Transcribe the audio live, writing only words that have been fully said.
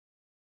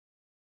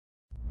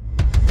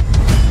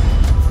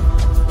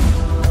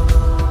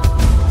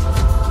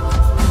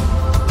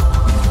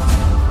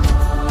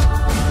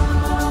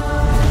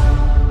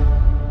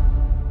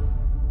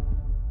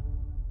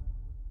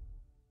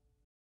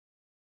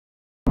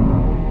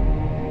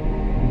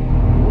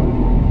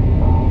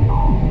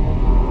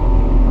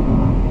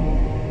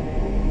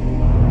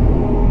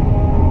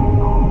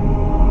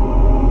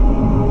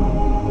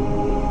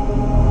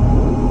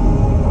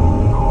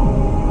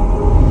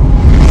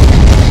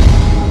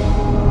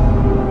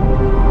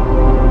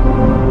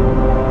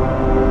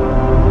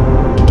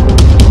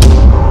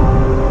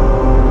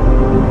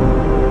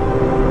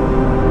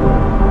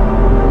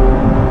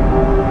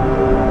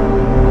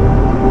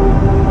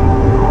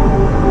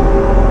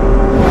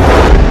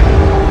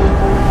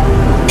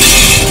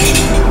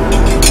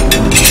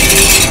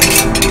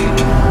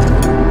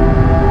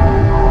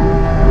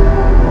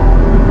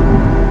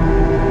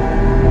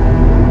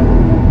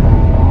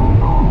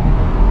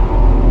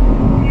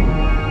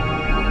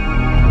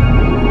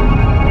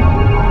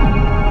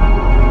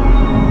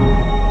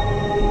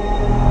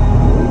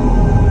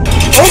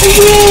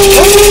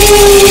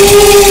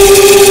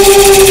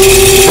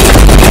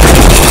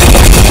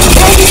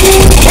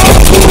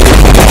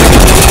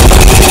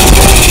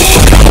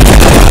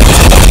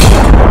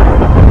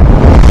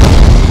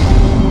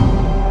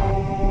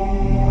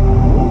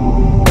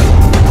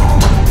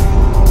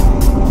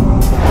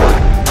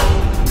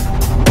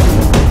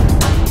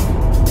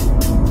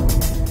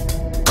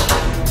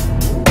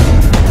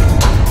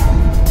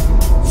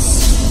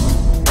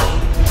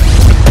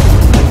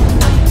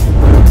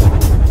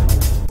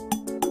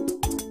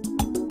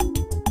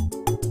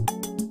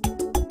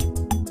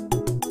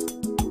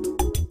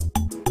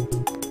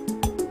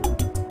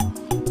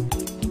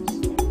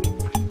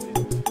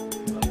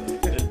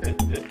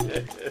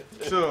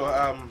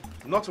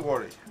Not to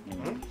worry.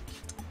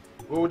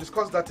 We will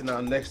discuss that in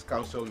our next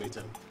council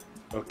meeting.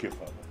 Okay,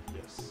 Father.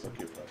 Yes.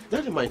 Okay, Father.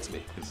 That reminds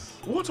me. Yes.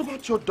 What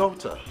about your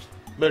daughter,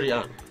 Mary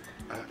Ann?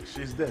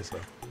 She's there, sir.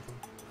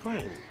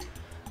 Fine.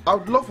 I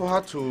would love for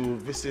her to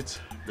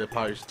visit the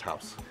parish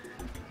house.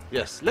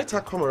 Yes, let her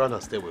come around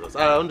and stay with us.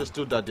 I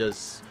understood that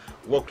there's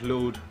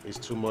workload is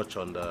too much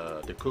on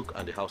the cook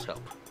and the house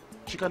help.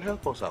 She can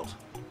help us out.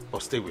 Or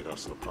stay with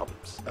us, no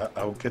problems.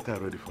 I'll get her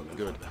ready for that.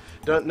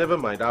 Good. Never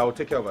mind, I'll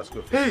take care of her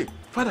school. Hey,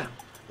 Father!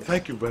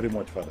 Thank you very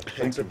much, Father.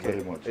 Thank you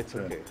very much. It's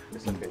okay.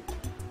 It's okay.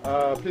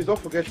 Please don't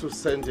forget to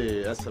send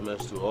a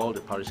SMS to all the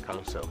parish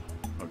council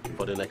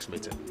for the next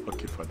meeting.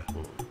 Okay, Father.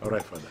 All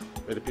right, Father.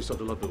 May the peace of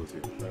the Lord be with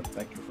you.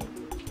 Thank you, Father.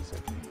 It's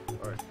okay.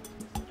 All right.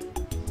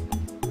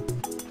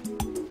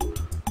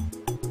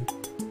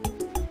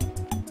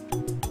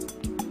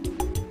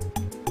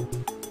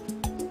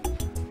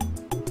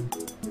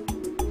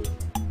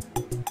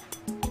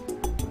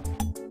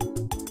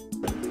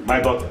 My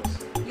daughters.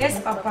 Yes,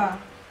 Papa.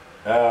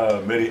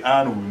 Mary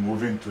Ann will be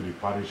moving to the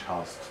parish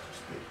house to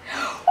stay.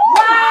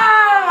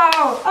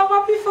 Wow! I'm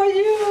happy for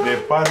you. The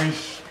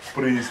parish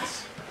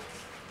priest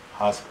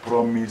has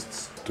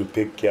promised to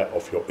take care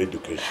of your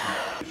education.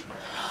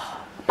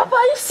 Papa,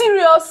 are you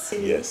serious?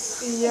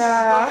 Yes.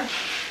 Yeah.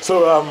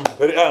 So,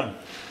 Mary Ann,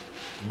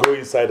 go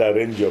inside,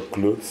 arrange your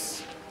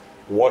clothes,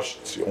 wash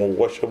your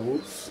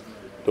washables,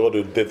 all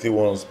the dirty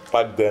ones,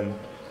 pack them.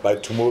 By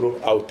tomorrow,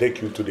 I'll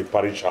take you to the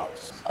parish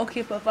house.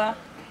 Okay, Papa.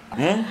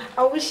 I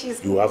wish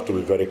he's... You have to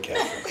be very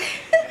careful.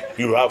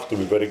 You have to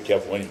be very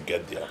careful when you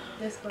get there.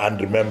 Yes, Papa.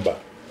 And remember,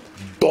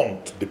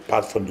 don't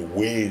depart from the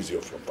ways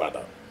of your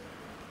father.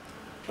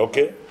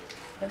 Okay?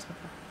 Yes,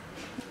 Papa.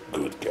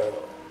 Good girl.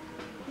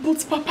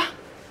 But Papa,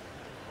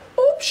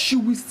 hope she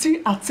will still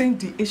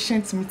attend the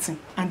ancient meeting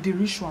and the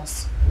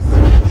rituals.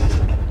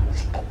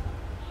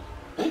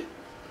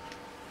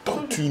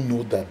 Don't you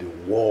know that the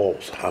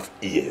walls have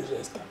ears,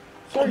 Esther?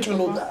 Don't you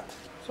know that?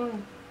 Sorry.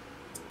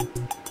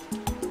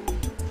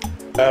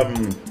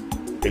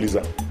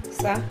 Eliza.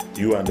 Sir?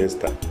 You and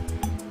Esther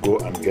go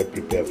and get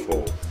prepared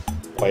for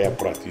choir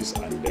practice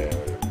and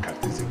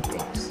catechism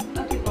class.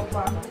 Okay,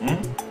 Papa.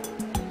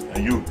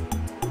 And you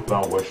go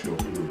and wash your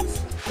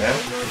clothes.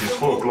 It's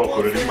 4 o'clock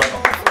already.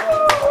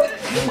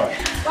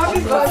 I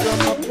miss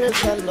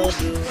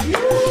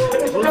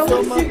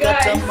you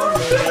guys.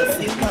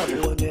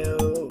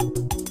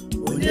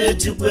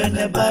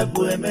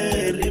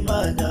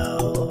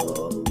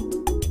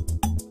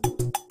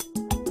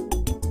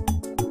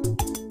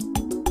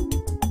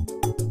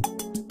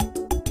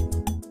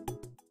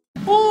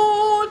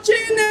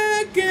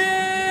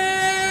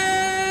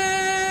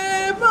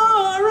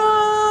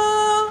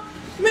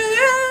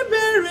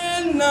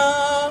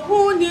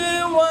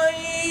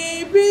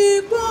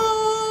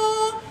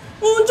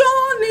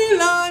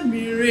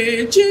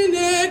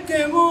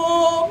 Chineke mo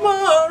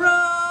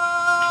mara,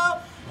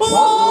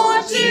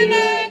 oh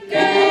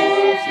Chineke,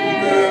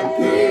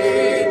 Chineke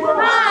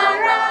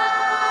mara,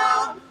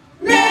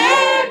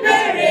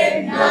 mebere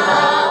na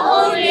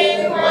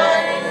onye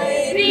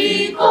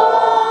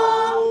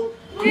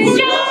nwanyị biko,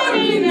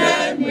 ujoni na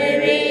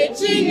mere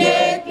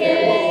Chineke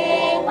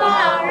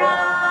mara,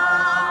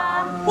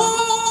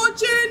 oh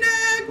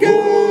Chineke,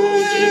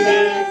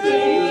 Chineke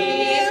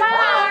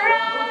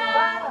mara,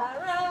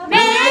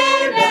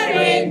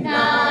 mebere na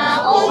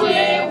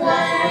onye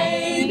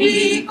nwanyị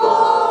biko,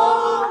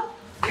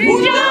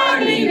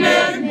 ujoni na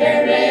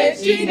mere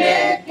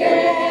Chineke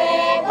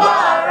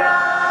mara.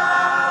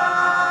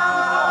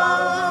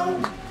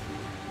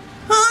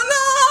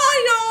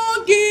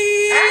 Anayogi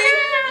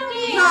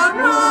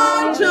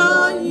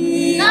narajayi,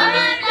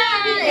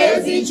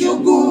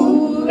 ezichukwu,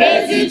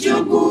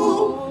 ezichukwu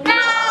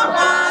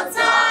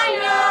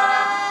nabataya,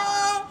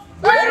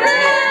 were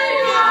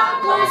ya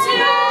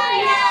gozie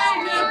ya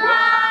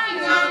nyekwa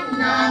ya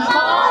na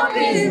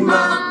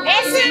ọdịmma,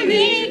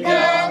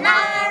 esimike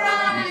nara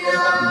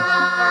ya.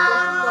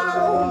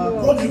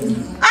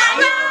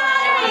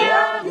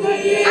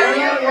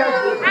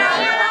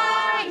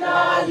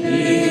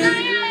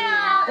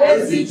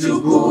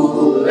 Ezichukwu,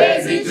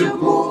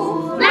 ezichukwu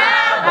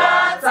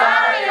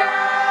nabataya,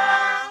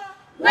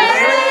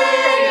 were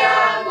ya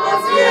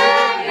gozie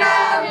ya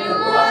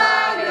nyekwa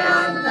ya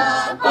na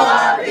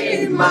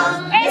ọdịmma,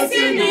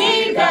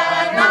 esimike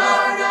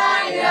nara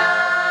ya.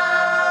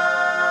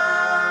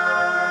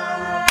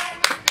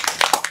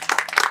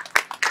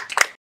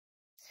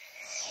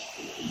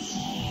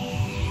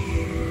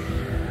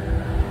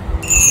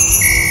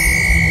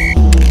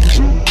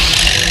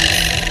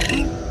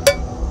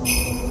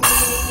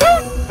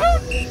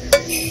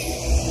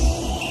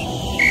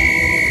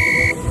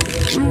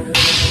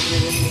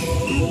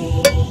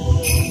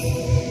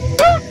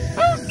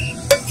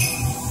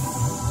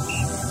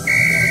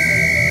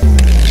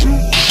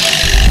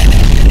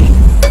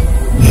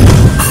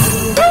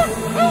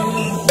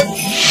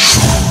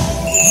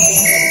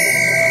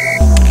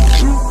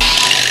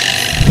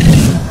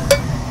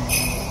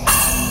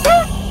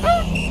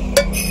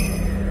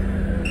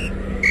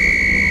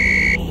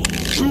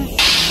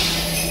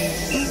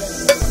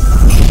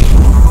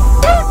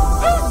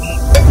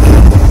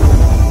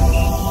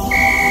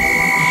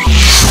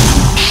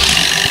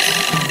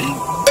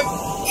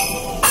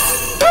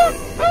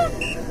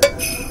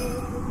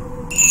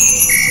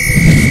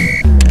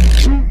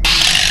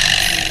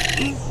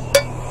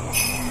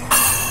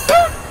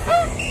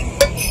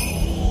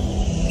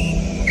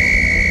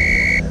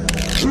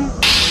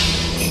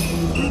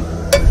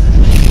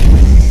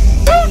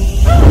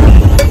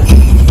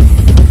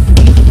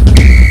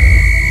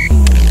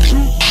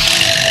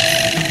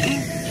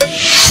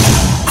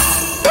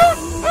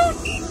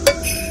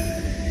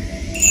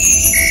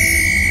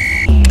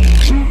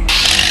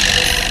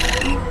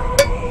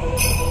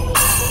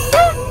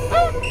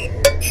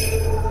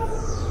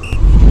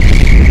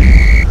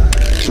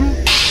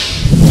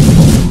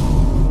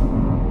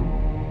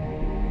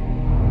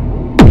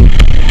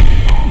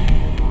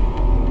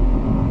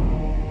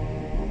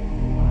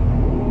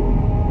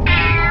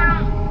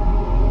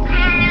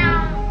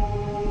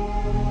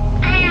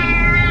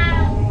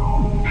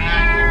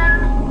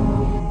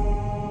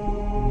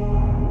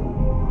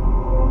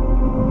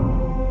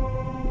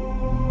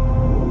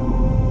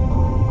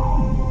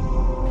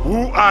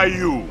 are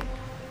you?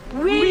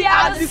 We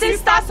are the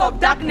sisters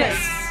of darkness,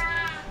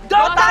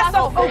 daughters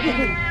of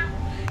Ogun,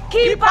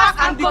 keepers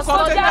and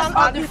custodians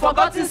of the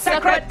forgotten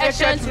sacred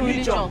ancient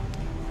religion.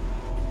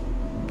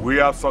 We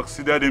have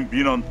succeeded in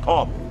being on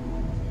top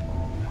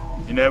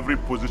in every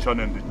position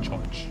in the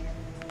church.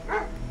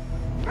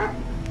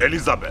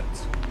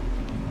 Elizabeth,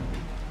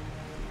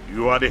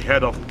 you are the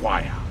head of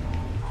choir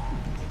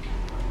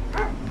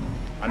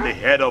and the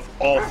head of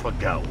all for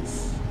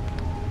girls.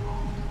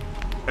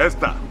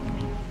 Esther,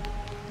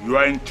 you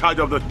are in charge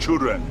of the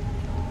children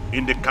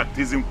in the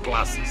catechism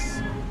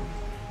classes.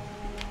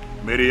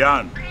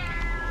 Marianne,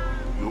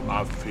 you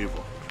are favored.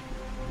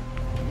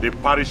 The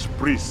parish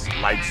priest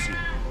likes you.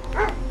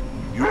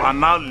 You are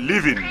now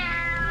living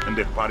in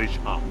the parish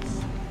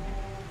house.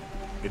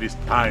 It is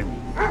time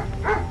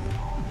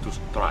to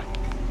strike.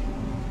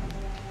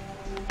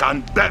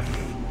 Can death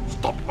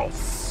stop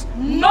us?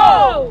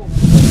 No!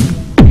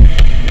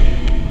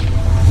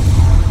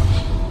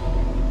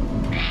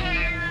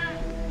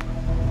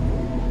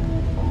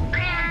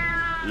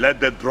 Let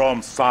the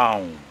drum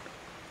sound.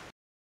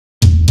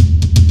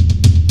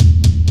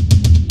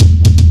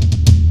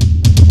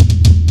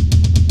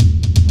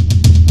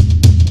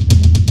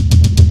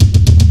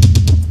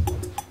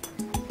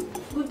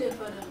 Good day,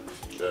 Father.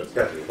 Yes,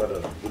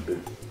 Father, good day.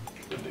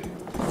 good day.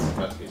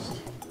 At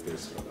least.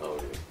 Yes, sir. How are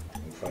you?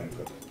 I'm fine,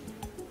 Father.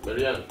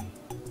 Marianne,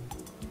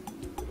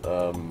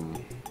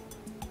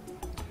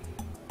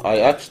 I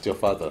asked your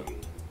father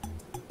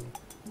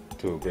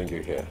to bring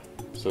you here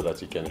so that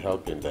you can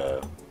help in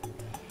the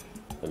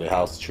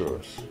house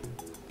chores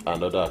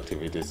and other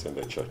activities in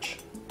the church.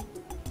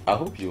 I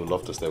hope you would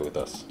love to stay with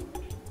us.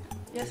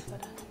 Yes,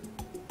 Father.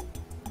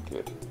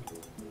 Good.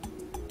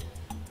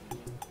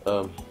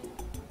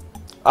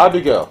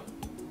 Abigail.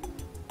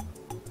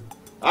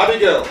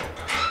 Abigail.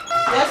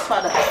 Yes,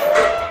 Father.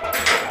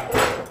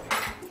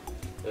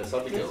 Yes,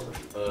 Abigail.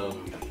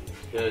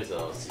 Here is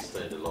our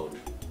sister in the Lord.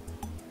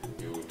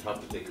 You would have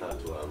to take her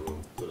to her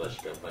room so that she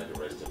can find a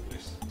resting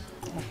place.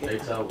 Okay.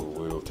 Later,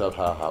 we will tell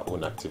her her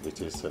own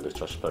activities in the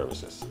church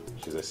premises.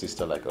 She's a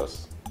sister like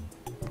us.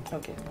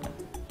 Okay.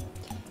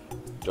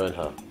 Join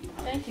her.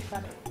 Thank you,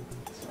 Father.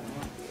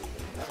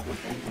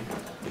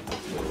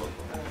 You're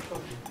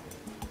welcome.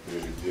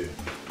 Very good.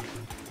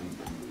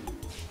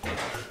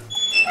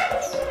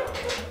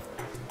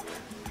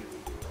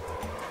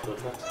 So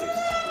that's it.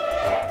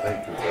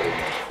 Thank you very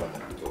much,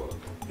 Father. You're welcome.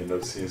 You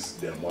know, since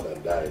their mother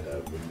died,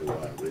 I've been the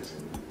one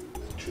raising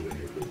the children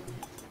alone.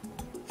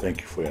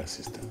 Thank you for your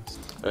assistance.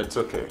 It's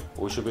okay.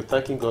 We should be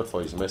thanking God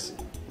for His mercy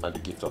and the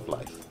gift of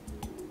life.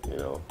 You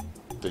know,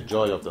 the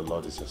joy of the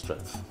Lord is your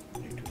strength.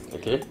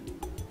 Okay?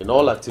 In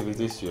all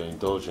activities you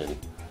indulge in,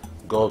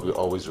 God will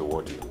always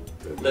reward you.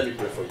 Let me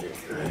pray for you.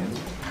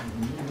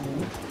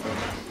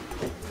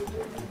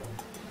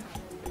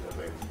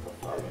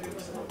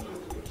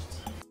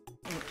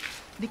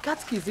 The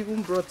catechist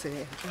even brought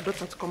her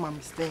daughter to come and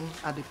be staying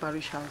at the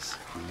parish house.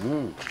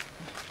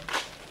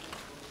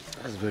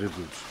 That's very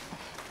good.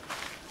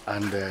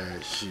 And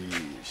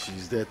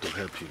she's there to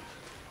help you.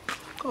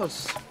 Of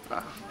course.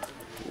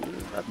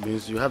 That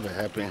means you have a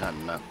helping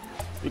hand now.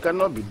 You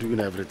cannot be doing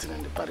everything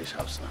in the parish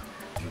house now.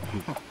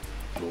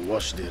 You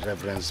wash the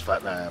reverend's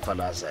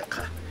father's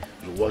car.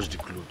 You wash the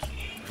clothes.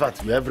 In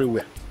fact, you're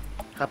everywhere.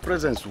 Her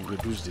presence will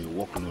reduce the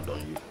workload on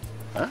you.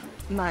 Huh?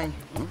 9.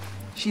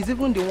 She's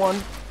even the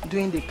one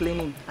doing the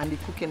cleaning and the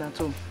cooking at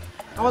home.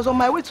 I was on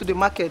my way to the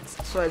market,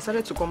 so I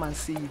decided to come and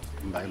see you.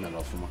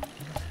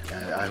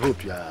 I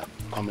hope you are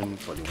coming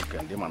for the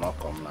weekend. They might not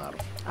come now.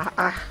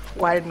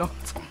 Why not?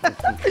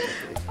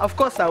 Of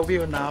course I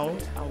will now.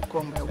 I'll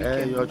come by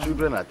weekend. Your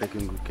children are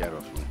taking good care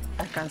of me.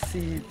 I can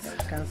see it.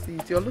 I can see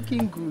it. You're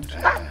looking good.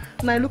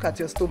 Now look at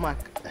your stomach.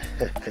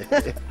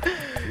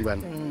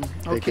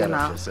 Okay,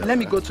 now let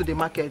me go to the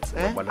market.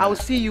 I'll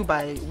see you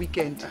by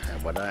weekend.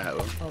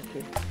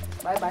 Okay.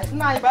 Bye bye.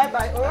 Bye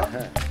bye.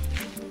 Oh.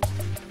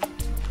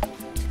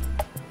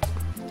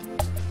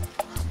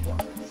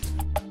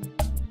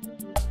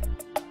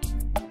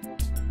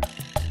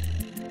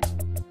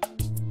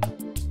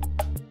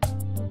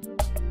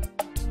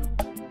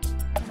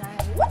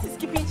 What is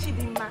keeping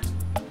Chidinma?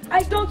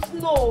 I don't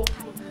know.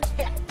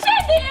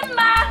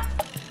 Chidinma!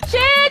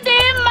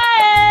 Chidinma!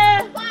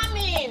 Come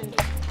in!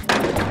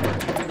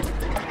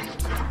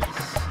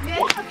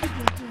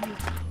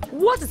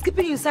 What is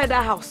keeping you inside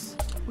that house?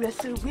 We are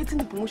celebrating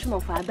the promotion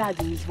of our dad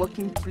in his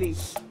working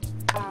place.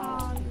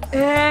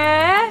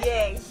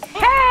 Yes.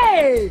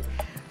 Hey!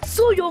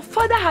 So your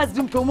father has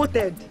been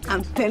promoted?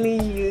 I'm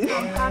telling you.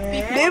 I'm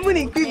happy. They even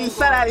increased his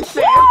salary.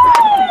 So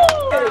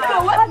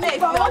what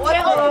next?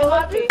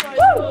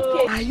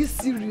 Are you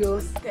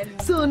serious?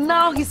 So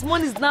now his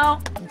money is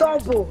now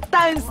double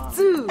times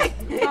 2. That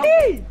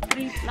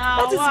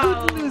is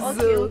good news.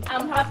 Okay.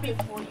 I'm happy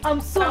for you. I'm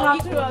so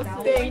happy.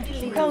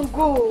 You can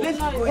go. Let's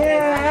go.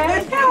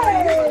 Let's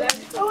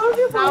go.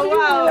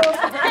 Wow.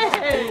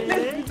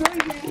 Let's go.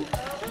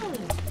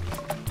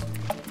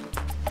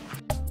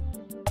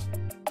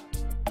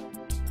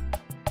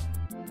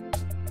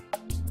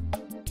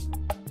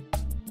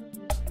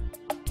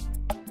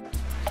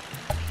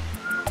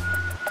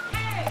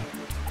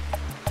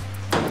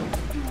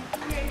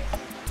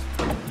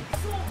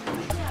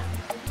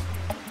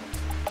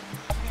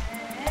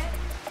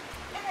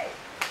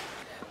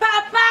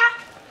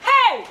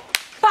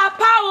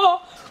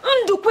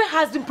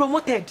 has been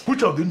promoted.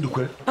 Which of the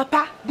Ndukwe?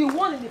 Papa, the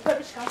one in the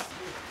parish council.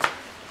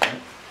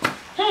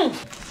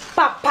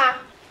 Papa.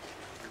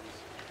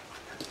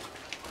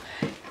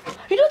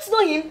 You don't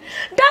know him?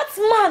 That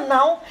man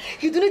now,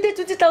 he donated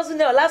 20,000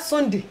 naira last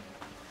Sunday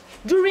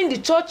during the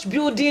church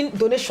building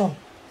donation.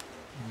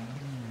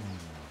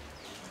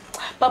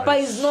 Papa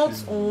is not.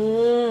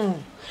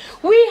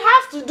 We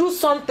have to do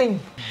something.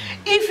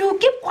 If you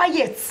keep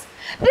quiet,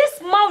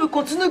 this man will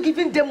continue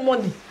giving them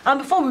money,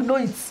 and before we know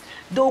it,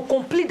 they will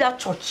complete that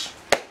church.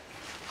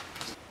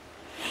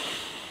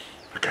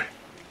 Okay,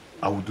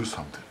 I will do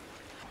something.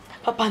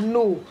 Papa,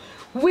 no.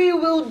 We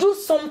will do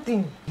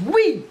something.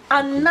 We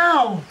and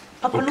now.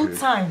 Papa, okay. No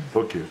time.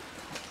 Okay.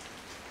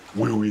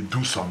 We will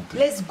do something.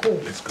 Let's go.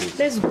 Let's go.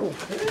 Let's go.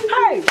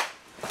 Hey!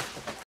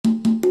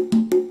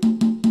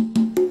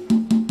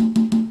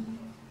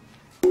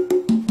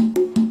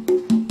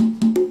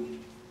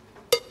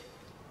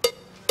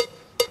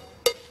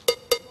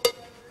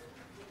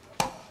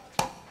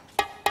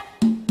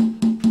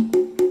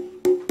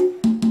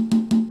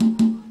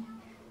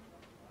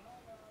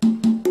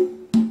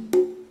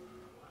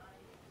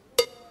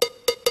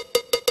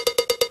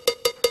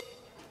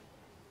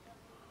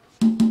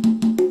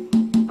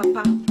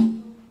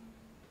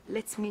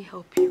 Let me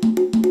help you.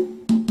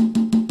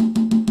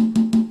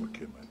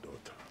 Okay, my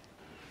daughter.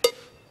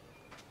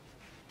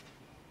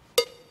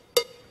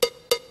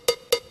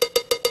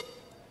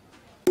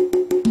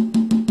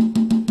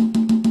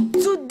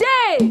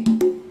 Today,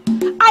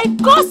 I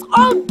curse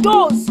all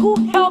those who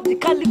help the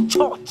Catholic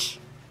Church.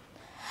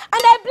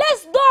 And I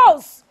bless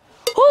those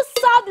who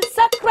serve the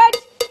sacred,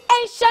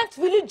 ancient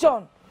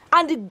religion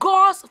and the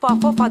gods of our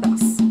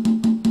forefathers.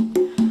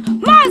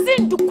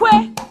 Mazin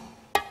Dukwe,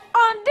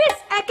 on this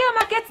Eke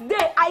Market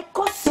Day, I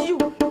curse you.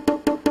 And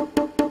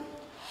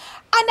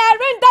I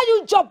render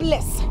you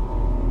jobless.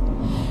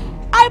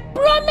 I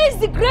promise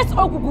the great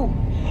Ogugu,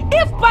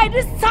 if by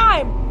this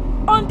time,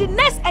 on the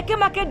next Eke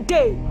Market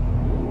Day,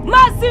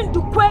 Mazin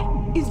Dukwe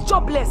is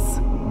jobless,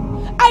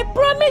 I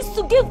promise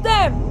to give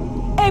them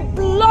a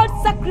blood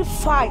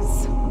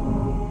sacrifice.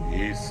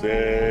 He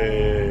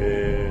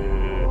said...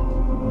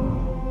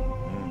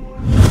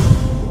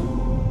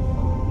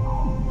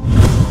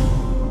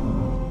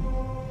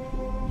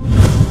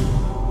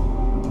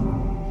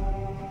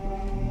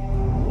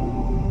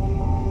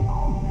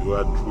 You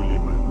are truly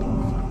my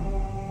daughter.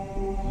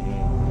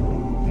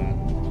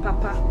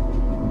 Papa,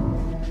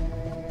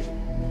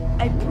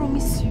 I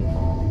promise you,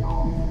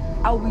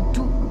 I will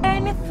do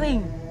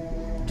anything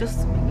just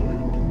to make you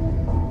happy.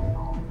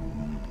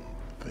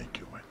 Thank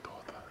you, my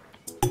daughter.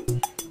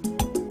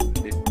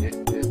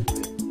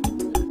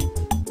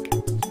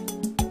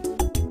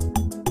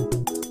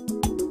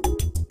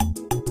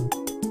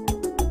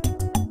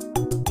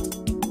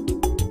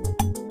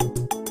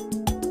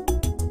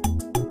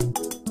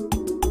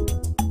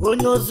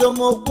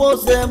 Onyozomo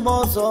kwose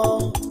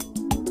mozo,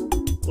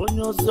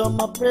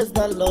 Onyozoma praise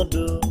the Lord.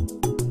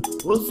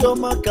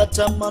 Ozoma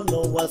kachama no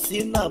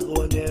wasina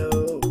bonye.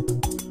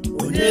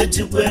 Onye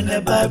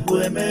chikwene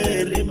Bible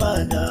emeri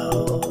manya.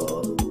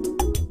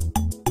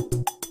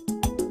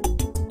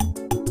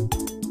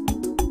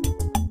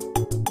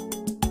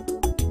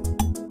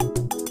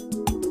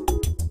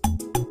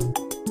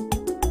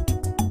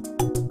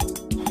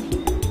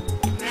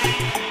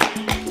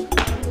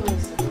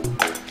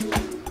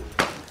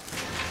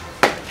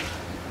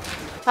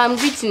 I'm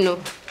greeting you.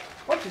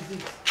 What is it?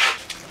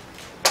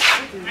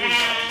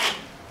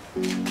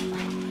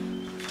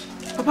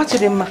 Papa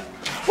Chidema,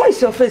 why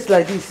is your face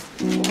like this?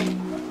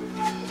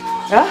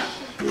 Huh?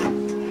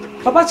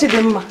 Papa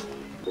Chidema,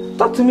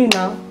 talk to me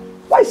now.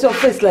 Why is your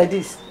face like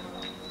this?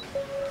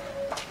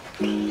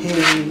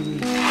 Hey.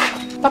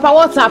 Papa,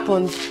 what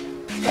happened?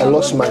 I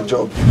lost my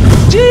job.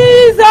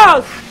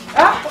 Jesus!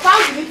 Huh? Papa, how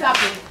did it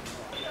happen?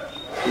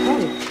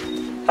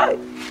 Hey.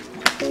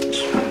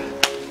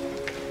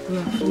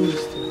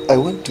 I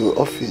went to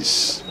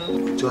office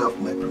to have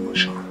my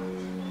promotion.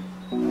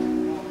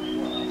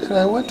 Then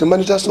I went to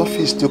manager's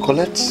office to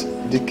collect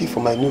the key for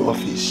my new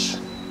office.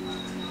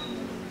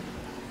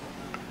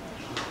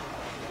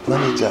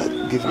 Manager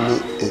gave me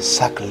a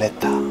sack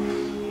letter.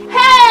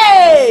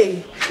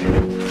 Hey!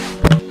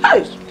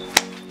 Hey!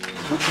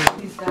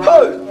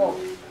 Hey!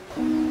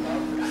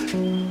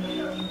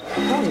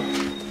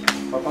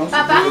 Papa,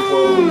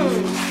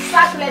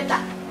 sack letter.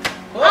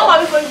 How are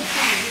we going to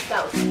see this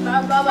house?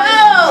 Papa,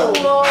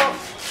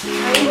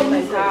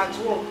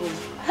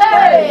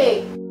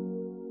 hey!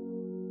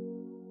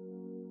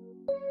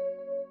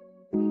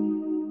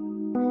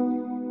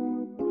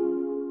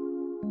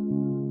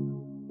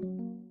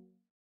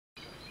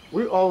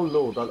 We all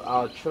know that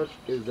our church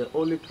is the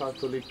only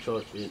Catholic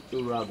church in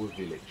Uragu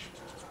village.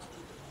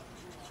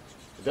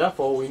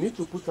 Therefore, we need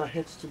to put our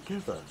heads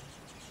together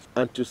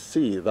and to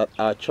see that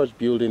our church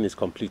building is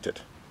completed.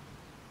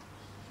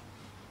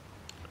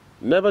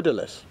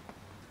 Nevertheless,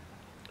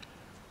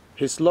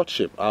 His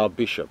Lordship, our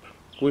Bishop,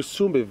 will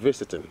soon be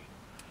visiting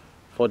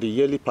for the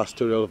yearly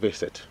pastoral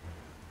visit.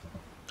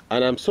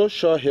 And I'm so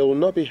sure he will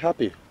not be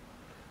happy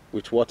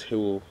with what he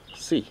will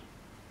see.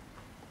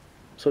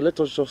 So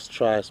let us just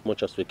try as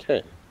much as we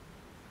can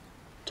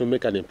to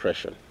make an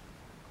impression.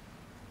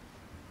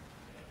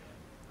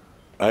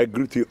 I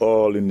greet you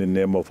all in the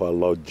name of our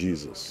Lord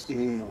Jesus.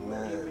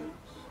 Amen.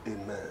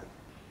 Amen.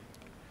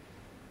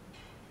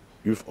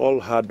 You've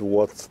all heard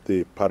what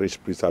the parish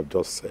priest have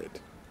just said.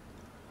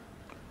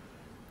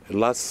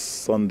 Last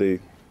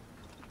Sunday,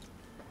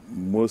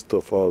 most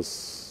of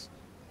us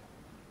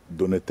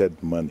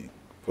donated money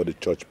for the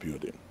church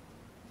building.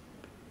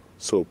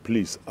 So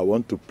please, I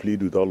want to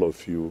plead with all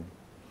of you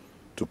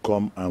to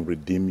come and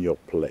redeem your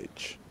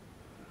pledge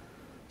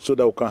so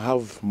that we can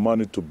have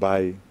money to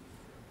buy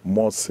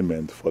more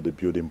cement for the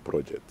building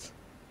project.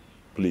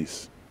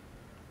 Please.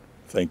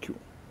 Thank you.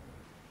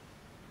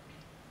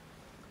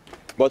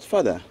 But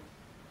Father,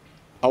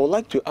 I would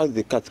like to ask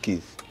the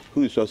catechist,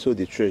 who is also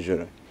the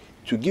treasurer,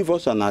 to give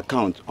us an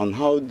account on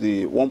how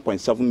the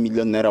 1.7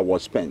 million naira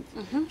was spent,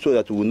 so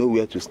that we will know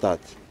where to start.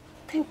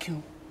 Thank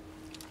you.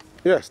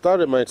 Yes, that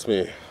reminds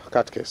me,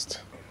 catechist.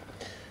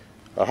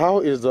 How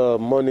is the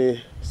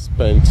money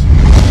spent?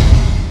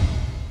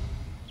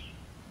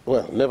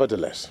 Well,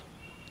 nevertheless,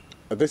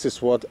 this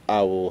is what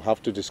I will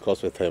have to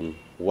discuss with him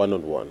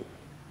one-on-one.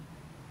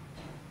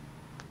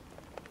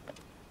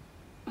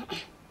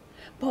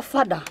 But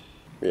Father.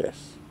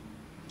 Yes.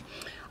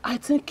 I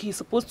think he's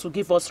supposed to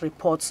give us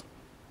reports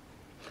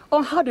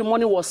on how the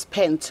money was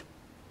spent,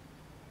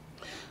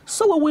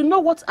 so we will know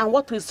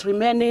what is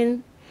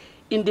remaining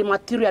in the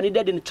material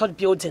needed in the church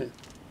building.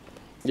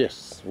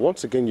 Yes,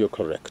 once again you're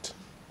correct.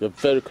 You're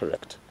very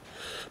correct.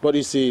 But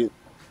you see,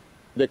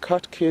 the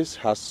catechist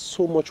has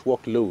so much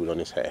workload on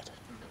his head.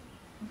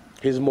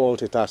 He's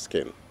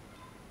multitasking.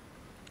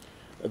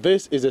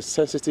 This is a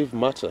sensitive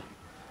matter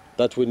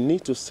that we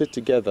need to sit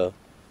together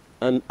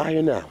and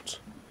iron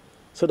out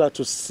so that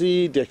to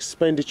see the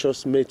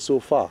expenditures made so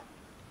far.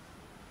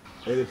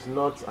 It is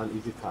not an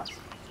easy task.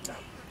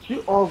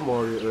 You all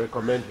more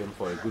recommend him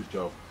for a good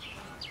job.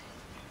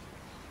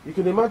 You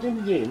can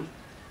imagine him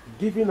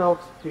giving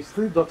out his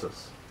 3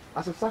 daughters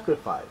as a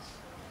sacrifice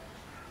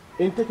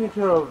in taking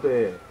care of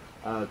the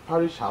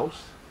parish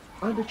house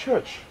and the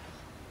church.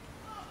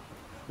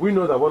 We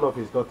know that one of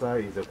his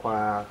daughters is a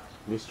choir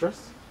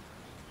mistress.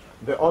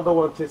 The other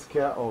one takes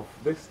charge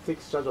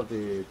of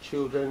the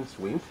children's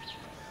wing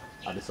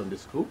at the Sunday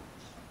school.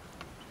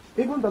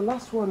 Even the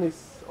last one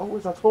is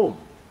always at home.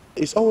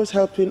 He's always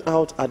helping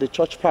out at the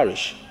church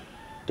parish.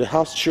 The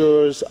house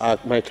chores,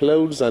 my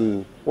clothes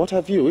and what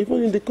have you,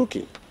 even in the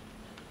cooking.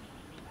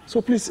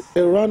 So please,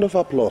 a round of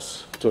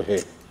applause to him.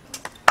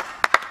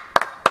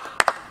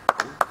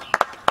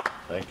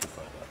 Thank you,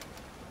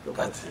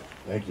 Father.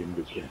 Thank you.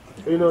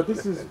 You know,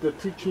 this is the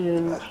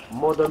teaching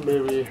Mother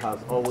Mary has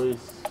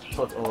always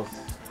taught us,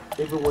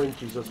 even when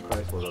Jesus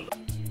Christ was on earth.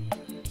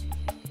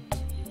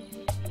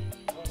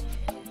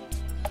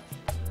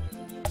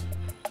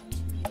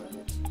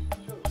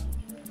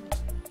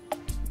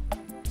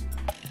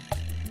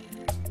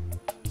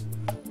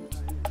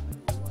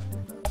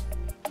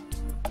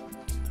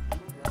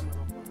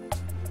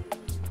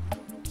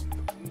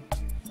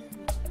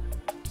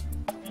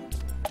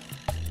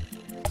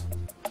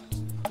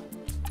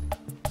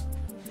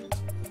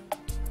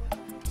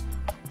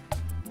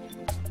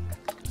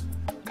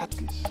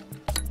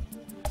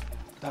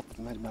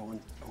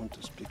 I want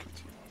to speak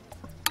with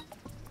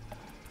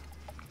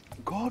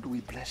you. God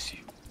will bless you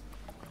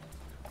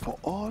for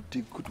all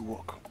the good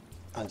work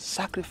and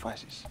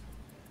sacrifices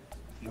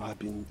you have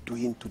been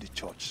doing to the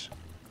church,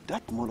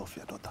 that one of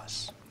your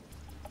daughters.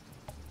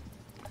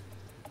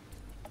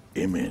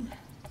 Amen.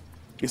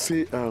 You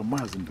see,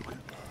 Mazinduke,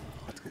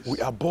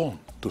 we are born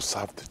to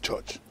serve the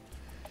church.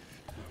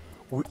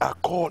 We are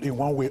called in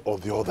one way or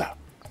the other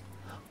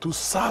to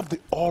serve the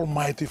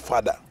Almighty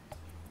Father.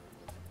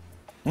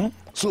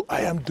 So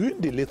I am doing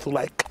the little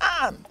I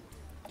can.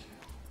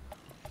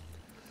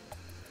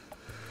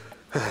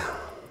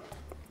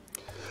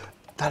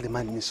 That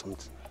reminds me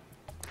something.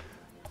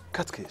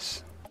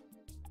 Catechist,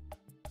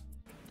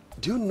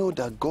 do you know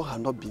that God has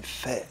not been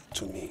fair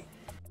to me?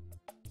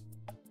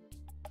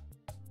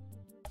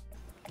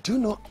 Do you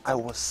know I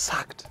was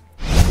sacked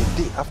the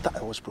day after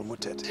I was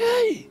promoted?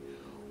 Hey,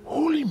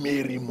 Holy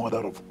Mary,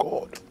 Mother of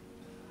God.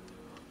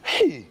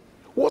 Hey,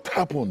 what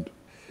happened?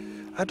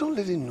 I don't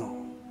really know.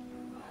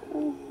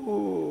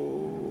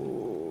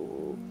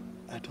 Oh,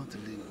 I don't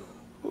really know.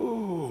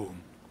 Oh,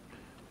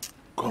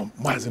 come,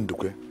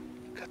 Mazinduke.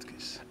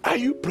 Are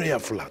you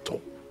prayerful at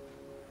all?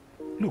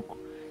 Look,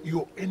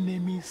 your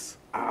enemies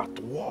are at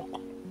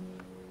work.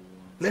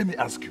 Let me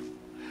ask you,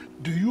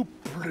 do you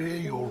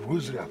pray your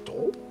rosary at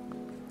all?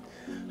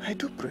 I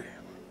do pray.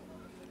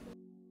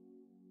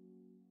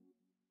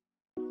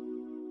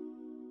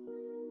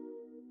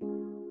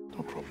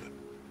 No problem.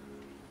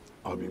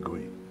 I'll be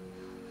going.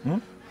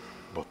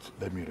 But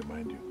let me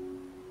remind you,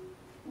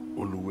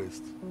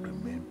 always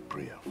remain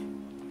prayerful.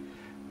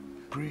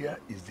 Prayer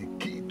is the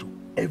key to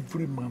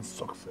every man's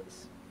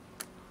success.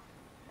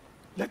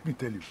 Let me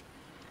tell you,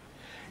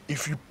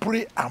 if you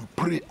pray and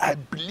pray, I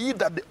believe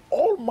that the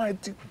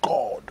Almighty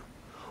God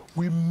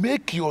will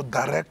make your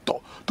director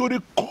to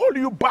recall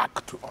you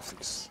back to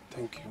office.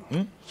 Thank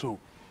you. So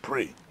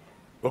pray,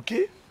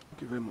 okay?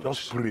 Thank you very much.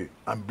 Just pray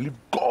and believe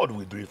God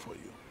will do it for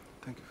you.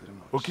 Thank you very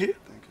much. Okay?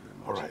 Thank you very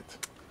much. All right.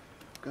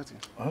 Got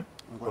it. Huh?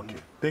 Okay.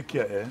 Take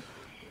care, eh?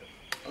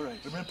 All right.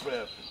 Remain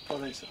prayerful. All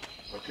right, sir.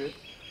 Okay?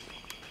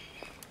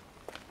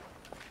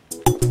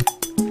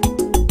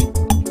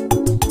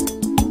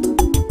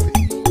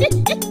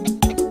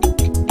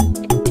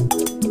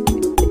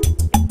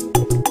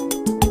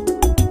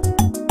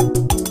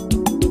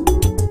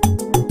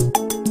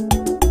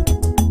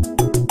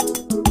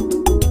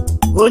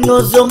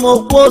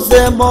 Onyozomo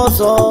kwose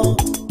mozo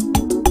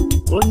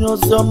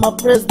Onyozoma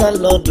praise the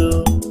Lord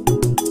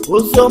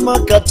Ozoma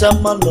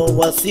kachama no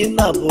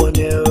wasina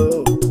bonye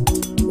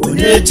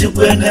Onye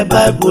chikwene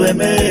Bible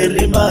eme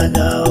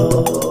rimanya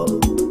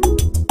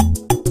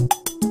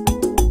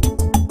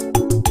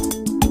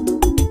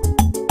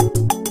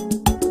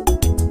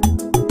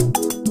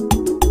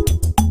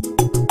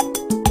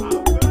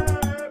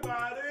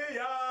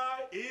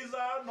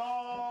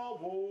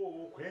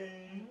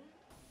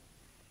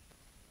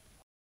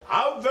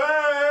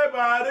Ave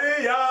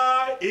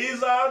Maria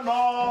is a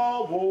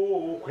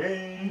noble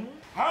queen.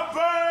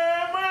 Ave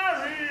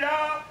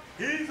Maria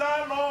is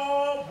a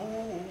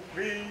noble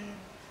queen.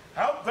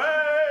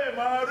 Ave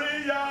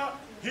Maria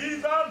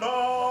is a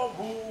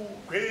noble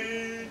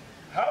queen.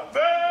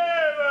 Ave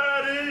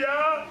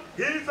Maria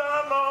is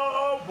a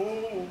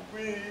noble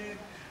queen.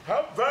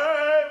 Ave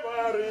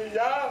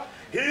Maria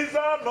is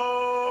a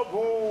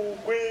noble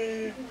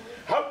queen.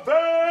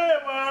 Ave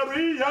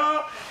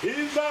Maria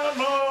is a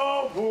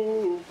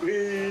noble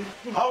queen.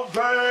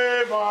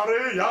 Ave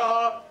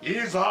Maria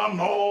is a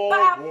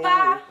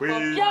noble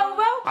queen. You're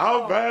welcome.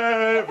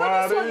 Ave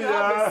Maria. You have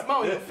a Maria. smile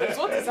on your face.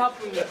 What is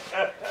happening?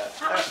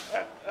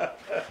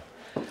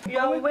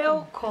 You're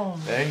welcome.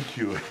 Thank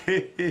you.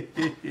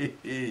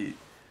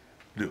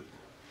 Look,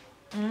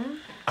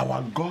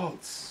 our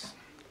gods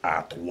are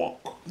at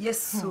work. Yes,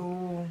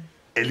 so.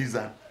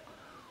 Eliza,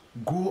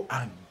 go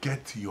and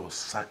get your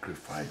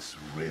sacrifice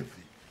ready.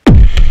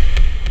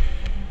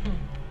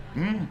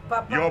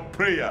 Papa. Your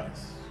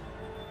prayers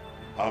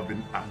have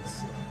been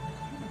answered.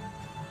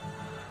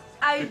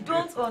 I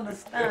don't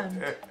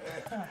understand.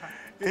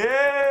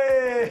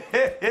 Hey,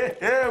 hey, hey,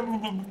 hey.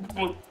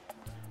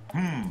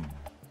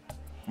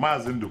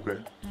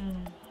 Mazindukwe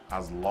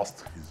has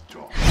lost his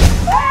job.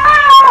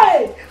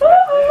 Hey!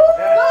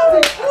 That's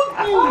a good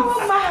news!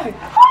 Oh my!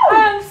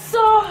 I'm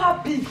so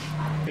happy!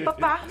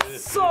 Papa,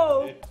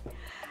 so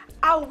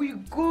I will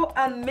go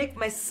and make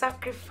my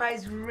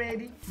sacrifice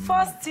ready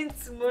first thing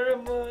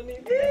tomorrow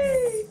morning.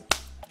 Yes.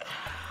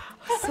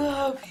 So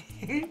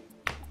happy.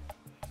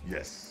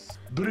 Yes.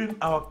 During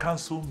our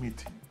council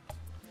meeting,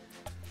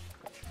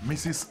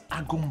 Mrs.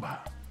 Agumba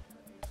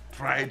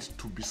tried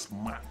to be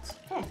smart.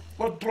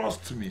 But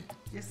trust me.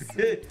 Yes,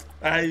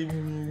 That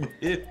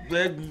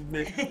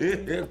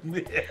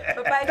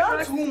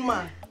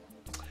woman,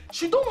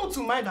 she don't want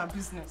to mind her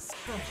business.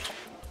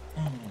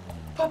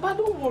 Papa,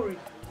 don't worry.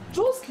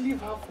 Just leave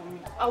her for me.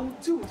 I will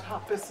deal with her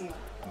personally.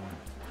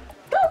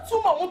 That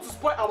woman wants to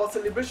spoil our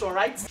celebration,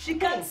 right? She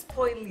can't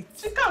spoil it.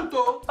 She can't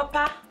though.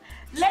 Papa,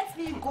 let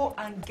me go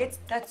and get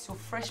that your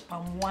fresh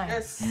palm wine.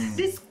 Yes.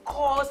 This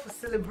calls for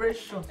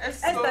celebration.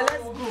 Yes, Esther,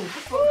 let's go.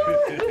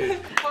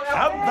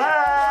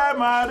 Ave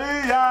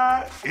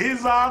Maria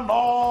is a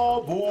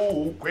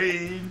noble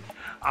queen.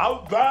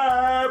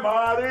 Ave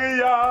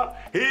Maria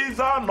is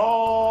a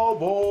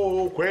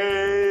noble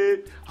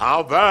queen.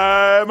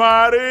 Ave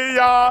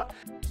Maria.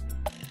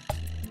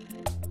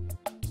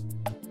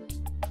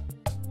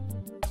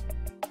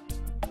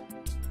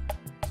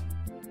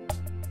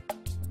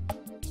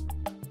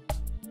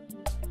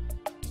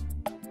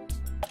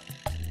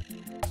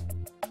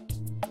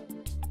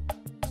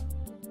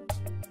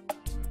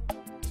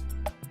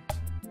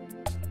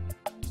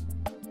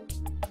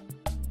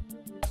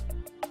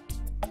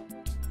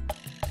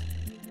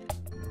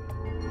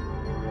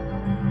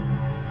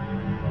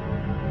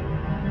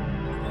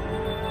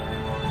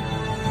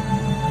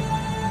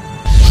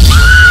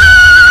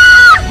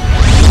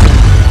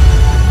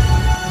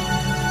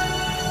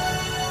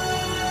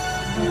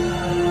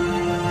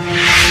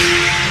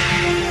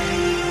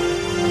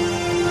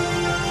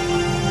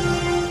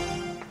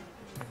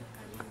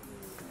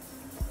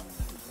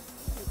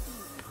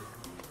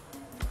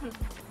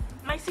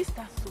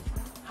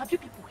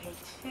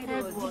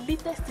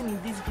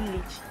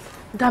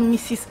 That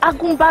Mrs.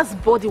 Agumba's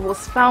body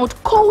was found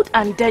cold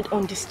and dead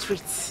on the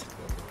streets.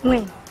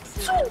 When?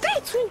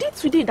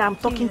 Today that I'm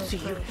talking to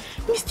you.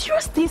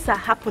 Mysterious things are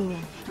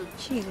happening.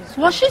 Jesus.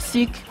 Was she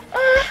sick?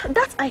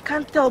 That I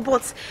can't tell,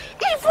 but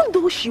even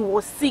though she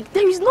was sick,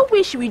 there is no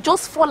way she will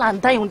just fall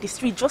and die on the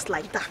street just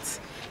like that.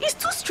 It's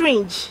too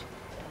strange.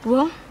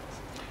 Well,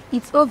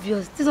 It's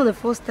obvious. This is not the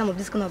first time of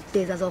this kind of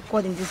things has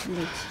occurred in this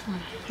village.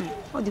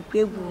 What the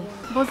people?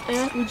 But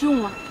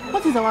Ujunwa,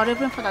 what is our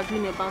Reverend Father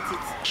doing about it?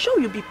 Sure,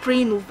 you'll be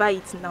praying over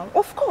it now,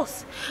 of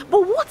course.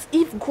 But what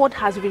if God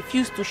has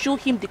refused to show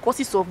him the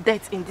causes of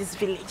death in this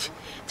village?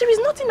 There is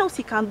nothing else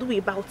he can do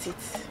about it.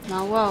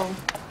 Now, wow.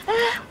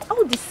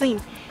 All the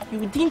same,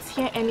 you didn't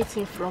hear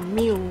anything from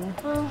me.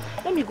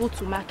 Let me go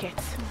to market.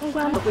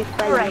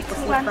 Alright,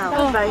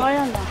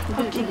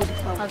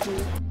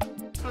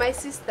 My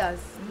sisters,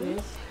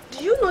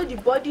 do you know the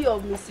body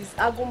of Mrs.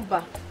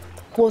 Agumba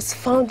was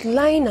found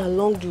lying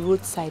along the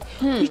roadside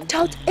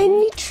without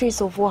any trace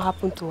of what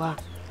happened to her?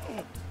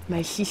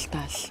 My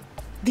sisters,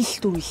 this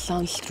story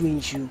sounds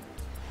strange. And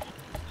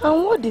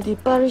what did the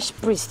parish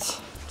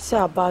priest say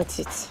about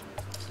it?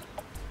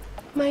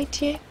 My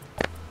dear,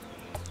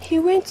 he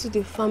went to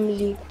the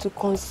family to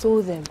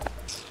console them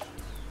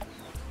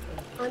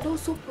and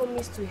also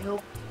promised to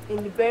help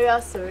in the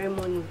burial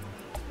ceremony.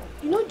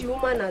 You know the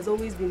woman has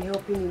always been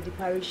helping in the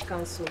parish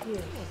council.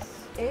 Yes.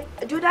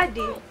 The other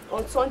day,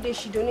 on Sunday,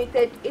 she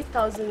donated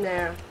 8,000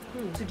 naira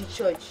to the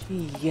church.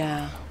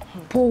 Yeah,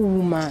 poor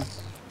woman.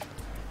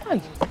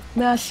 Ay,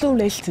 may her soul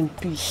rest in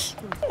peace.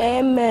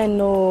 Amen.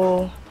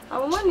 Oh.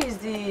 And when is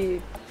the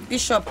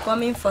bishop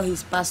coming for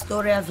his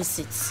pastoral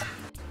visits?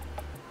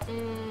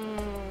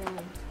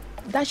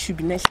 That should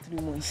be next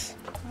 3 months.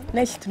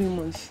 Next 3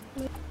 months.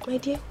 My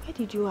dear, why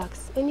did you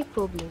ask? Any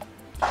problem?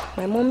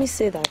 My mommy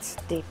said that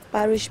the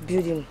parish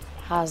building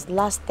has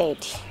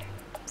lasted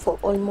for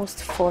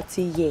almost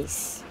 40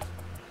 years.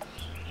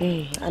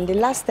 And the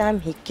last time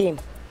he came,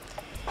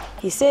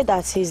 he said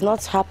that he's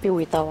not happy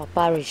with our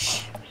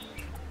parish.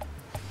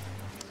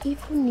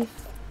 Even if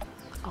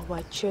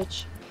our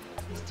church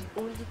is the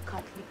only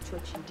Catholic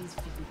church in this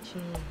village,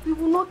 we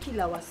will not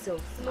kill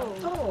ourselves. No.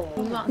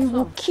 We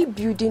will keep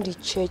building the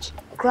church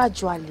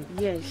gradually.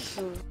 Yes.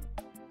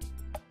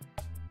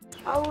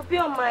 I will be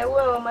on my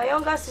way. My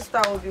younger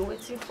sister will be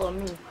waiting for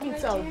me. Me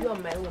too, I will be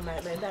on my way. My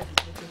dad is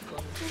waiting for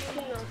me.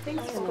 Okay, now,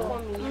 thanks for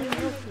coming.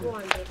 Go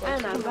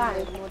and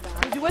bye.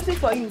 We'll be waiting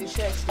for you in the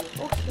church.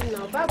 Okay,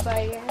 now,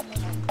 bye-bye.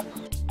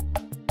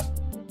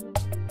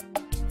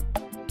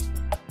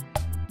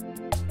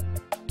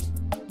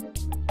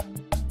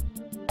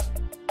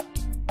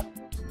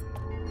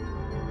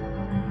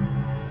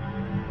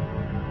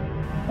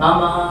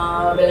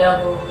 Mama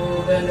bilagu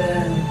meme,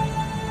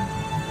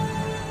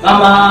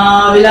 Mama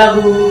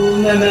bilagu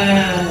meme,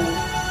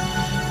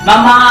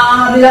 Mama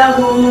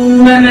bilagu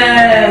meme,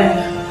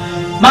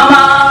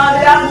 Mama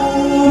bilagu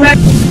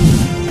meme.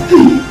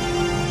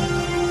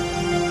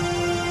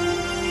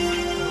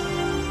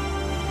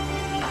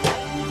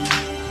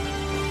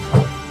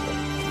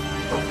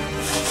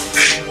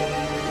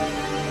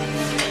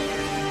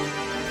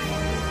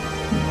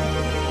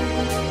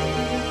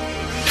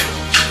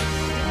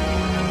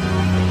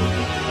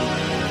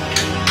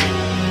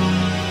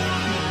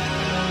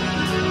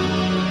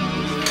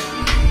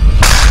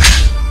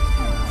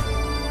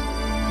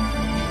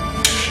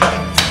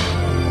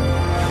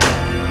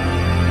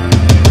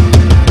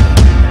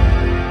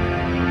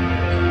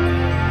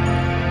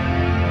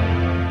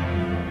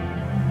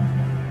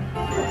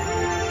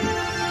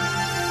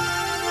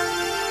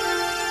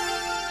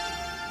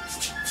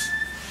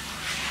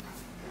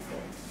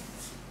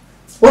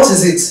 What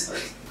is it?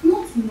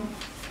 Nothing.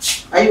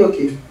 Are you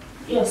okay?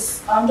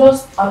 Yes, I'm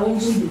just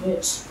arranging the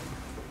bed.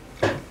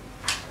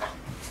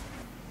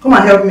 Come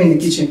and help me in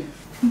the kitchen.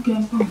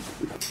 Okay, come.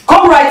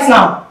 Come right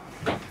now.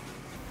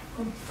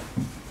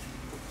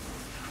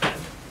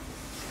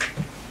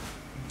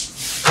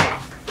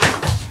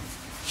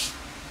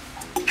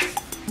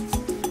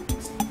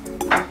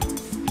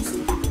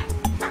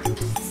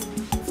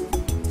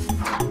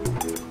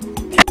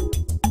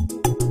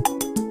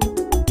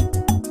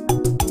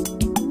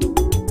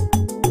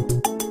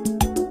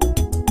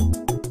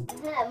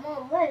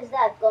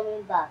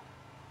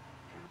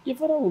 Your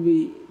father will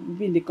be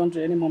in the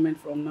country any moment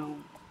from now.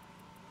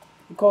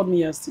 He called me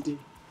yesterday.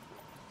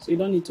 So you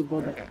don't need to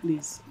bother,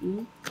 please.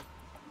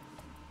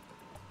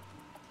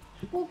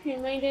 Hope you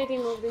reminded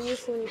him of the new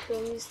phone he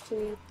promised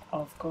me.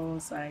 Of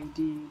course I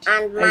did.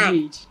 And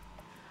mine.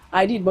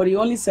 I did, but he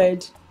only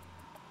said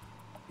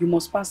you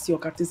must pass your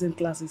catechism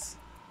classes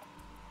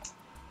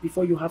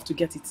before you have to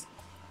get it.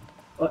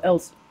 Or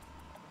else.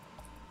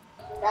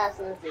 That's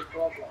not a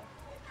problem.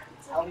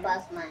 I'll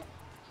pass mine.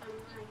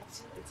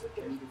 It's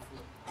okay.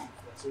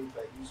 That's what I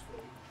use for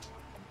you.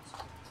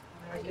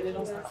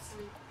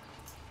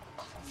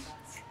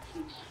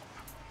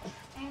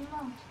 Hey,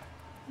 Mom,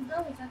 you know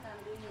what I'm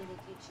doing in the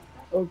kitchen.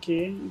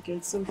 Okay,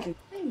 it's okay.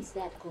 When is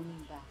Dad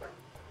coming back?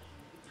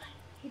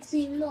 It's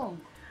been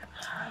long.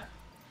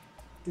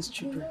 These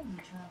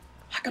children.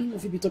 How can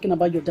you be talking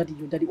about your daddy?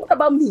 What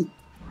about me?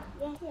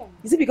 Yeah, yeah.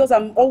 Is it because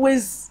I'm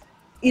always,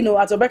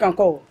 at your beck and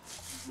call?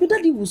 Your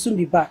daddy will soon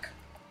be back.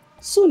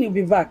 Soon he'll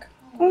be back.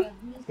 Huh?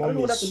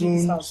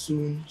 Soon. How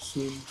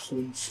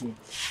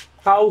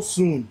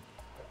soon?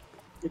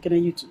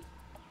 Okay,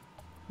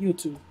 you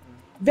too.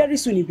 Very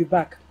soon he'll be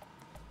back.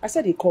 I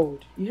said he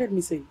called. You heard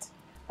me say it.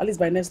 At least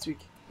by next week.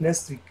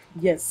 Next week?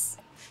 Yes.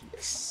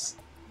 Yes.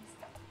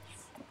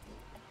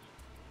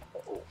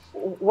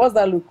 What's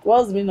that look?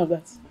 What's the meaning of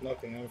that?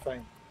 Nothing, I'm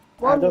fine.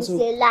 Mom is a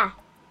lie.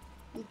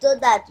 You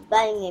told her to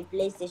buy him a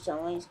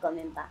PlayStation when he's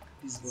coming back.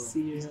 This boy.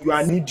 Serious? You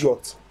are an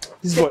idiot.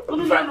 This boy.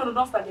 No,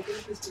 don't start again.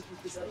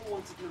 Please, I don't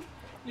want it now.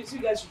 Please, you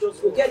guys should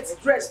just go get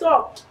dressed.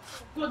 Stop!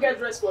 Go get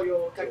dressed for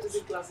your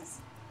catechism classes.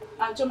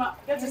 And Choma,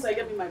 get inside,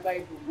 get me my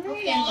Bible.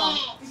 Okay, Mom.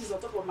 This is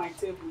on top of my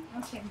table.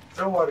 Okay.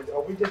 Don't worry,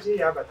 I'll be just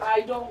here.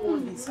 I don't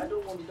want this. I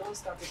don't want it. Don't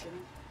start again.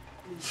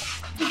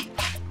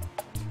 Please.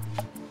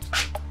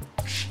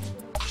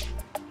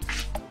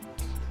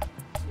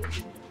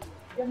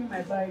 Get me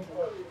my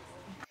Bible.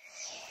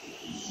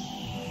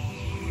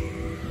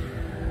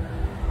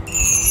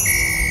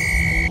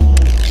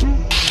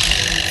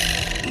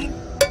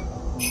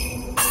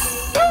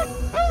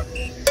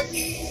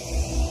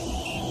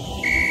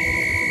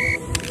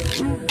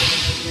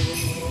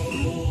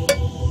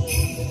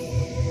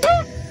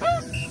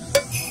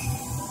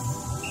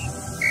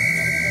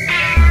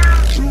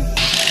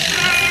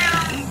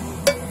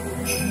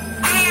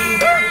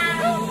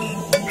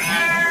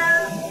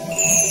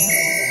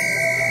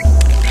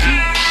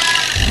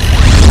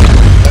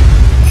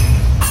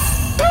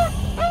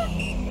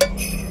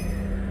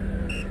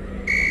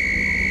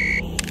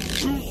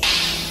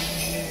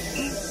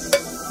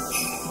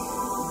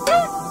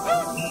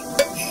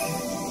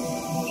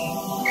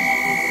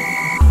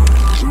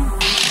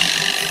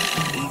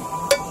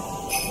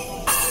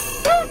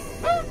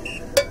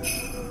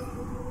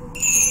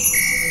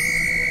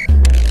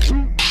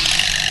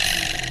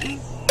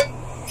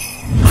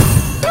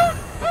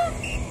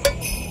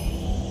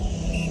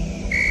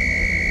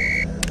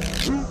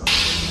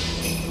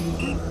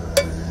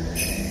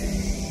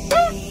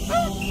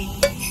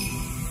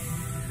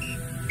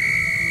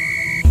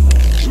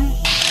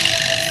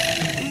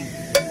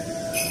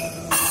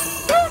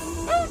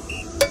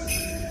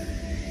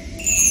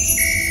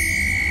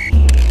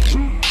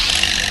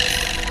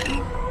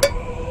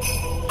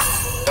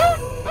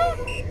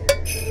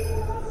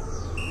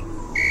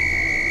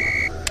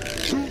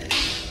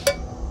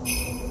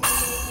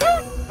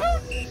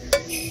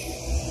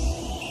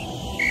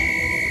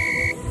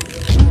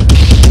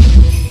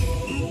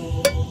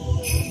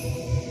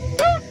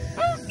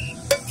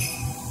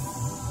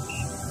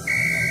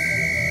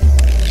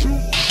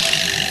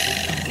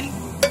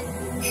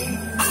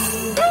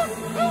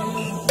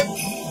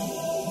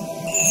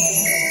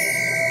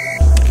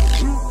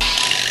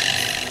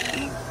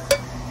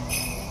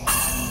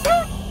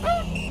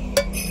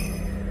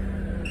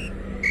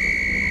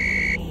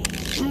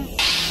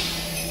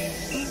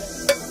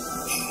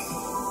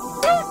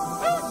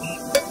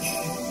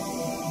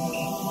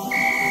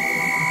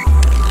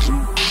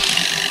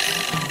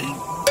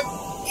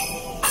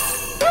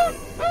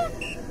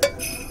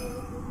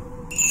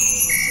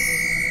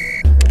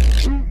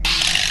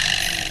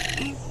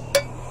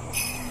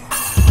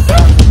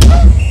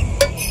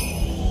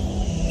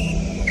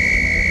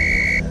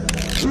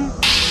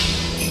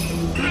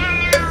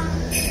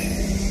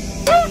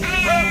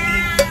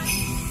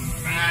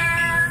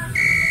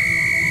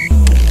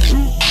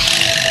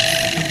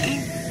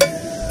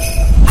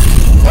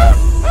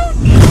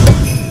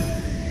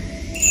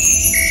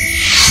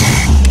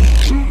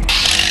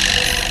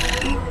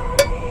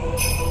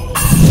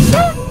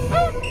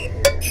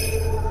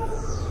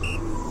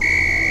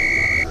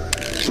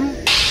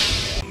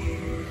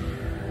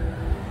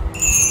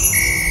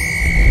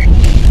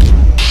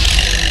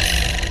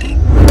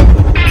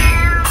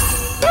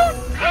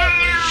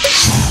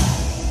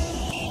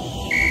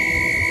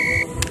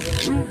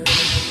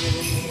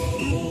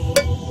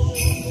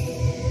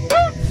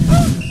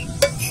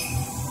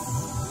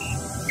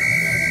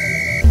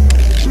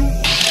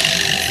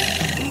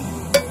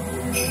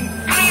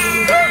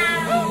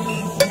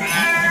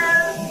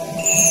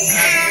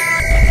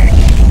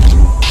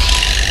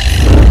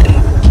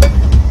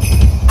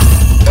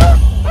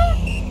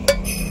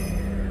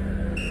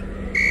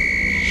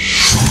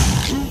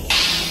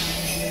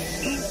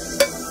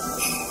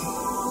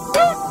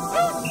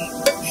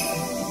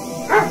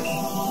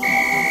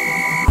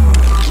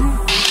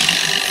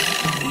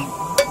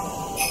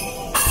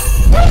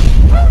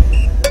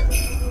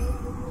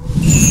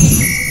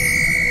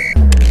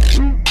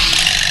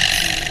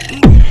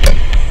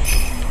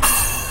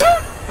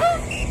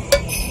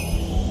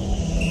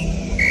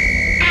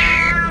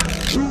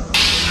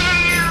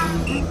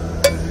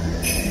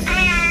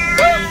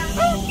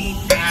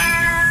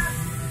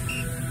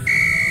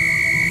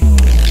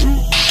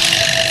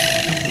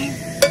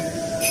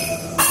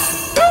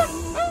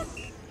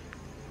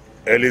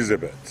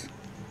 Elizabeth,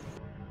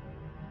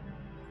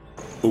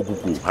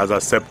 Ogugu has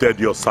accepted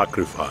your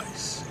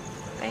sacrifice.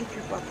 Thank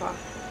you, Papa.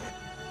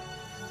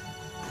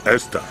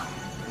 Esther,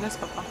 Yes,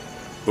 Papa.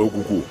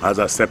 Ogugu has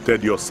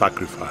accepted your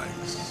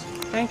sacrifice.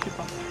 Thank you,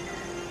 Papa.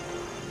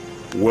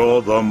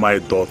 Well done, my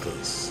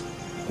daughters.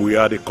 We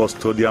are the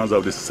custodians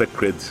of the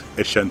sacred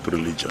ancient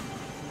religion.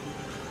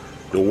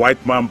 The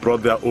white man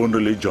brought their own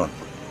religion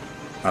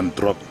and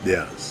dropped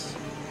theirs.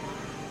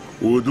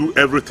 We will do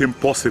everything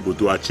possible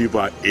to achieve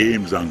our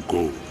aims and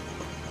goals.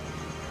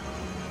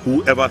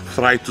 whoever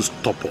tried to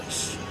stop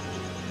us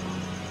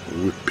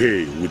will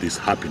pay with his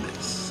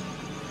happiness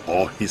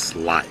or his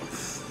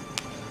life.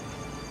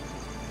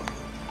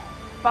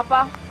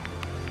 Papa,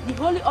 the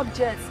holy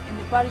objects in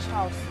the parish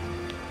house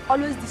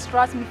always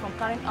distract me from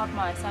carrying out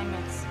my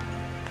assignments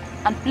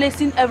and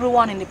placing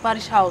everyone in the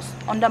parish house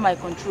under my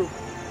control.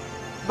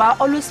 But I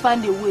always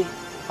find a way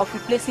of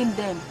replacing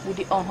them with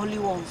the unholy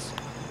ones.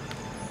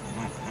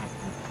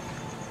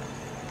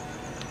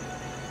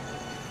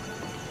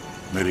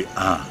 Mary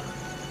Ann,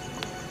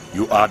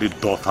 you are the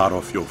daughter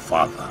of your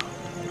father.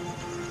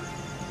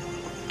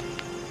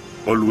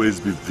 Always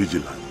be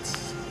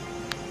vigilant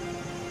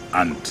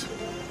and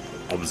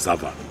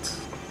observant.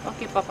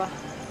 Okay, Papa.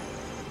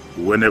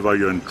 Whenever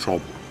you're in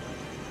trouble,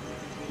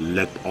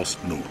 let us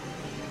know.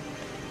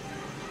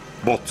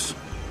 But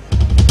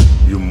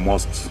you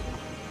must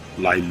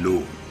lie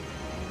low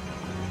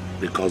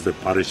because the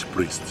parish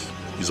priest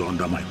is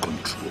under my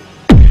control.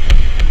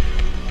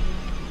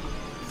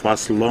 For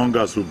as long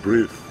as we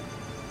breathe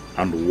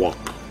and walk,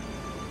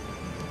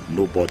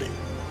 nobody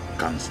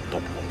can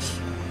stop us.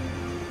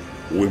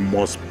 We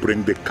must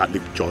bring the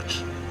Catholic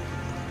Church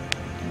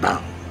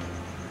down.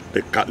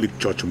 The Catholic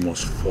Church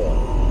must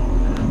fall.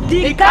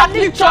 The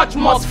Catholic Church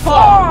must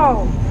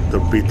fall.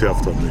 Repeat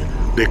after me.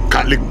 The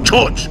Catholic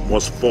Church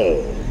must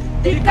fall.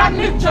 The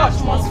Catholic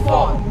Church must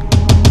fall.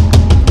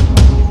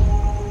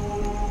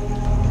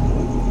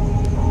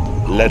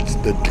 Let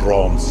the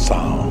drum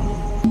sound.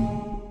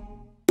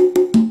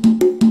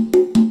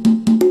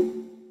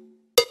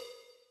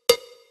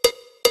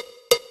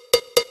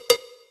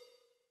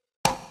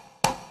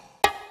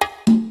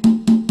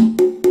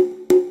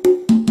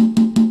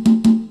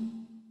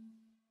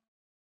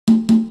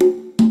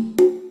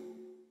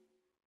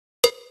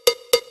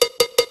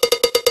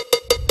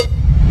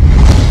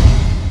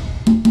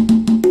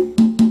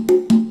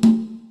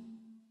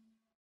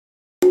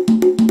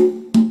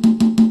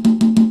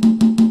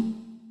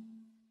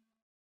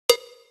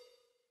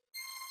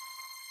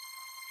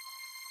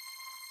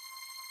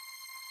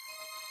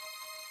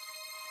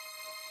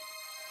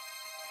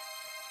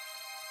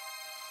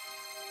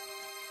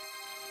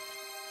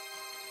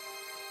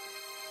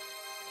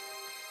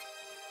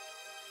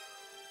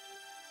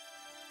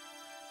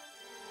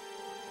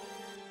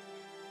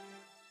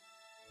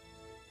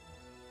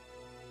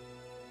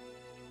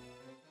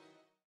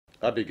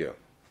 Abigail.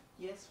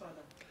 Yes,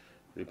 Father.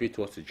 Repeat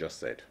what you just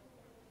said.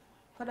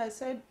 Father, I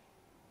said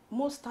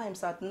most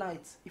times at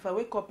night, if I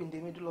wake up in the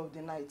middle of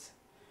the night,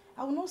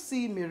 I will not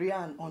see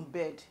Marianne on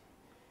bed.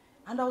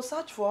 And I will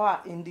search for her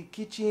in the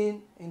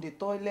kitchen, in the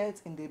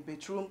toilet, in the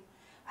bedroom.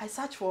 I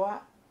search for her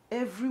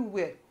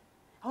everywhere.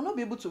 I will not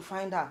be able to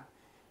find her.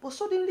 But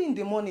suddenly in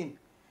the morning,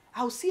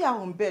 I will see her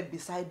on bed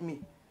beside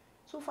me.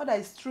 So, Father,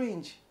 it's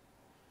strange.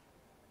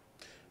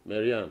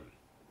 Marianne.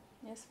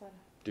 Yes, Father.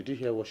 Did you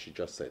hear what she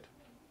just said?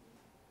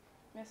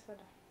 Yes, Father.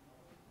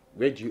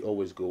 Where do you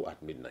always go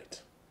at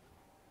midnight?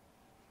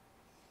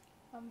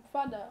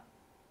 Father,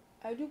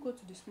 I do go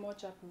to the small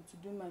chapel to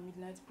do my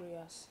midnight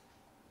prayers.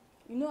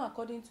 You know,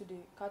 according to the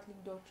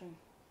Catholic doctrine,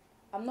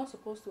 I'm not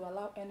supposed to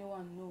allow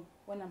anyone know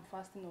when I'm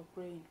fasting or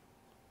praying.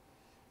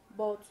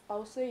 But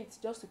I'll say it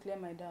just to clear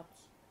my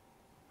doubts.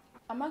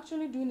 I'm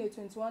actually doing a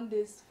 21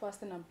 days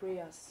fasting and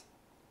prayers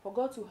for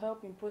God to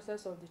help in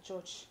process of the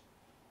church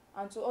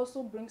and to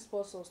also bring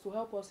sponsors to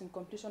help us in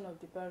completion of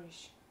the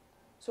parish.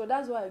 So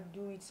that's why I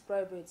do it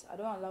private. I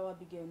don't allow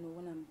Abigail know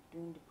when I'm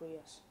doing the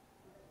prayers.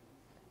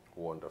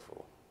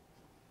 Wonderful.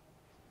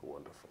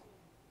 Wonderful.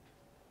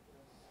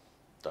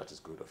 That is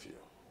good of you.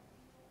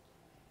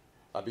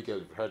 Abigail,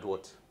 you've heard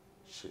what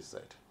she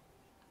said.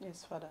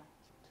 Yes, Father.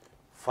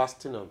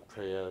 Fasting and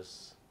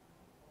prayers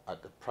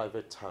at the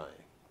private time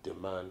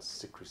demands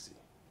secrecy.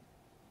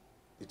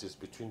 It is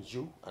between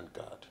you and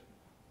God.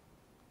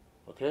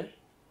 Okay?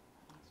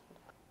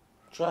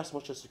 Try as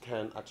much as you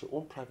can at your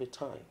own private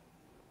time.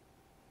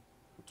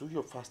 Do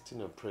your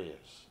fasting and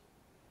prayers.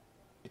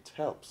 It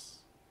helps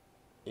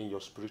in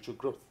your spiritual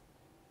growth.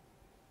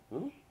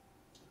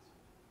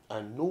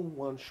 And no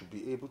one should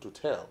be able to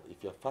tell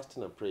if you're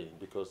fasting and praying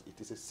because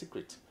it is a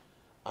secret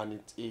and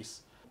it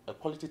is a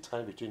quality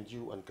time between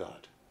you and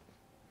God.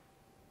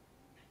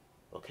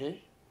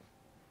 Okay?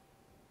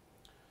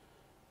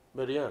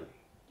 Marianne,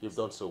 you've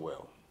done so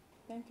well.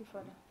 Thank you,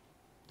 Father.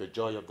 The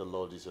joy of the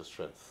Lord is your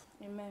strength.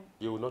 Amen.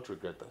 You will not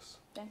regret this.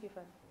 Thank you,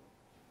 Father.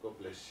 God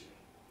bless you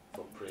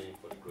for praying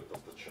for the growth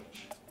of the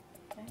church.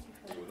 Thank you,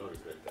 Father. You will not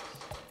regret this.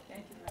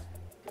 Thank you, Father.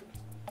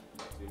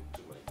 You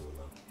two might go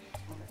now.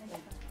 Thank you,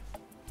 Father.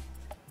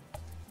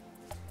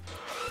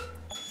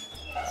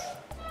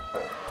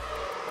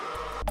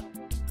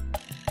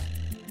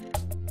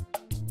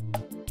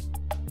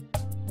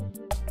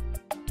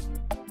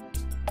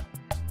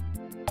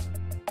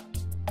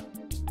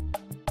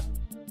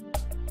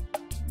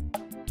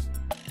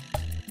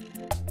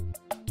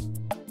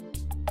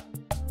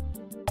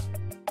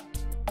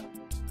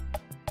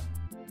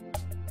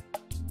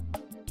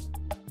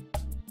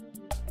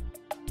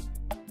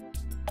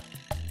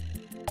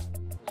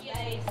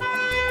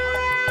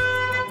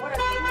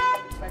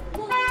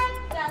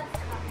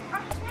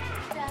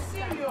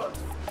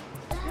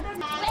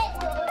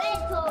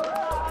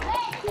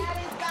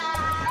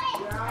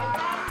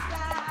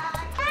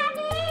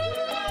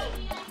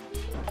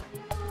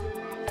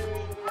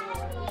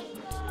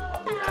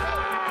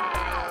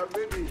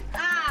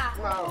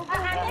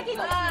 Take it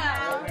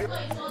off.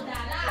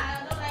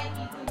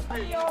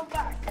 You're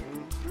back.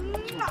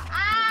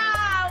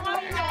 Ah,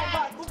 mommy,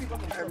 you're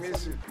back. I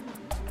miss you.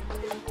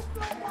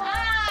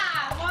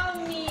 Ah,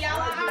 mommy,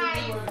 our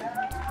eyes.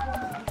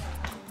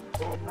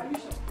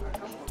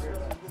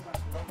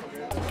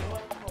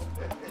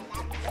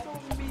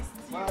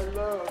 My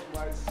love,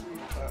 my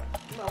sweetheart.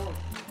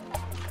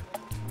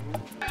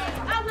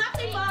 I'm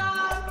happy,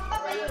 Mom.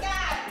 What are you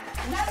guys?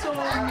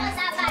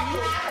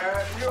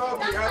 You all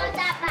be happy.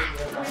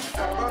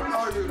 I'm not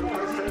how you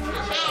represent.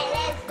 Hey,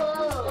 let's go.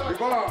 The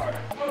boy.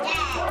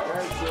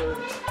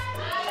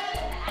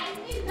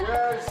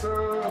 Yes,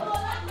 sir.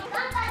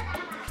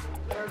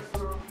 Yes,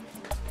 sir.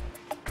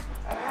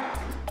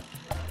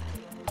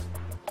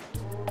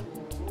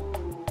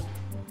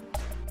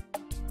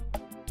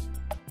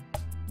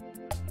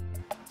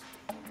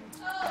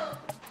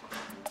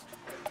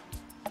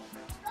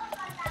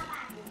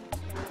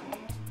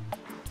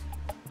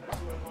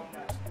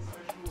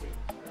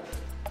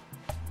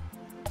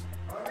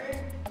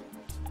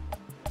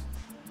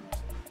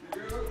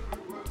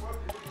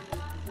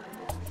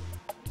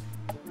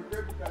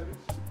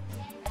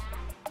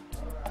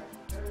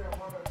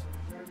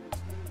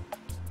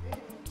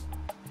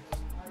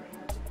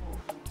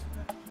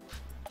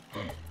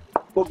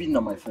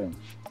 Obinna, my friend,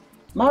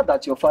 now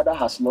that your father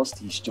has lost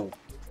his job,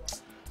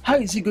 how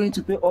is he going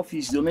to pay off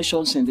his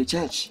donations in the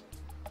church?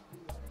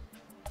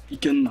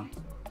 Ikenna,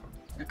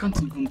 I can't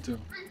even tell.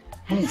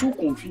 I'm so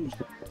confused.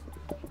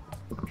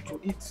 To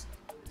eat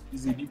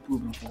is a big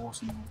problem for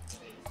us now.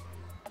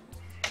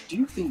 Do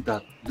you think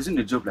that losing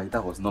a job like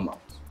that was normal?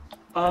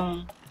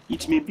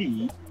 It may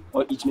be,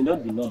 or it may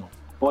not be normal.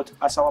 But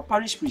as our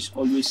parish priest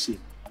always say,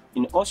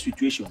 in all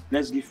situations,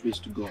 let's give praise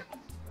to God.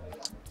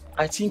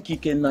 I think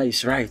Ikenna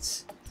is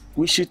right.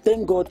 We should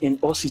thank God in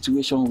all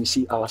situations we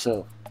see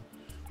ourselves.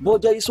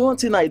 But there is one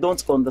thing I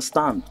don't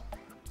understand.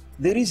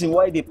 The reason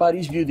why the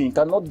parish building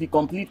cannot be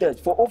completed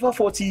for over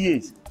 40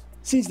 years,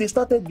 since they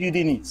started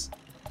building it.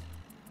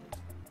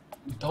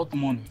 Without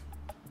money,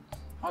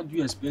 how do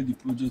you expect the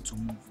project to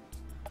move?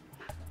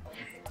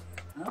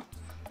 Huh?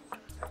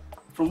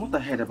 From what I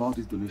heard about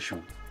this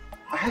donation,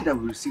 I heard that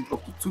we received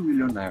up to 2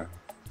 million naira.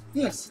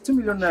 Yes, 2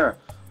 million naira.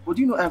 But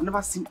you know, I have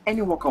never seen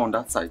any worker on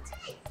that site.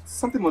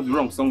 Something must be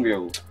wrong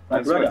somewhere.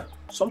 My brother,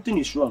 something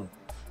is wrong.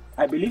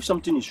 I believe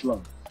something is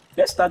wrong.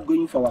 Let's start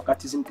going for our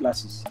catechism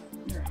classes.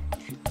 Yeah.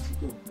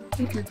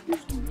 Okay,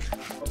 let's go.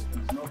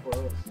 It's not for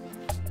us.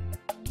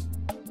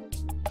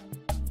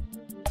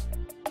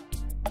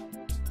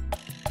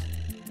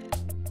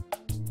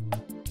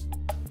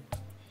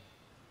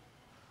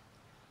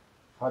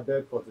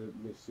 Headed for the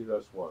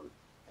mysterious one.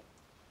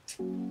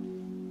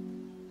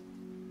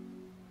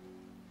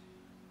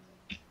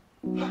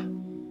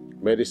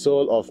 May the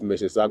soul of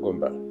Mrs.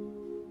 Agumba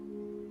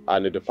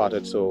and the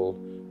departed soul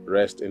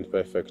rest in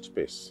perfect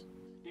peace.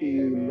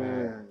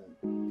 Amen.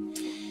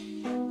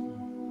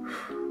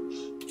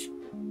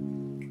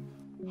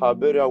 Her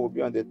burial will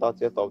be on the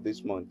 30th of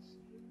this month.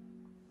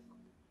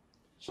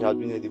 She has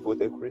been a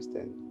devoted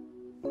Christian,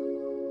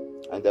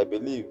 and I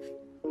believe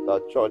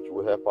that church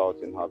will help out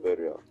in her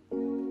burial.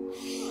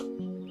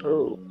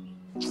 Oh,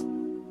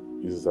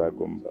 Mrs.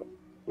 Agumba.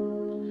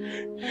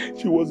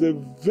 She was a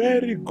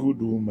very good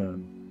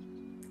woman.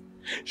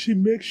 She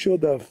makes sure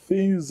that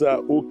things are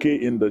okay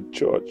in the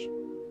church.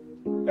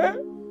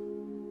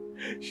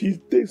 She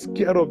takes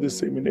care of the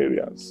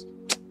seminarians.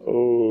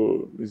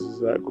 Oh,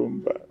 Mrs.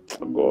 Agumba.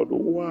 God,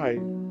 why?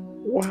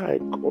 Why,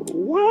 God?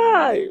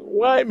 Why?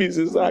 Why,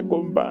 Mrs.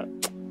 Agumba?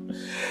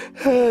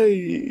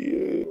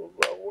 Hey,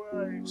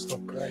 why?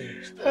 Stop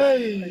crying. Stop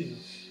Hey. crying.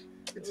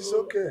 It is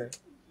okay.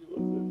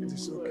 It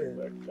is okay.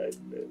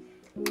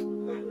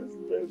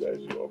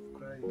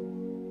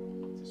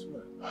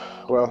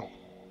 Well,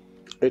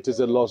 it is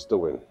a lost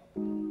doing.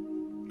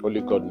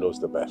 Only God knows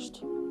the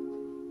best.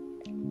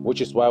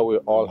 Which is why we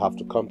all have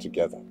to come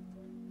together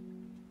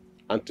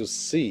and to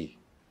see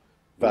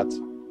that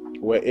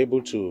we're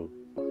able to,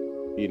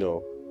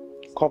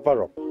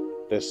 cover up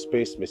the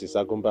space Mrs.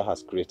 Agumba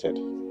has created.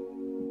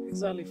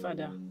 Exactly,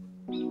 Father.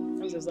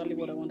 That's exactly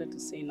what I wanted to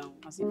say now,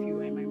 as if you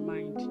were in my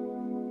mind.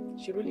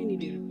 She really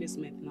needs a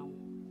replacement now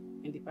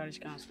in the parish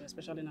council,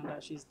 especially now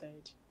that she's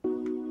dead.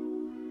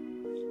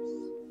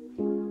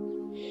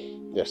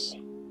 Yes,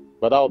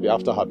 but that will be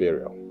after her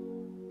burial.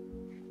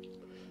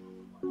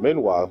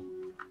 Meanwhile,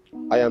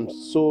 I am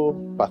so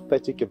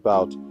pathetic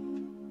about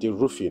the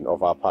roofing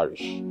of our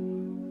parish.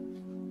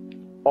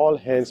 All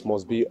hands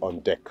must be on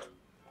deck.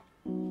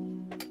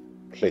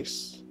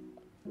 Please,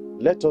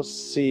 let us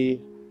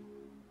see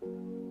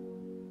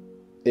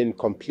in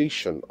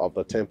completion of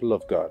the temple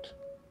of God.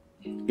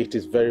 It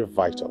is very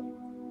vital.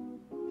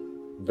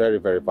 Very,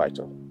 very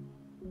vital.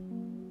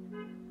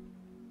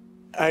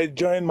 I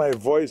join my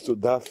voice to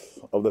that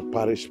of the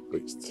parish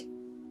priest.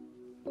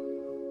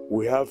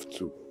 We have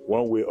to,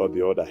 one way or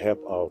the other,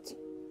 help out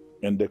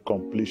in the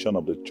completion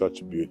of the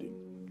church building.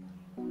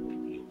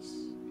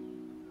 Please,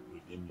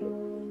 within your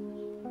way.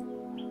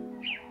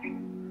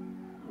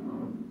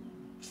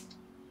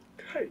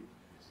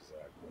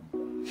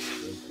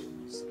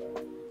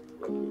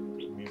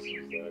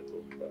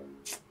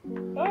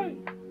 Hey.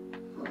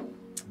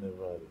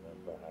 Never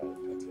remember how I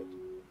started.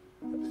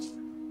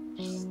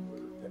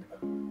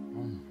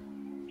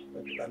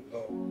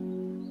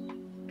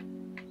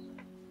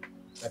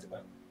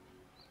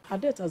 Her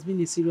death has been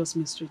a serious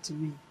mystery to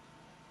me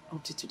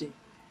up to today.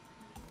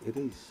 It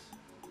is.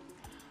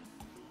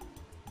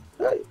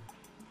 Hey.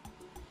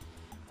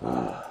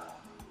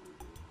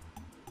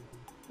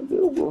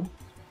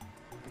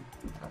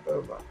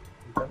 However,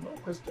 you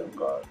cannot question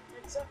God.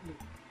 Exactly.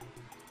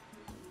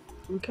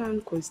 We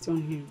can't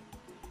question him.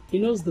 He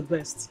knows the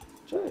best.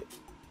 Right.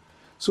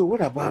 So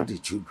what about the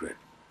children?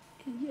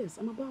 Yes,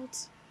 I'm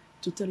about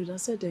to tell you that I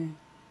said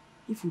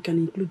if we can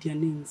include their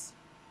names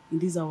in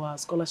this our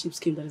scholarship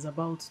scheme that is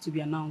about to be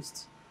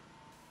announced.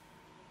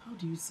 How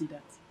do you see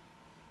that?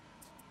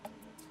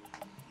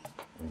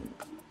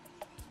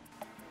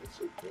 It's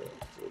okay,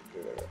 it's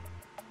okay.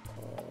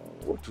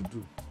 What to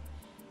do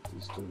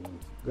is to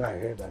go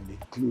ahead and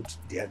include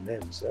their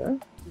names, eh? Okay.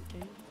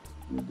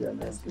 Include their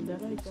names. That's good,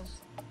 I like that.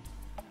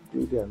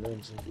 Include their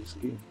names in the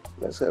scheme.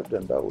 Let's help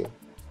them that way.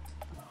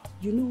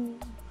 You know,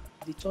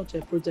 the church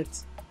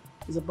project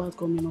is about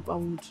coming up. I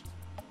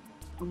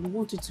would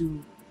want you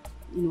to,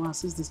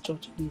 assist this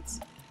church in it.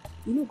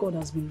 You know, God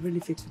has been really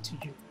faithful to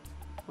you.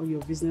 On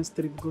your business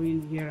trip,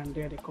 going here and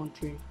there, the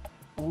country,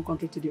 from one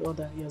country to the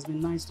other, He has been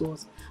nice to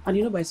us.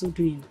 And by so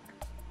doing,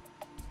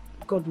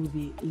 God will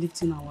be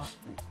lifting our.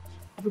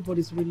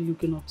 Everybody's really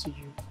looking up to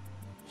you.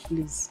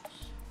 Please.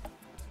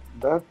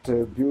 That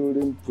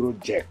building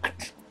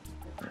project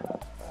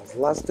has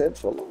lasted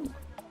for long.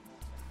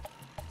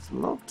 It's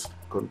not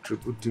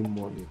contributing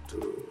money to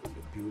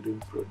the building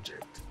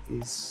project.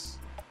 It's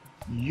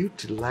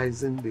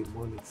utilizing the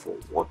money for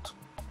what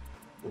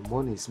the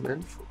money is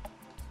meant for.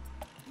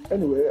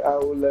 Anyway, I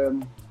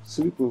will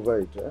sleep over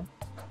it. Come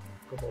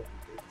up with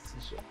a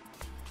decision.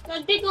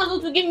 The big one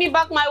to give me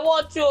back my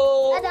watch,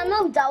 oh. I'm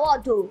not with the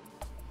watch, oh.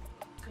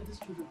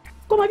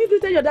 Come, have you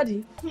greeted your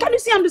daddy? Can you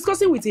see I'm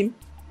discussing with him?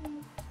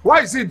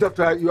 Why is it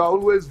that you are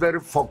always very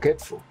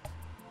forgetful?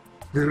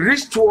 The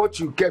wristwatch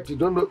you kept, you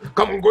don't know.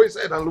 Come on, go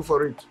inside and look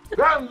for it.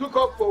 Go and look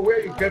up for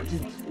where you kept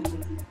it.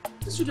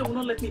 These children will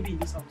not let me be in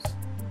this house.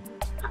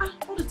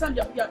 All the time,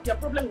 your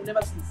problem will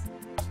never cease.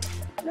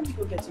 Let me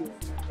go get you.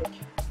 Thank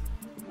you.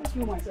 Thank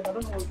you myself. I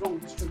don't know what's wrong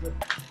with these children.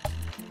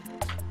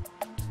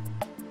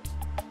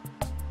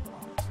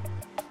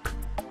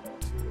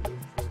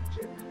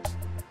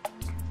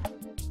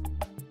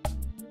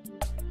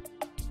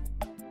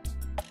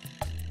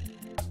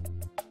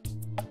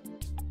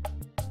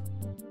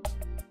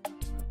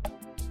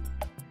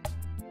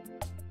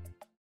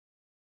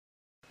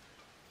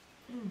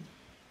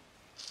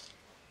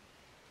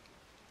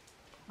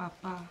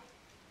 Papa,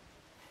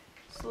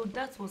 so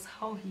that was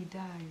how he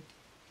died.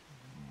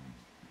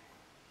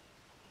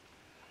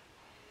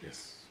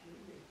 Yes,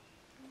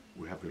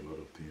 we have a lot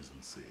of things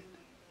unsaid.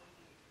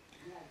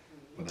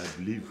 But I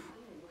believe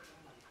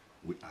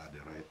we are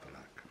the right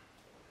track.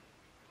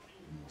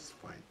 We must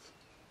fight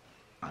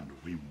and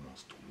we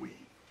must win.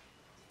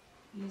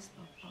 Yes,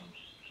 Papa.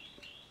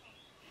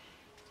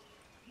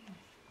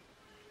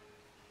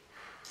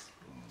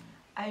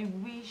 I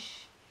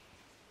wish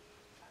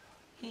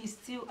he is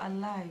still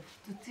alive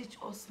to teach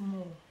us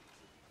more.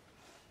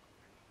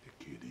 They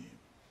killed him.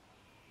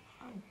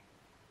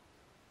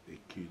 They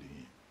killed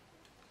him.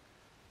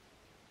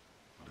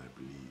 But I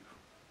believe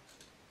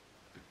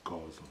the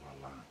cause of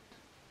our land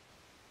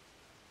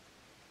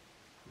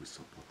will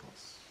support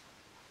us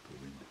to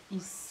win the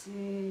fight.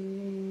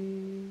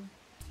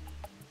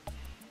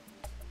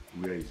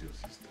 Where is your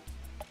sister?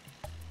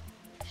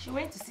 She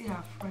went to see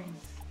her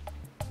friends.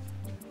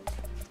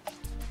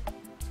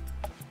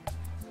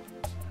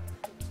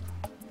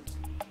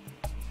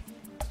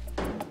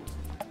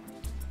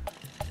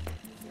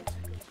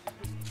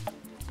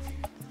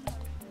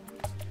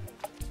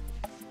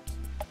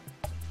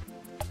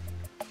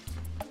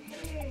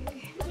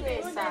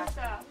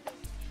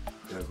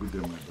 Yeah, good day,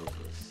 my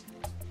daughters.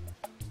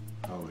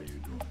 How are you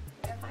doing?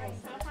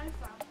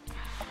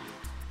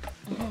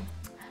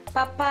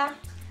 Papa,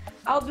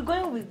 I'll be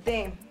going with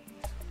them.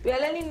 We are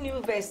learning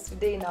new verse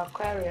today in our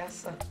choir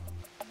rehearsal.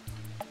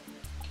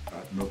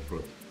 No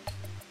problem.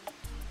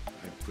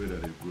 I pray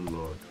that the good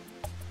Lord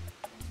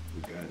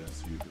will guide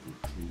us you to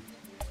truth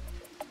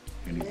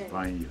in His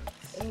vineyard.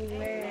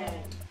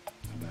 Amen.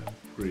 And I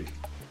pray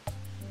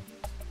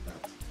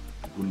that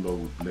the good Lord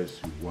will bless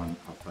you one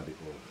after the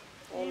other.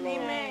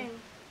 Amen.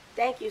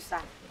 Thank you,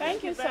 sir.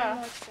 Thank you,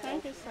 sir.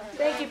 Thank you, sir.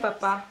 Thank you,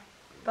 Papa.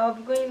 I'll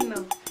be going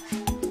now.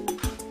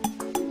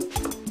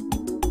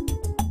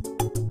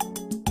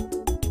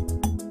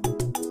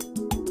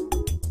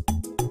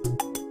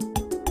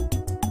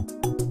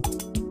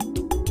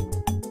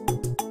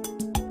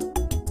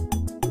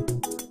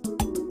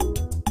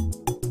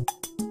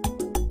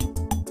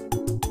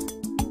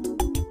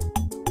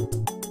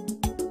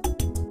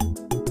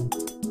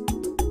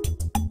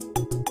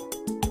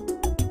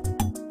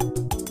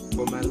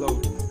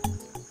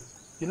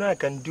 I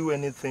can do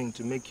anything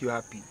to make you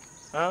happy.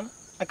 Huh?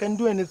 I can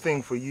do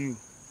anything for you.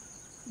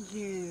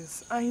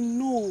 Yes, I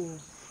know.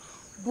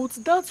 But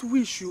that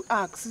wish you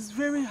ask is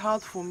very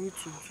hard for me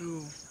to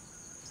do.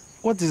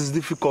 What is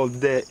difficult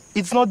there?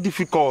 It's not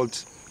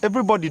difficult.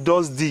 Everybody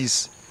does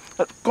this.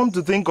 Come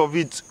to think of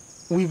it,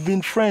 we've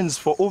been friends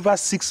for over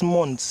 6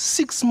 months.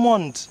 6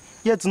 months,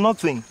 yet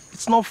nothing.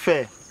 It's not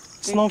fair.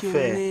 It's not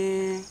fair.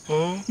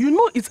 You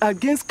know it's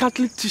against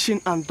Catholic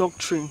teaching and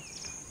doctrine.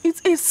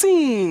 It's a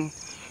sin.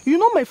 You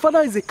know my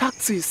father is a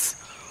cactus.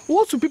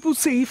 What do people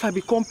say if I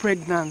become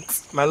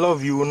pregnant? My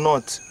love, you will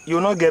not. You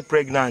will not get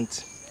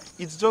pregnant.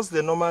 It's just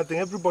the normal thing.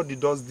 Everybody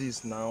does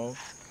this now.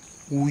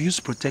 We'll use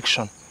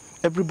protection.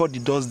 Everybody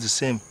does the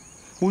same.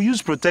 We'll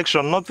use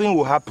protection. Nothing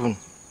will happen.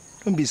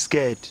 Don't be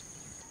scared.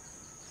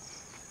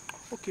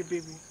 Okay,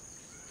 baby.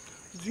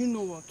 Do you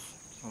know what?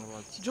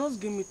 Just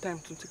give me time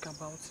to think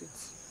about it.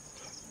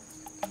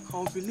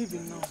 I'll be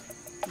leaving now.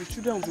 The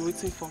children will be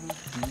waiting for me.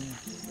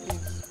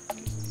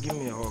 Yes. Give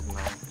me a hug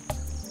now.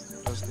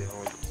 Just a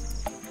hug.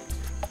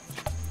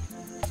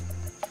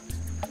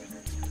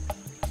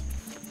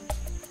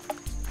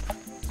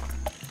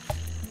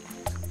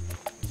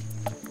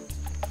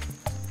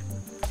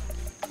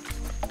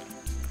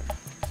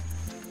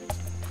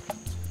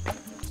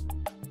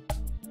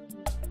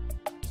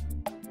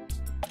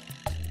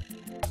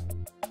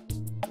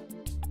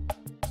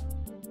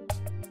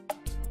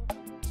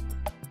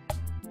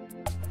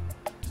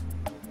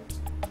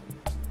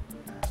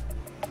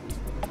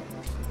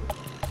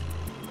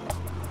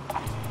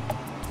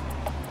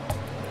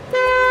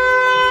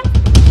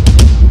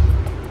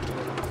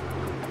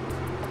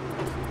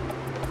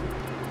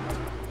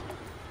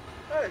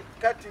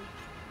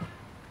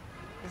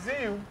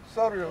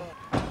 Sorry.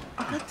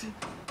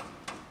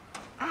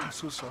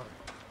 So sorry.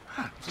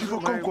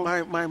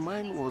 My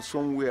mind was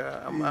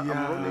somewhere. I'm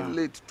running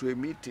late to a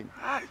meeting.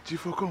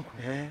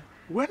 Chifokonko,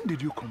 when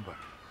did you come back?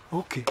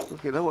 Okay,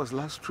 that was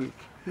last week.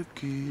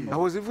 Okay. I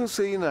was even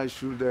saying I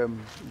should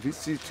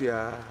visit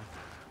your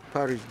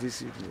parish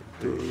this evening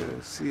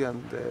to see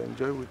and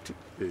enjoy with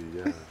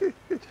you.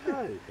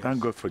 Thank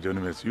God for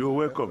joining us. You're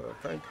welcome.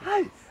 Thank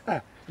you.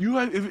 Hi.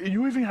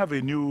 You even have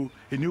a new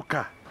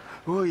car.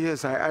 Oh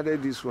yes, I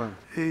added this one.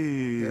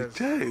 Hey, yes.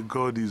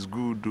 God is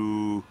good,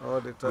 though. All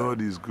the time. God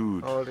is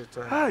good. All the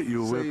time. Hi,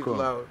 you're Say welcome. It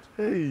loud.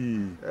 Hey.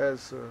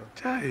 Yes, sir.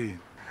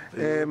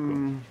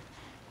 Welcome.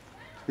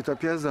 It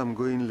appears I'm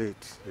going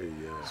late.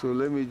 So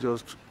let me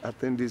just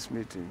attend this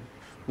meeting.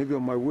 Maybe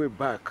on my way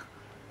back,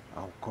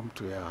 I'll come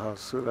to your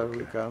house so that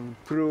we can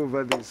pray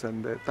over this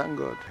and thank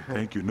God.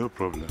 Thank you, no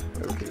problem.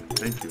 Okay.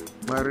 Thank you.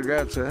 My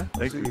regards, eh?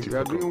 Thank you. You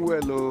are doing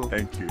well, oh.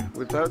 Thank you.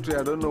 Without you,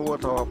 I don't know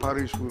what our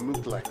parish will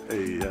look like.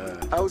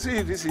 I'll see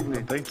you this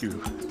evening. Thank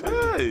you.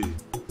 Hey.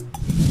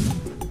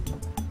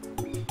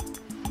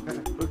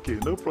 Okay,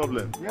 no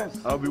problem. Yes.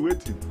 I'll be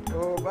waiting.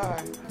 Oh,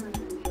 bye.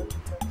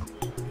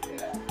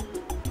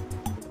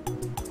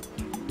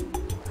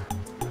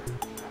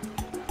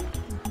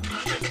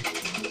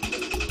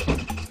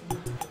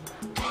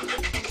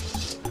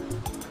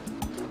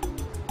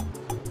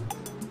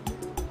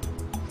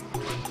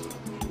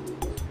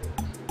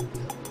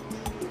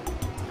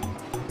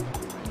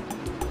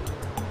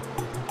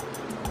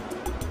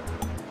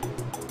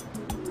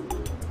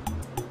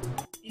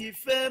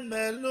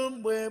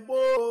 Melumbe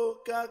bo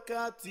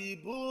kakati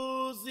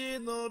buzi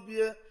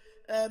nobie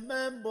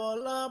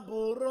emembola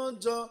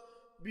buronjo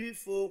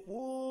bifo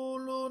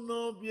kulu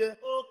nobie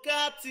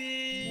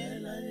okati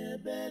melaye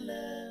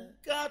bele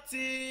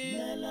kati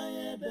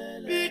melaye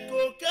bele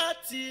biko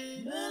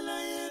kati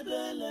melaye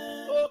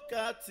bele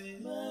okati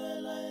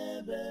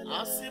melaye bele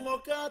asimo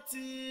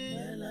kati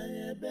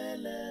melaye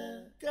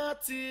bele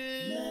kati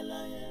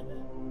melaye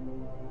bele.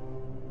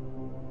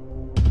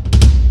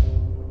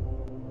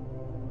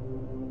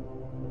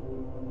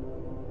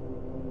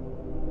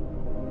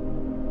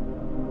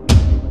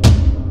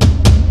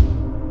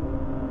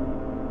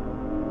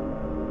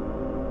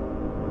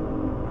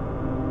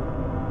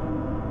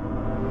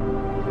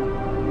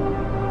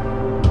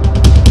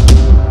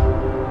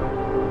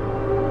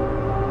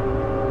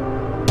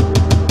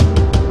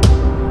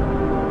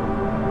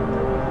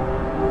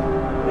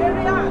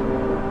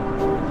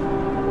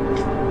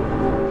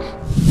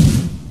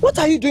 What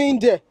are you doing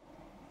there?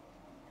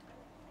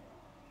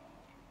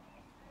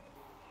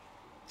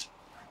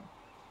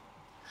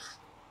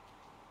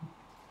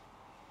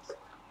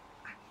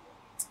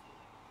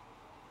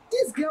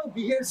 This girl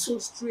behaves so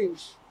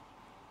strange.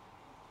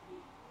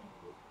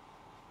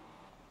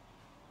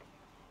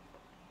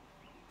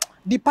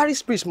 The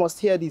parish priest must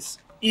hear this.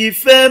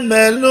 Ife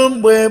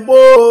melumbe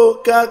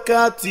bo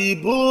kakati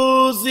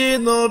buzi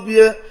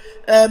nobie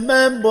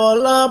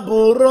emembola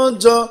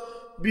buronjo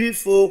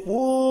bifo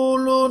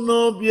kulu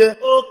nobie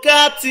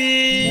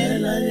okati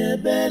melaye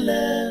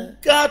bele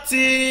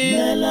kati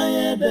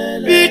melaye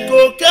bele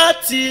biko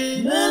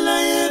kati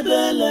melaye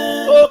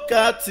bele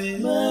okati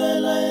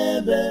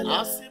melaye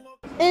bele.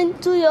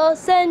 Into your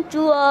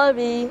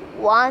sanctuary,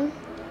 1,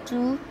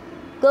 2,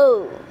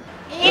 go.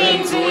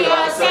 Into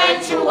your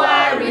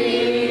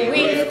sanctuary,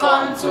 we've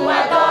come to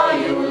adore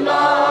you,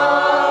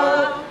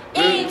 Lord.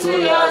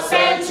 Into your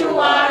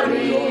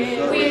sanctuary,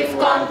 we've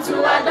come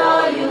to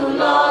adore you,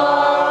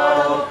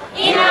 Lord.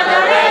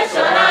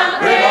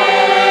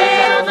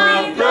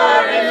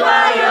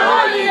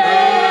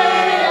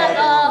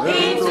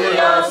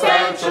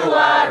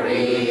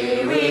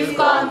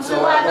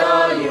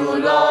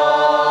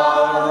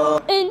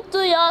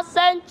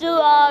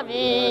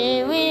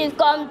 sanctuary, we've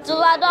come to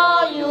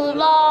adore you,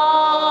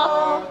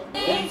 Lord.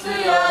 Into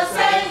your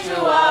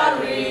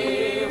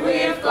sanctuary,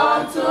 we've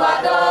come to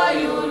adore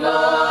you,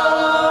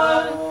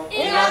 Lord.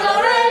 In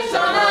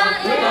adoration and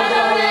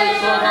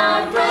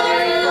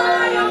praise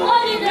your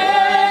holy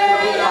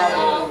name.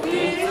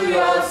 Into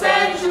your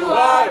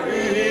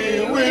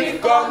sanctuary,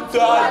 we've come to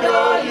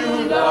adore you,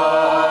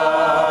 Lord.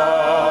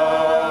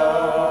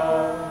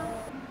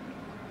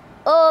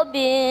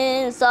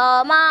 Obin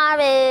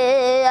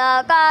somare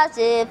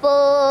akasifunaya.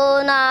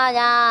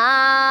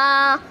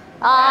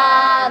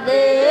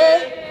 Ave,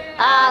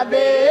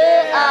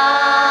 Ave,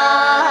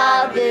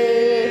 Ave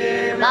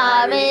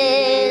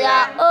Maria.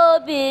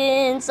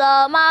 Obin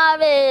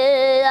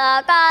somare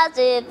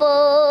akasifunaya.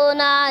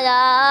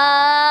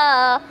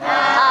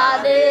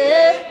 Ave,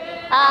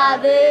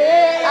 Ave,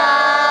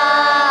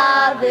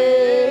 Ave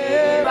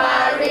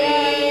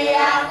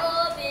Maria.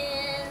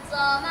 Obin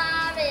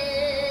somare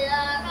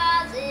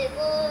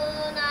akasifunaya.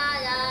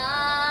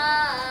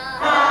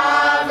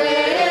 Ave,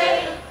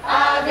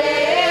 Ave,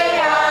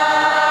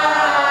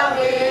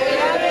 Ave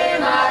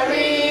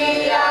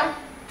Maria.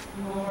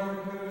 Lord,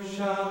 who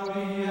shall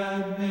be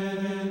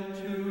admitted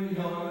to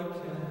your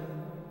tent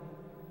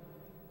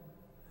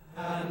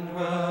and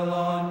dwell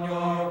on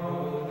your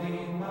holy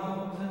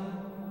mountain?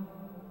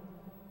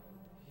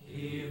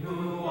 He who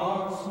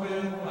walks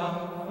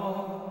without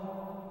fault,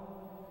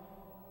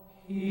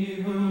 he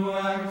who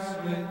acts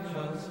with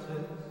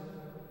justice,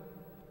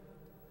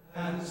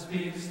 and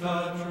speaks the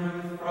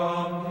truth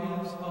from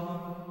his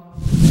heart.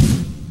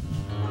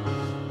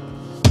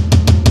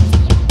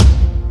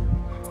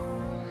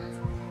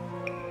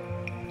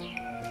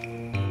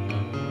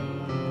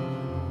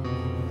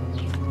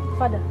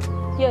 Father,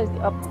 here's the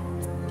apple.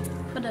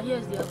 Father,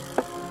 here's the apple.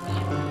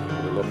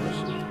 God bless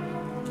you.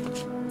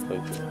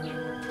 Thank you.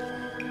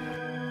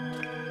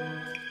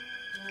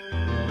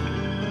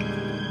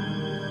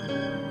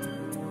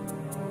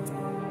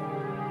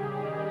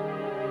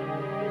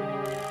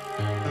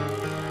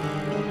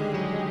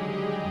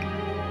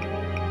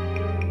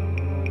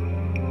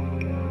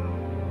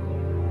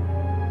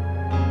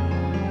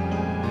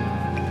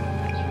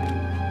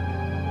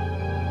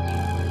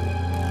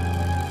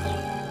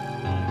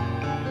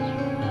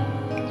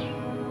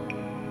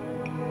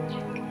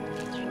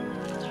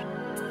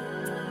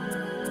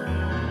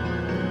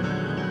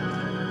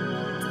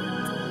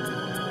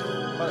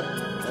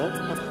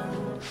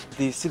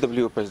 The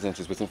CWO president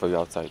is waiting for you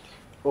outside.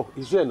 Oh,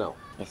 he's here now?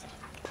 Yes, sir.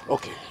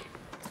 Okay.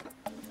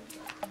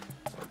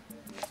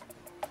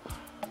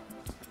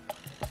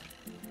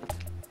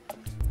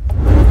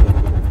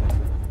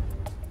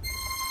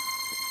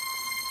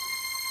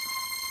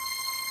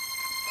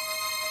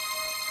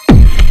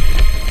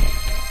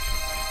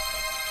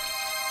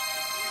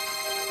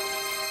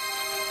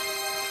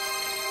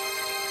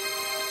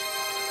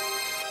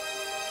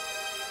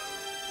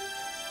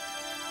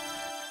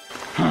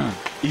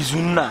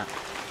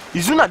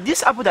 Izuna,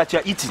 this apple that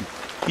you're eating,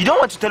 you don't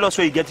want to tell us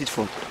where you get it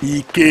from?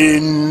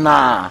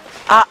 Ikenna.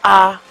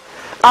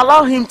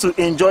 Allow him to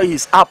enjoy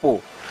his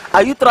apple.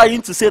 Are you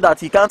trying to say that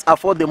he can't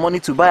afford the money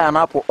to buy an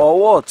apple or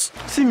what?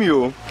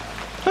 Simio,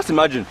 just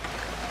imagine.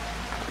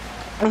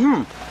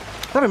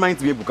 That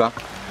reminds me, Ebuka.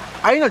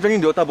 Are you not joining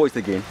the other boys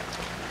again?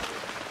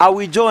 I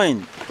will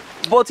join,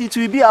 but it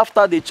will be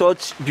after the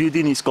church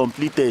building is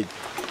completed.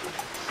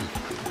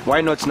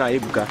 Why not now,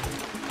 Ebuka?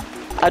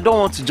 I don't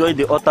want to join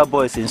the other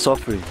boys in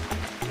suffering.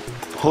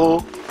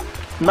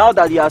 Now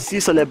that they are still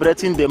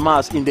celebrating the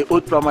mass in the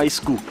old primary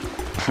school.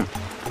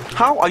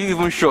 How are you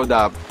even sure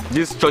that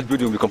this church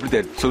building will be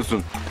completed so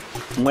soon?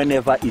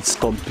 Whenever it's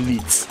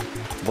complete.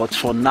 But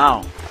for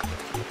now,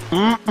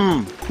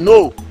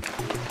 no.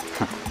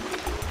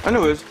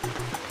 Anyways,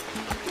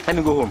 let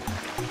me go home.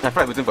 My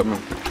friend is waiting for me.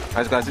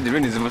 As you can see, the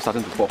rain is even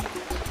starting to fall.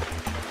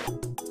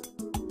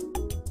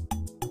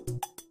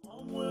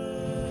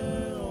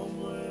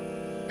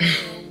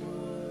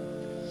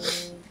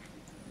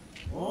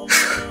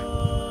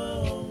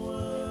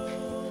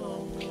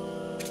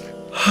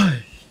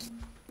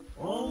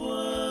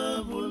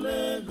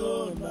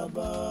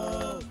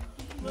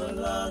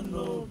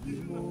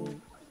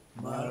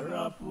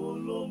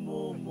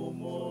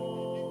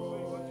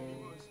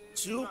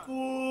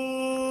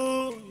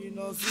 Chukwu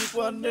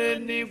ịnọzikwa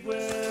n'eluigwe,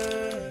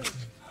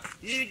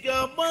 ị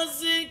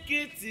ga-agbazi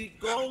nkịtị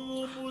ka ọnwụ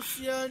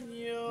gbusi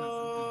anyị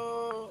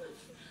o.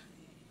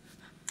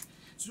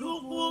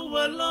 Chukwu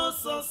were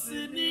ọsọ si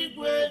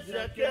n'igwe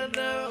bịa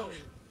kene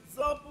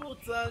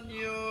zọpụta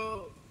anyị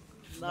o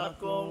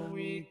n'aka ọnwụ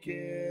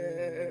ike.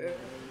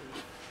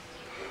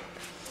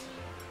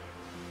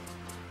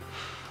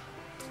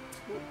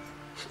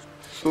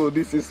 So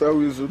this is how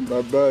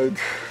Izuna died.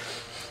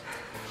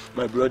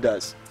 My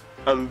brothers,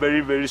 I'm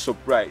very, very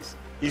surprised.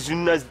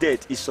 Izuna's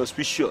death is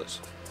suspicious.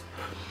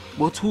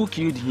 But who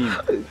killed him?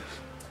 What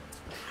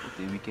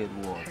a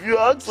wicked word. You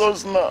ask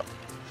us now.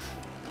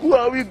 Who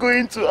are we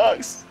going to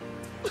ask?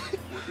 What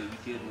a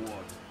wicked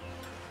word.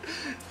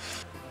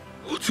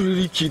 What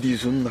really killed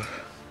Izuna?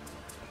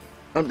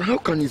 And how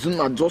can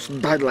Izuna just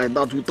die like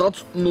that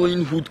without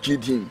knowing who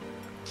killed him?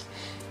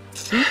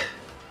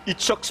 It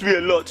shocks me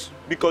a lot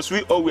because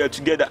we all were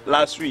together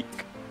last week.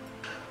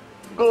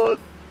 God,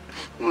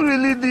 who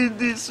really did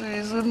this to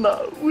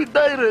Izuna? We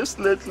died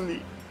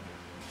restlessly.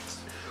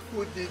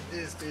 Who did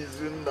this to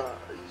Izuna?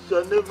 It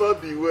shall never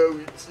be well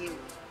with you.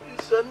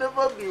 It shall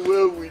never be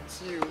well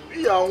with you.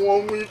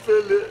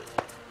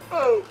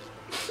 Oh.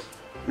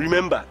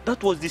 Remember,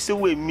 that was the same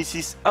way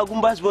Mrs.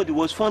 Agumba's body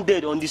was found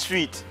dead on the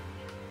street.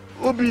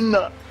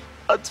 Obinna,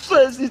 at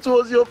first it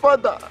was your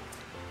father.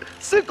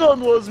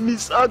 Second was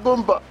Miss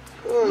Agumba.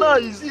 Now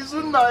it's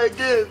Izuna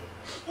again.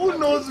 Who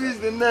knows who is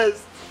the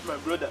next? My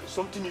brother,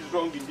 something is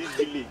wrong in this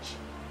village.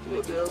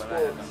 Show their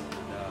boss.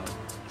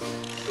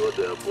 Show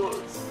their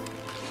boss.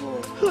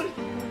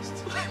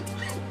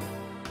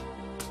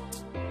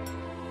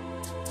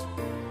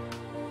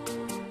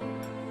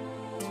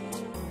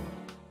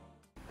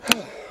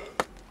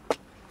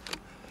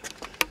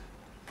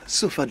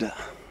 So, Father,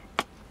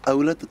 I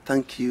would like to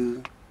thank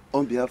you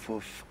on behalf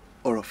of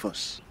all of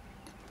us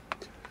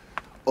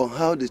on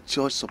how the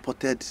church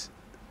supported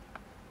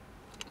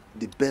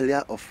the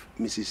burial of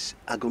Mrs.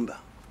 Agumba.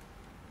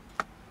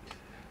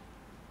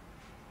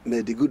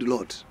 May the good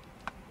Lord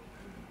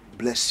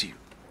bless you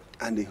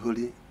and the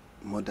Holy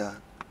Mother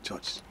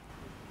Church.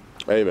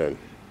 Amen.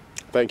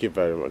 Thank you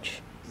very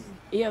much.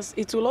 Yes,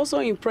 it will also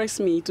impress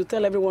me to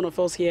tell every one of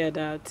us here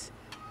that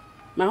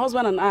my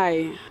husband and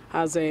I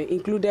has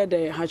included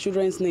her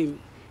children's name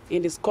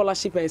in the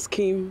scholarship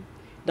scheme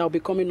that will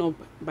be coming up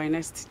by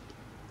next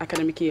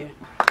academic year.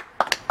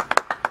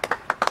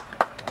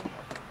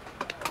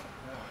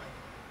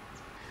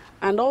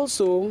 And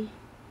also,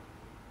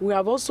 we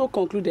have also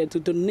concluded to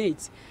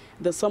donate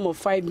the sum of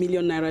 5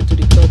 million naira to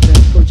the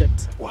church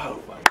project. Wow.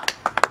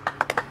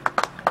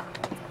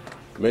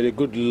 May the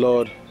good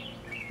Lord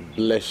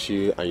bless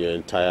you and your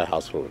entire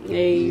household.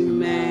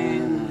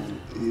 Amen.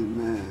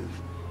 Amen.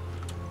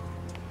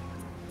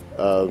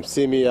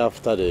 See me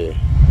after the...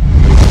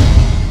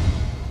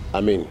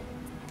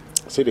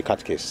 see the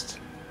catechist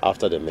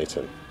after the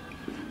meeting.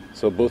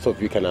 So both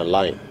of you can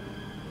align.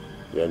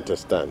 You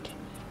understand?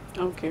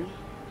 Okay.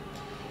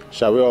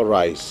 Shall we all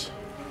rise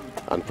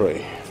and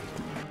pray?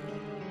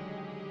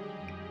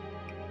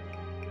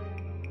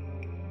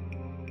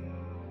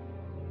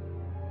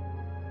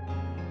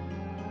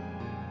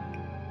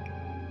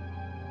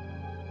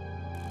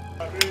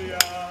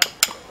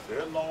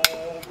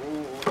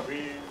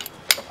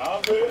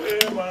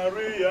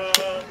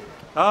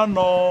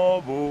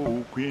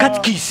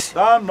 Catechist,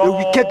 a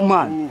wicked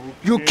man.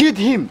 You killed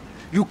him.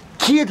 You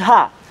killed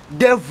her.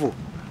 Devil.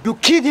 You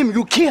killed him.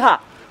 You killed her.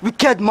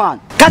 Wicked man.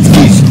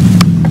 Catechist.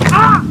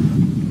 Ah!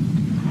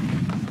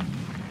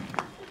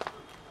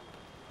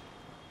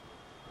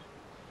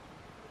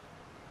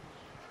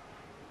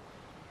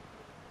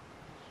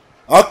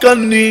 aka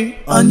nri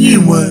anyị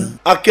nwe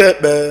aka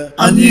ekpe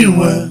anyị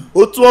nwe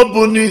otu ọ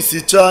bụ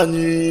n'isicha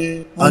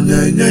anyị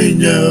enye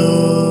inye.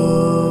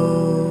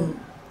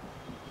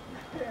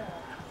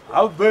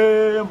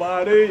 Ave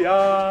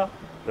Maria,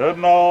 the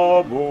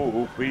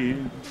noble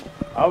queen.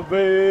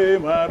 Ave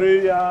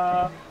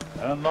Maria,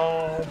 the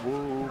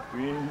noble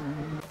queen.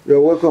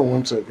 You're welcome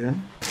once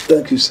again.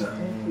 Thank you, sir.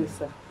 Thank you,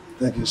 sir.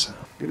 Thank you, sir.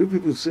 You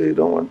people say you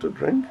don't want to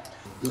drink?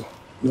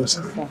 No,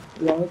 sir.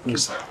 No,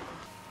 sir.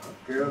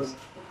 Okay.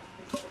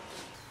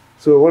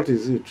 So what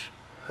is it?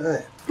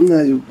 Hi.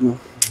 Now you go.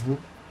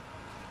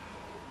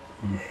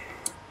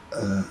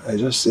 I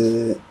just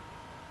say,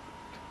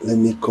 let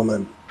me come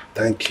and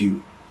thank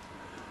you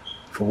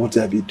for what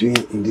you have been doing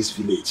in this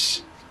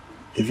village,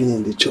 even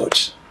in the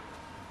church.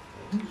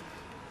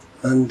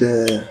 And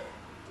to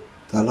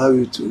allow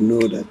you to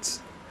know that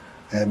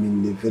I am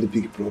in a very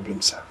big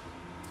problem, sir.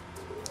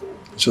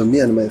 So me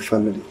and my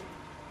family,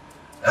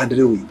 how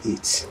do we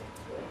eat?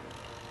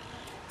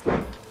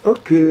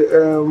 Okay,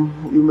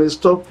 you may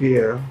stop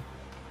here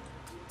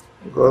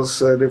because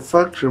the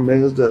fact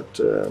remains that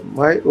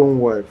my own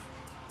wife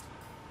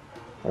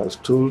has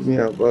told me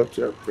about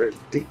your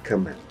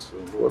predicament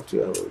and what you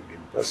have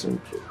been passing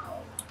through.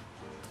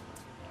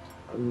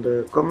 And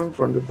coming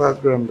from the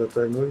background that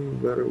I know you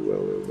very well,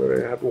 a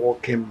very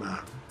hard-working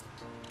man,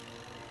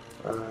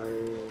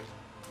 I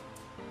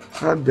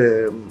had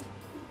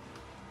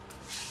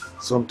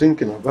some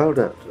thinking about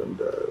that,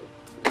 and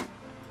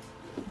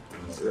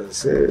I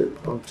say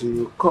until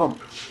you come,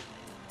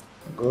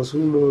 because who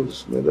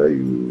knows whether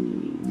you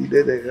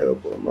needed a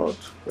help or not.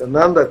 And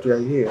now that we are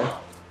here,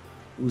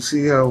 we'll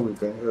see how we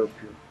can help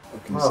you.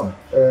 Okay,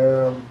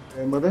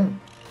 sir.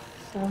 Madam,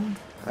 Sir.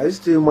 are you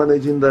still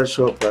managing that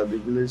shop at the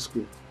village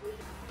school?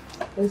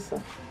 Yes,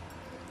 sir.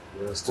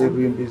 You're still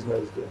doing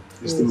business there?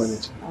 You're still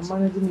managing? I'm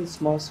managing it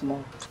small.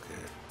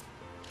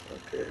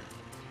 Okay.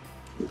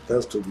 It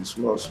has to be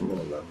small,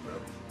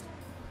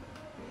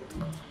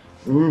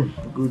 and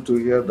good to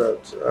hear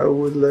that. I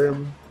will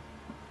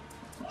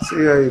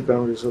see how you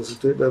can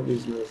resuscitate that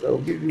business. I'll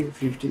give you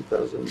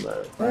 50,000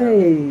 naira.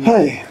 Hey.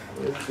 Hey.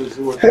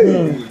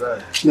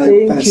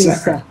 Thank you,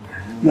 sir.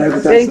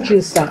 Thank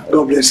you, sir.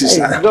 God bless you,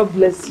 sir. God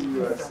bless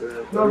you.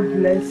 God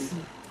bless you.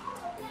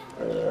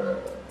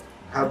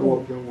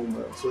 hard-working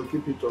woman, so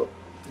keep it up.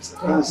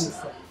 Thank you,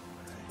 sir.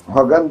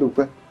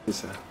 Hogandupe.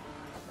 Yes, sir.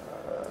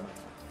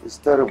 It's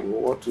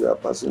terrible what we are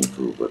passing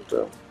through,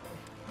 but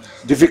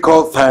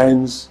difficult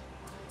times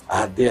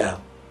are there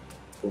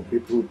for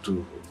people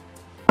to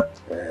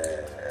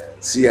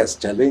see as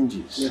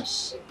challenges.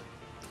 Yes.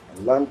 I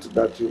learned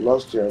that you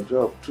lost your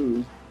job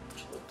too,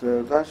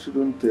 but that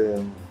shouldn't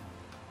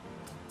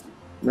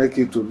make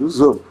you to lose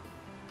hope.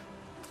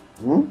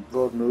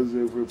 God knows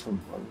everything,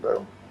 and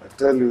I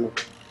tell you,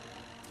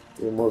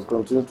 you must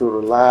continue to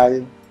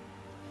rely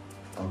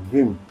on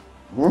Him.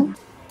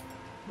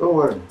 Don't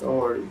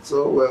worry, it's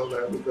all well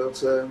there,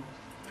 because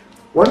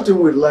one thing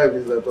with life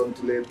is that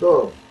until a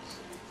door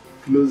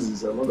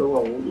closes, another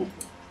one will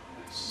open.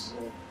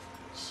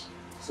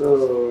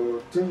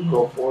 So think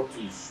of what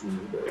you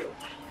should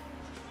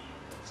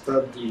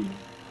start doing.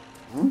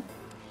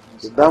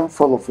 The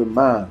downfall of a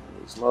man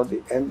is not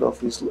the end of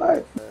his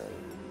life.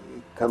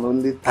 It can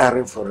only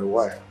tarry for a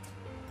while.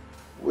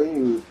 When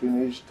you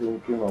finish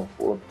thinking of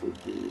what to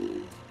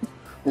do,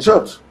 in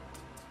short,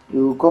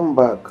 you will come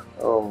back.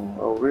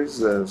 I'll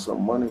raise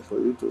some money for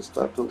you to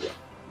start over.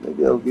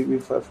 Maybe I'll give you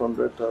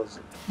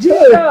 500,000.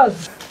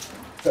 Jesus!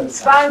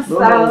 Thanks,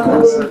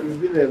 No, you've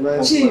been a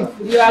nice Chief, man.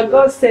 you are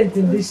God sent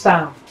in this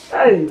town.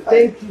 Hey,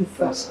 thank you,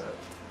 sir.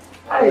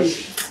 Hey.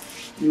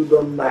 You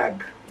don't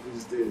nag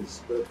these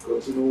days, but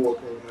continue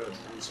working hard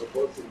and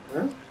supporting.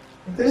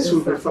 Things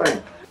will be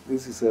fine.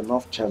 This is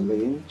enough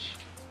challenge.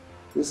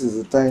 This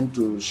is the time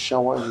to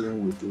shower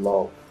him with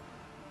love.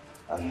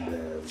 And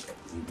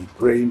we'll be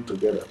praying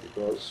together,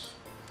 because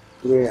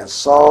prayer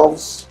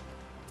solves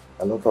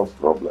a lot of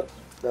problems.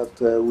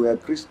 That we are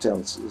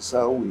Christians is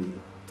how we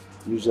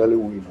usually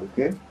win,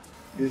 okay?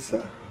 Yes,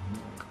 sir.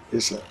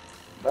 Yes, sir.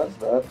 That's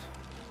that.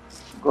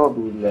 God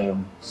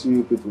will see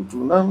you people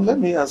through. Now, let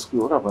me ask you,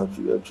 what about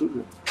you, your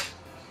children?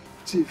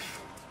 Chief,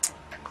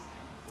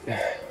 I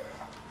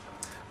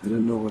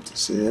don't know what to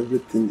say.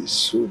 Everything is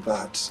so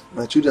bad.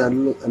 My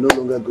children are no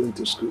longer going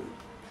to school.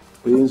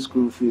 Paying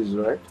school fees,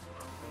 right?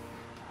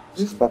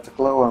 This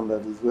particular one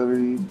that is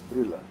very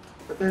brilliant.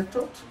 But I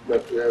thought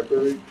that we are a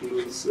very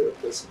close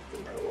person to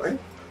my wife.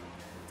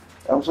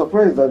 I'm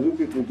surprised that you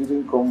people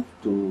didn't come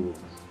to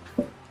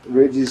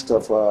register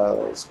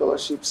for a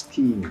scholarship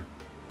scheme.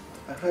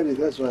 I heard it,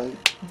 that's why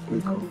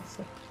we come.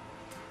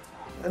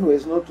 Anyway,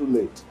 it's not too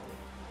late.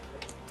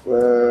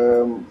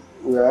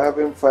 We are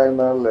having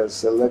final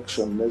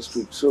selection next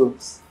week, so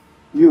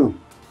you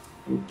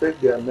take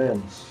their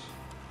names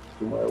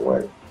to my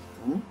wife.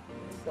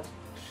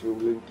 She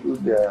will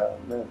include their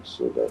names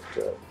so that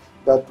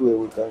that way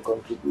we can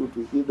contribute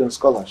to give them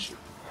scholarship.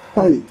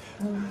 Hi.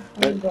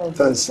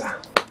 Thanks, sir.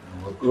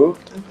 Oh,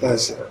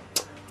 thanks, sir.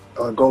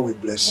 Our God will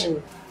bless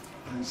you.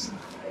 Thanks, sir.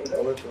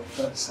 You're welcome.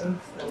 Thanks, sir.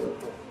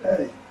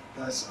 Hey,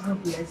 thanks, sir.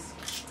 God bless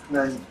you.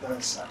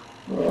 Thanks, sir.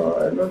 No,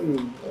 I know you,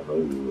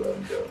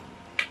 and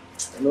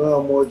I know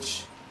how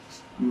much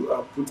you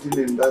are putting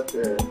in that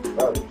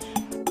parish.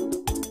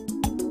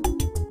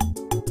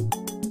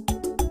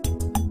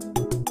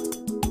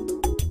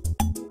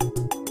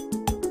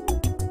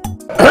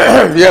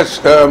 Yes,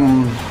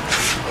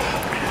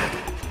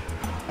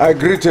 I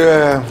greet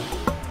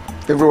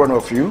every one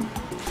of you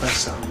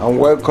and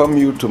welcome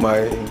you to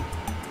my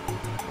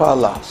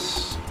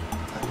palace.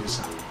 Thank you,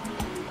 sir.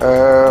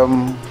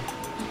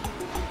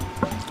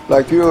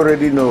 Like you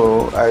already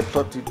know, I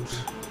thought it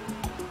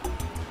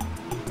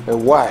a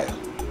while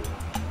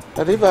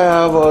that if I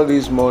have all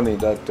this money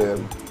that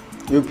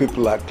you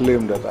people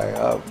acclaim that I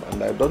have,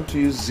 and I don't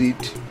use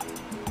it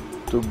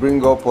to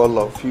bring up all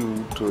of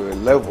you to a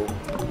level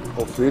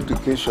of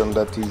education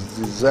that is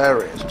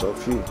desirous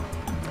of you,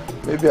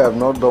 maybe I have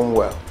not done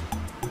well.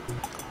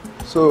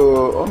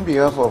 So on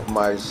behalf of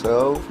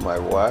myself, my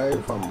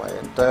wife, and my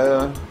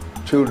entire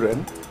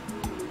children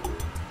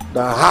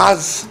that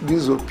has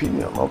this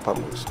opinion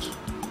uppermost,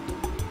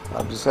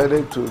 I've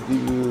decided to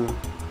give you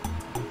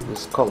a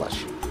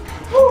scholarship.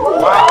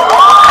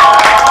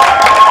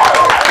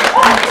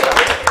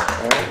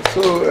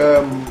 So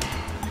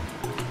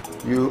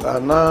you are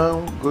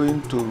now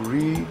going to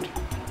read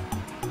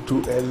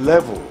to a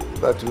level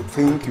that you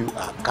think you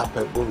are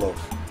capable of.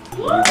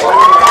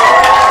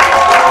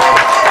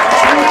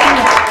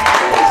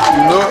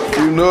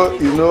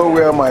 You know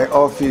where my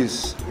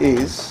office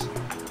is.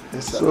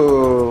 Yes, sir.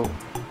 So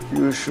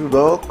you should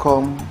all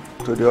come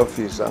to the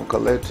office and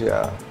collect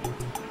your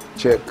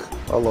check,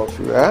 all of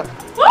you, eh?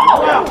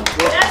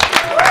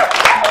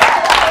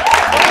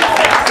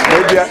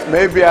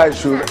 Maybe I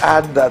should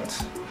add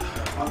that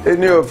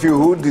any of you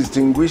who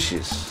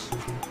distinguishes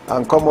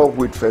and come up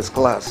with first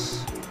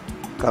class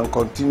can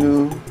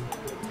continue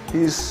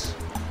his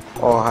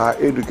or her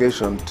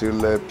education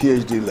till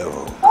PhD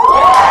level.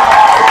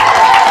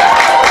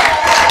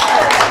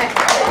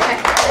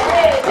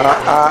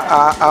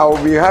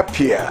 I'll be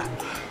happier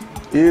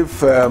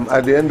if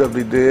at the end of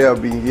the day I'll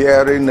be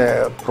hearing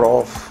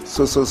prof,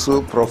 so,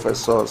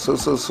 professor, so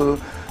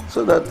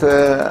that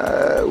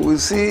we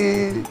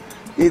see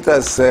it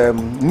as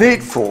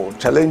needful,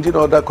 challenging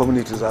other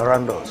communities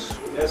around us.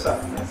 Yes, sir.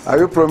 Are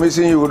you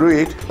promising you will do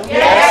it?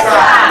 Yes,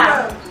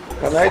 sir.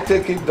 Can I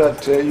take it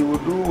that you will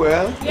do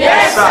well?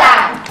 Yes,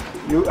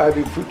 sir. You are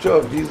the future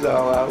of this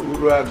our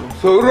Uruagu.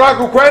 So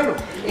Uruagu kwenu?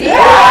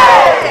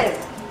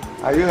 Yes.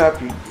 Are you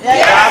happy?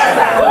 Yes,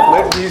 sir.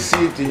 Let me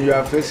see it in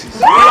your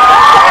faces. Yes,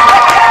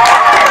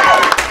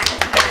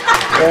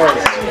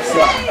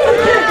 sir.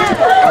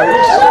 I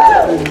wish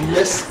the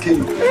next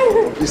king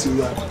of this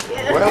Uruagu.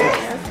 Well,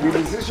 the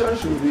decision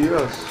should be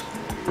yours.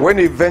 When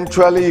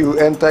eventually you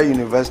enter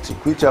university,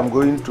 which I'm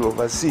going to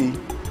oversee,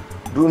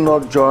 do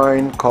not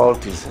join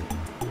cultism.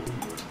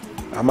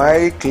 Am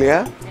I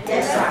clear?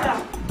 Yes,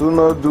 sir. Do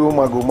not do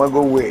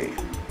mago way.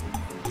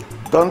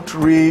 Don't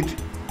read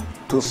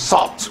to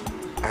sort.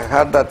 I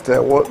heard that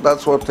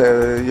that's what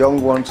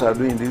young ones are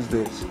doing these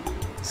days.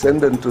 Send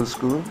them to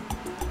school.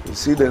 You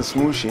see them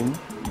smooshing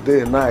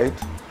day and night.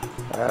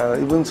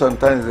 Even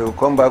sometimes they will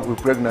come back with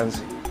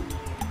pregnancy.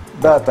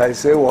 That I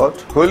say what?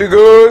 Holy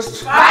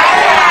Ghost!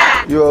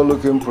 Fire! You are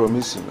looking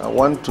promising. I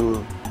want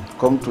to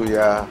come to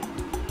your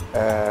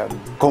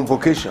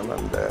convocation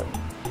and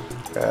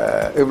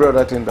every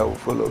other thing that will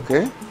follow,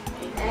 okay?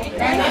 Thank you.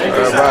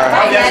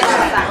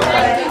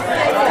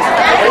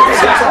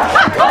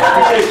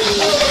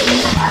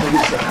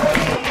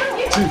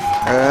 Chief,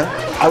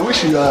 I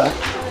wish you are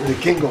the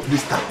king of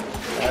this town.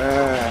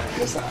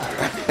 Yes, sir.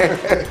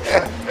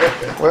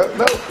 Well,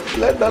 no,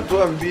 let that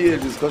one be a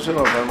discussion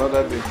of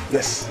another day.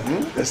 Yes,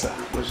 yes, sir.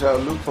 We shall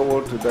look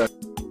forward to that.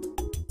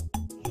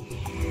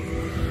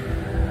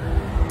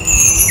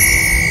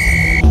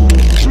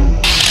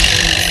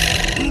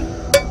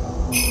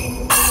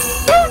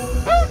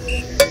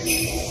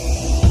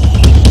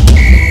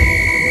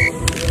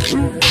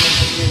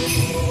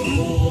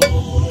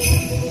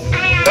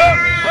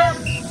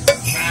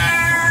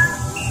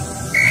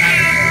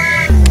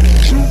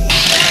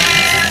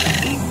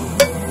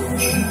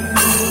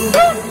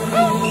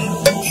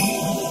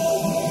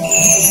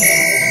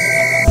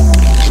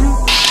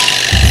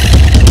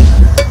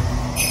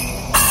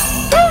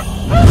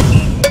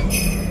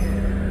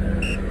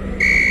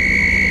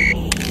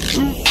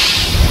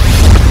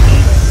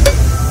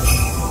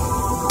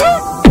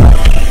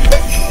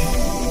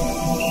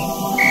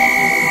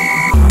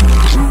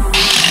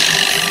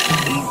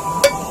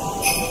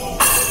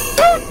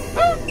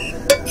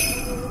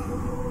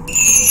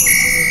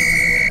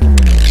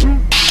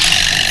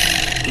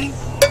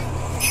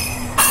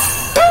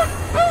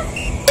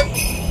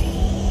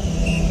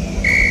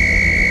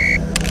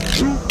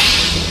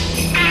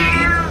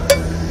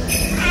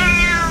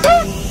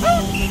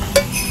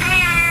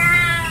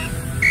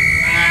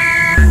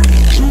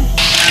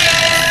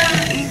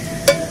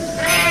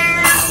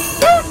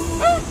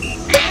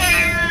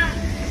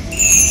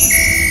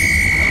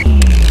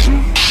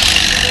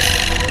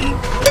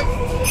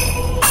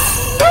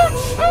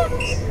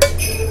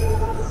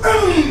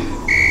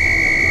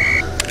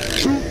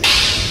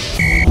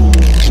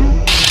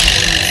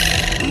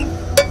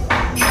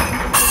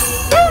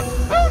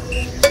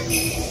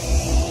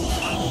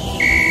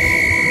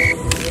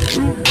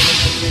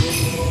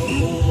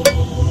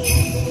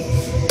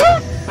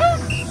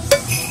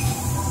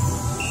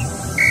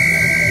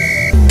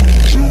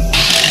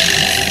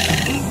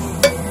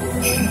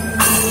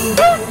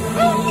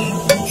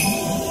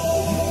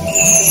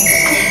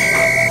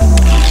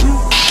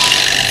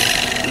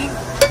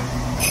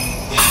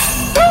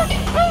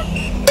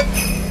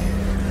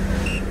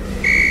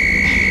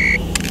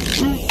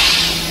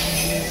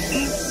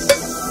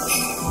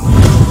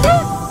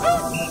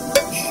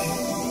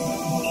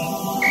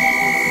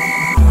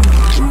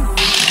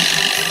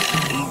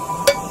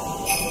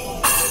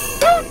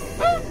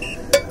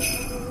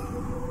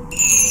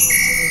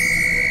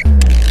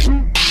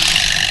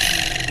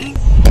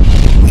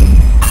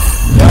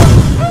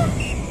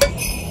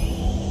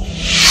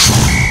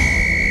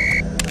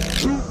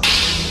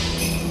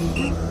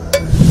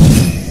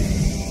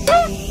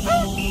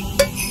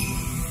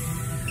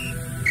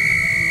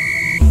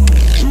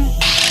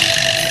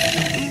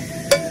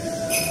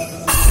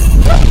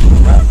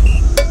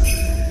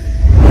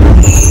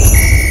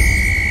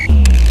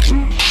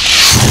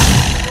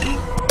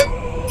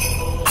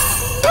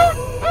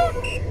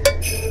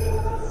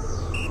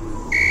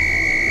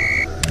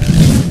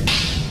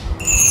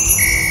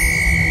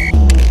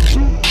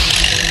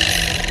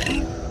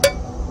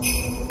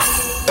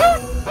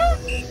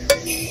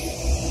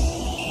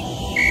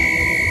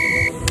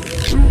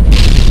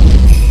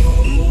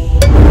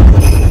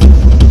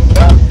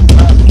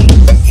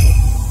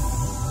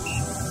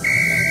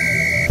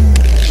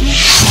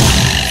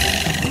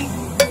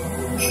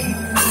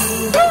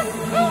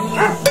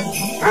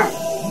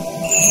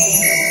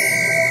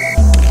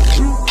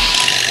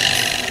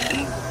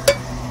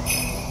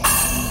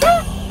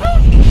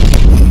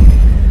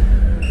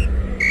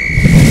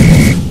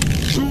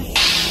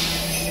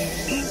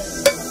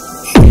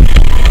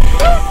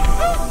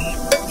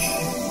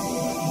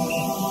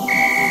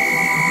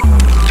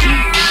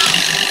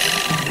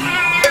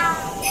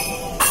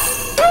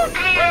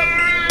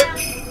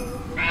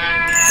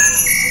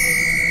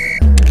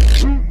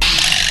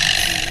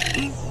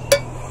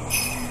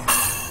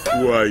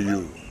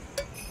 you?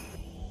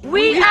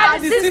 We are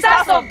the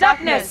sisters of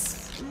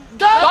darkness,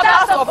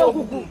 daughters of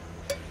Ogugu,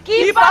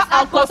 keepers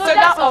and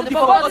custodians of the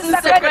forgotten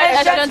sacred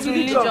ancient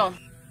religion.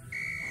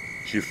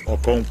 Chief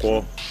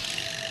Okonkwo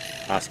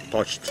has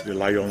touched the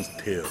lion's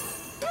tail.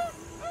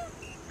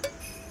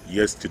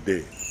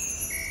 Yesterday,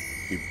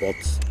 he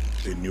bought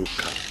a new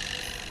car.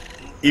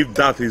 If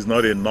that is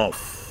not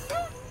enough,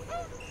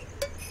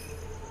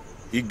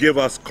 he gave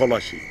us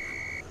scholarship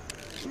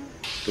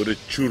to the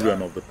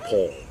children of the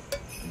poor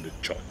in the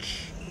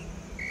church.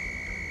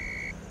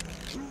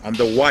 And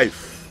the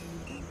wife,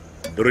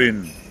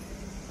 during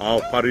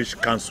our parish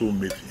council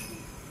meeting,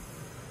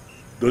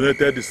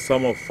 donated the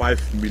sum of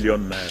 5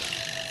 million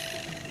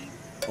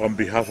naira on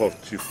behalf of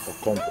Chief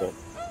Okonkwo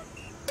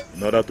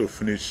in order to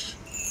finish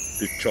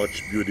the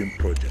church building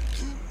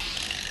project.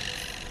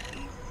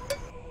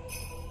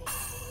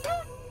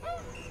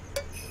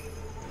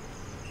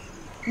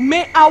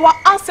 May our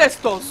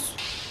ancestors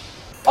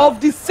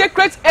of the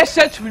sacred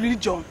ancient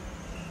religion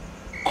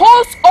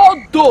cause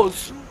all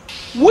those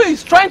who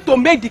is trying to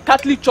make the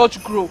Catholic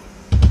Church grow.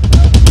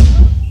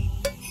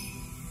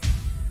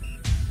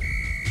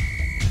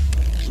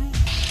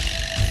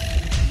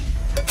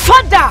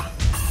 Father,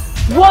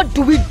 what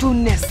do we do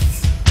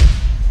next?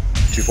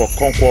 Chief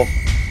Okonkwo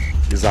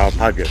is our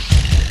target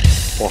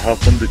for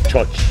helping the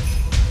church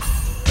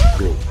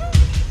grow.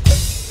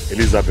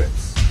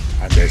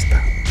 Elizabeth and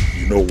Esther,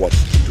 you know what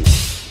to do.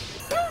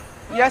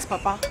 Yes,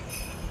 Papa.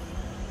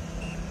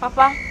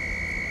 Papa,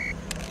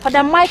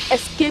 Father Mike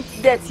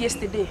escaped death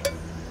yesterday.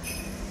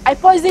 I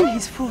poisoned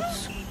his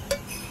fruits,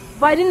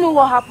 but I didn't know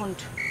what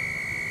happened.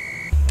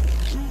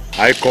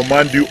 I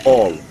command you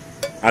all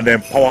and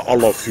empower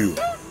all of you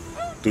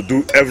to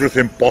do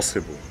everything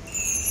possible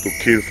to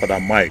kill Father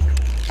Mike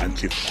and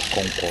Chief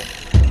Okonkwo.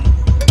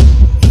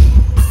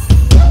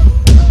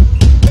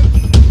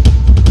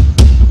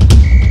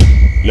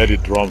 Let the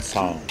drum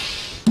sound.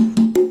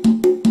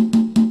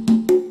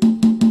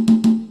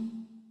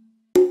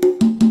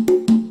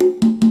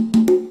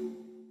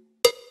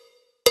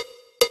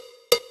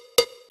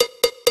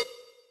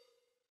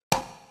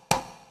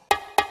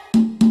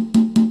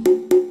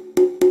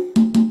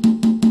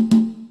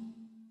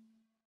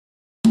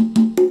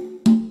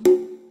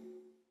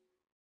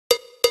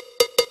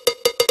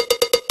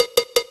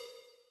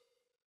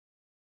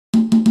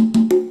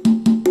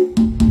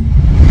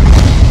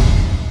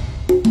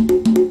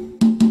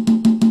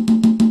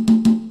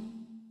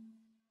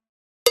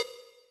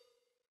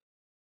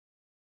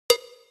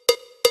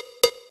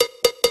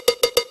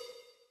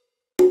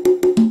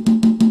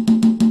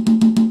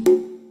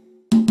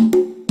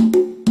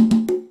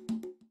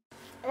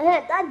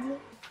 Daddy.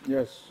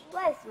 Yes.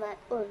 Why is my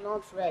own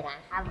not red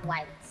and have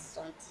white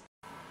something?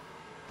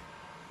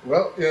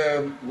 Well,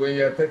 when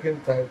you're taking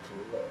title,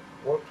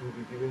 what will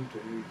be given to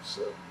you is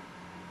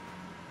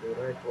the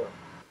right one.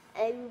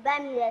 You buy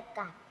me a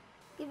car.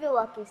 Give me a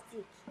walking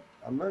stick.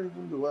 I'm not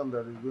even the one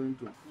that is going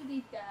to.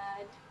 Really,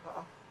 Dad.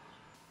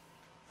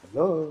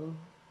 Hello?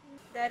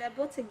 Dad, I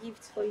bought a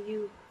gift for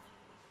you.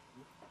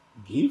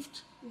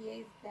 Gift?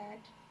 Yes, Dad.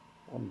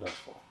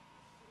 Wonderful.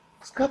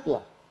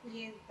 Scapular?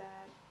 Yes,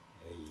 Dad.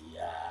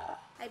 Yeah.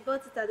 I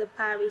bought it at the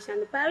parish,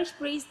 and the parish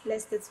priest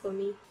blessed it for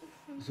me.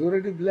 It's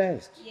already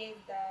blessed. Yes,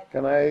 Dad.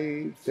 Can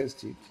I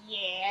test it?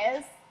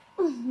 Yes.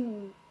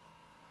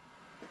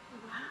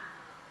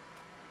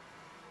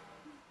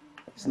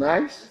 It's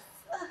nice.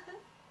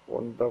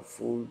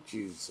 Wonderful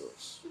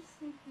Jesus.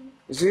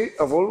 You see,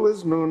 I've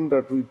always known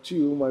that with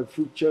you, my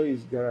future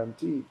is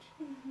guaranteed.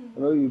 I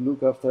know you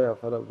look after your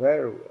father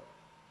very well.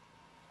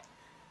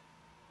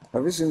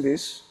 Have you seen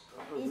this?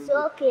 It's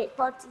okay,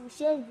 but you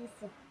change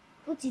this.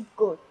 Put it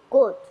gold.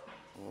 Gold.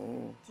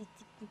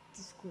 Put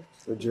this gold.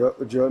 So, do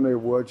you want to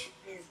watch?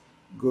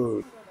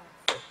 Good.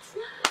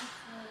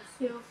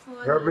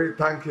 Help me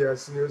thank your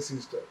senior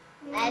sister.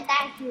 I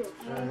thank you.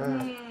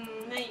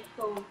 There you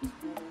go.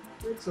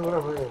 So what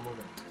about your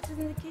mother? She's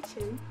in the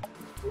kitchen.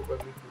 Probably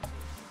cook.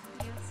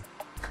 Yes.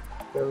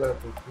 Tell her to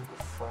cook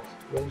fast.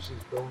 When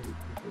she's done with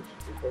cooking,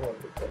 she will come and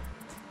look at me.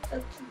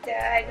 Okay,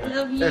 Dad. I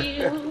love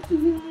you.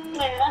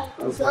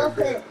 It's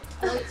okay.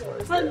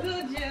 So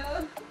good,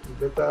 Joe.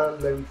 You better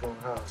learn from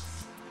her.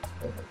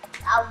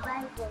 I'll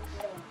buy for you.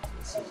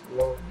 This is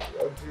love.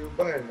 What do you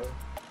buy, no?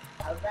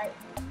 I'll buy.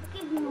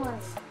 Give me one.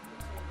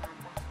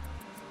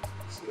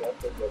 See,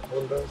 out of the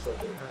abundance of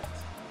the heart,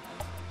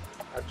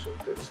 action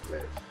takes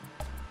place.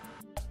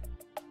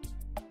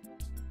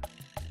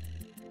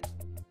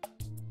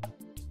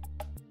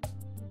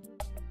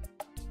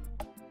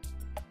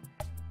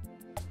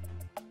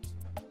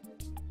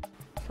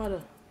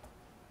 Father,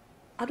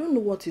 I don't know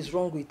what is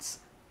wrong with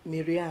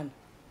Marianne.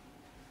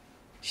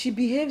 She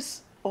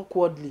behaves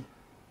awkwardly.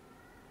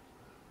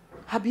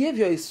 Her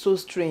behavior is so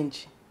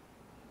strange.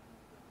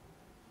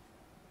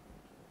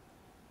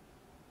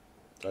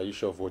 Are you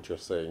sure of what you're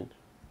saying?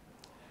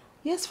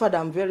 Yes, Father,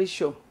 I'm very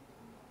sure.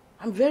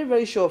 I'm very,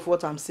 very sure of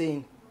what I'm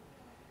saying.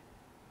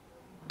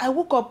 I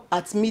woke up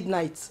at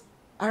midnight,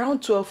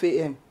 around 12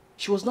 a.m.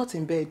 She was not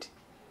in bed.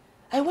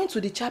 I went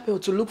to the chapel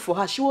to look for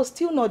her. She was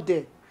still not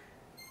there.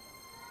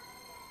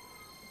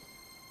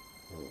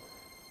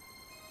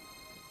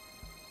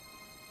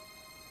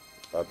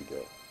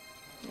 Abigail.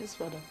 Yes,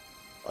 Father.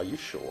 Are you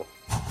sure?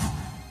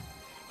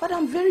 Father,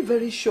 I'm very,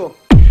 very sure.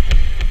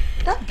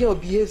 That girl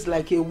behaves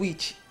like a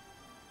witch.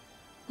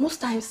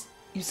 Most times,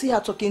 you see her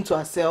talking to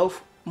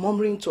herself,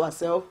 murmuring to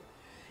herself.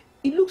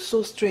 It looks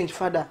so strange,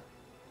 Father.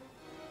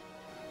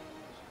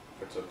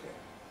 It's okay.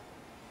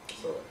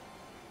 It's alright.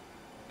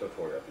 Don't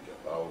worry, Abigail.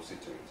 I will see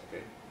to it,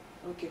 okay?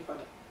 Okay,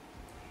 Father.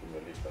 You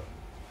may leave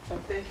now.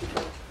 Thank you,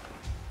 Father.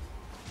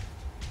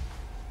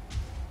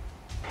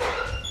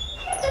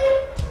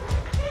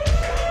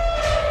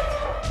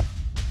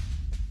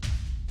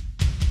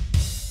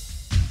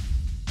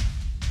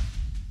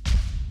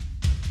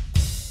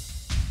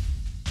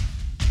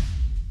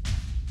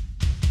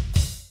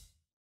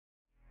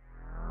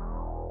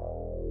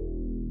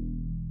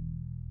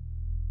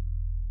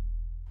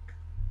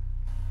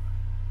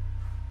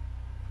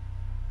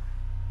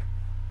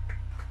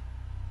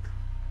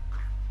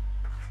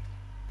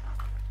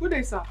 Good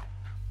day, sir.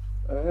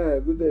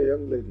 Good day,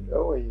 young lady.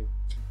 How are you?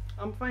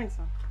 I'm fine,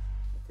 sir.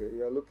 Okay,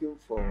 you are looking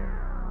for...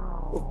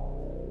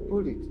 Oh,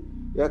 hold it.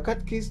 You are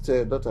Catechist's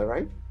daughter,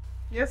 right?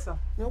 Yes, sir.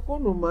 You've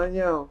grown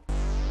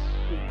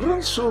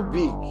so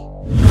big.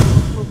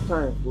 No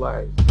time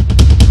flies.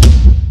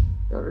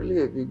 You're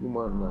really a big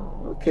woman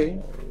now.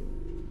 Okay.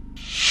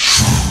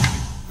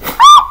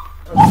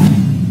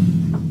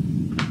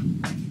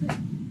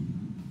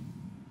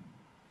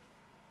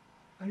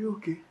 Are you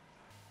okay?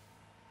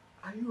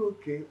 Are you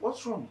okay?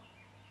 What's wrong?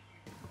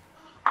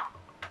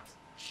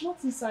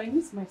 Nothing, sir. I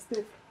miss my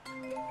step.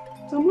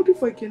 So I'm looking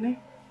for a Kene.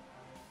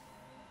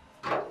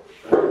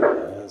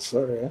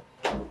 Sorry.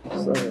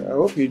 Sorry. I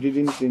hope you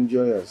didn't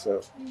enjoy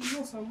yourself.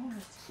 Yes, I'm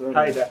alright. Sorry.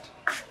 Hi, Dad.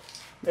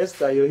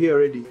 Esther, you're here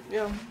already.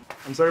 Yeah.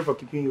 I'm sorry for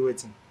keeping you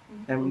waiting.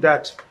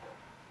 Dad,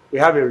 we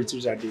have a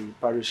retreat at the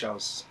parish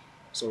house,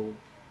 so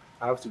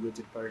I have to go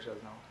to the parish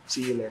house now.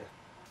 See you later.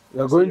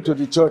 You're going to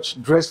the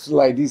church dressed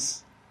like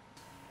this.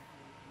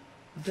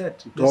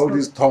 Dad, All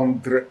this tongue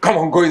dress. Come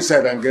on, go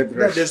inside and get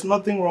dressed. Dad, there's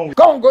nothing wrong with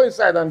Come on, go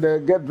inside and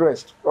get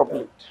dressed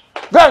properly.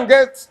 Go and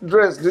get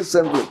dressed this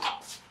assembly.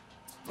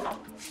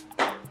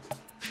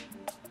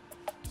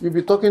 You'll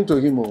be talking to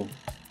him, oh.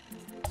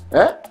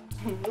 Eh?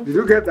 Did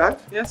you get that?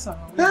 Yes, sir.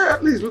 Yeah,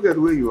 at least look at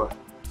where you are.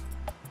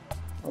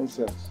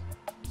 Nonsense.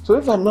 So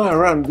if I'm not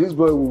around, this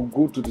boy will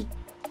go to the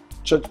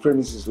church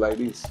premises like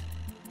this.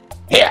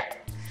 Here!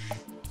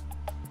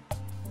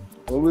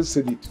 Always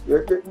said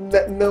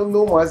it. No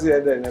more say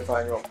that in the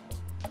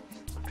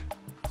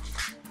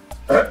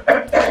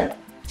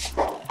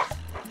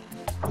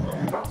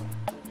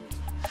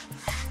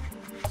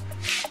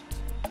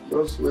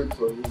Just wait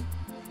for you.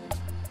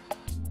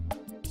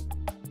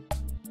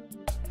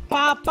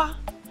 Papa,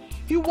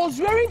 he was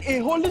wearing a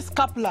holy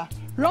scapular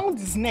round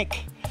his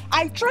neck.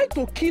 I tried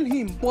to kill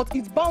him, but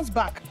it bounced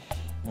back.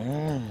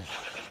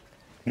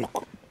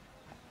 Look,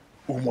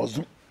 we must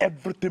do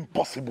everything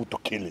possible to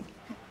kill him.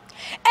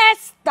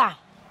 Esther,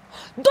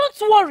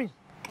 don't worry.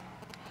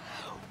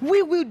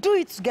 We will do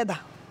it together.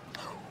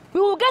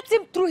 We will get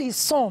him through his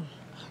son.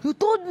 You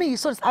told me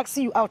his son is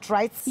asking you out,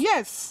 right?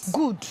 Yes.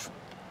 Good.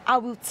 I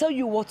will tell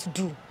you what to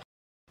do.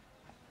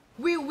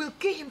 We will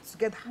kill him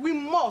together. We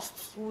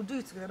must. We will do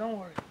it together, don't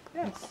worry.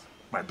 Yes.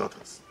 My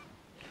daughters,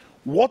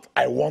 what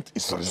I want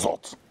is a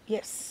result.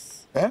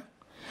 Yes. Eh?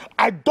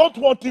 I don't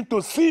want him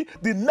to see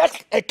the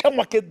next Eke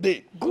Market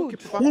day. Good.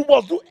 We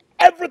must do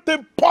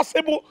everything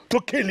possible to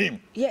kill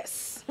him.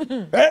 Yes.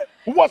 Eh?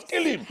 We must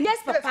kill him. Yes,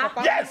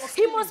 Papa. Yes.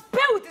 He must pay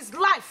with his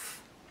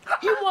life.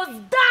 He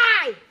must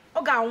die.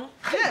 Okay.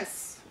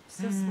 Yes.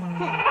 Yes, ma'am.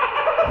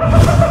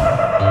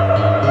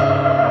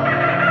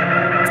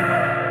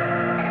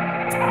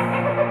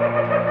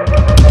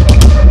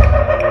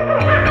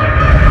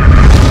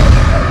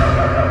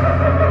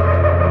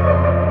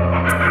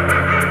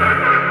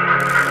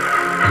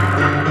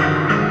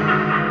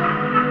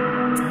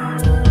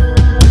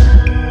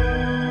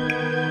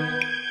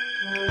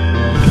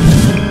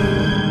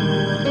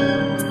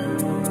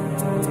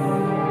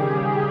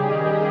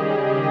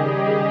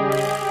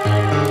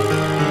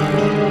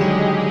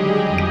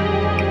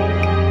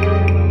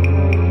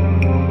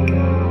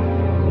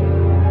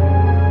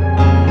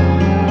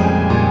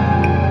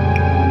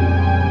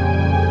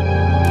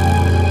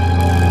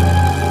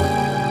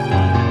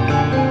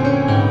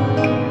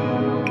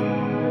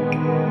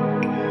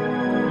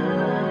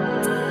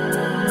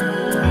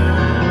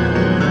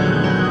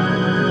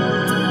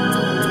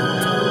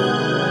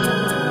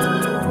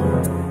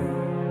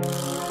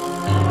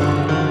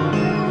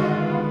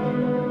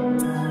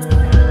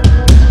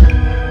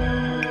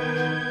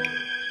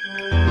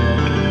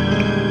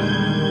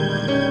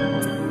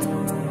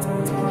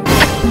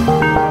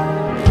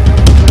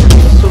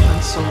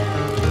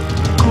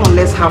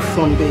 Have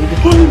fun, baby.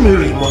 Holy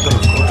Mary, Mother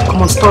of God.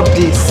 Come on, stop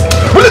this.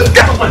 Will you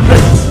get off my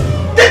face?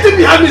 Get it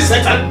behind me,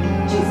 Satan!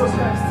 Jesus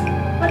Christ.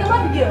 Madam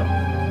Abigail.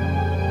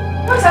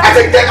 I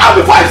think take out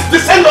the fires,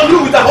 descend on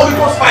you with the Holy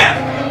Ghost fire.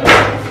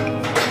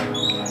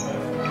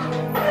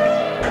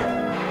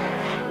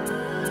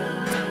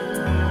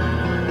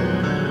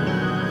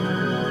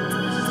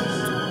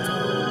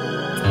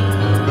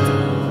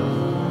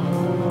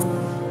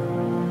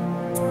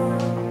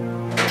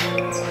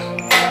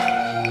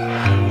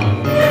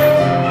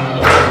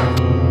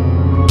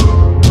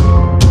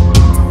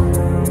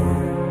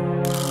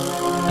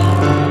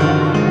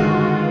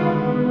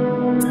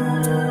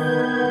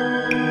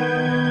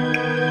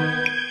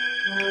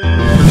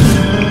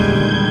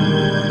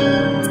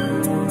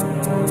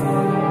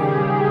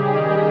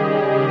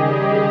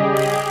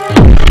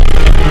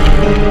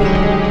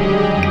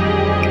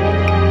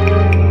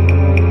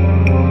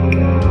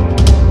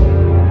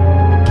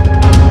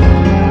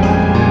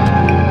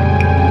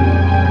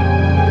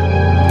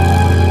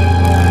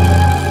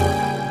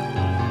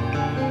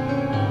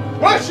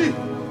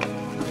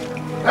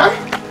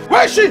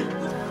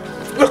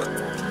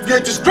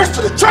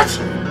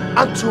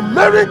 and to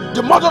marry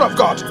the mother of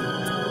God.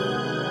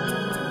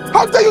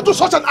 How dare you do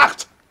such an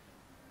act?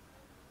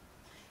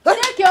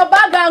 Take your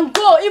bag and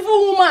go,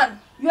 evil woman.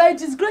 You are a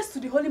disgrace to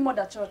the Holy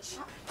Mother Church.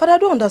 Father, I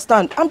don't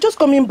understand. I'm just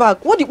coming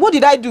back. What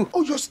did I do?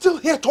 Oh, you're still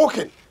here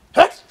talking?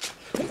 Huh?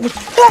 Look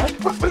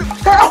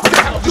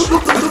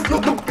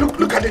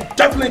at the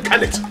devil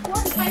incarnate.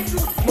 What did I do?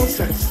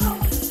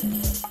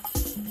 Nonsense.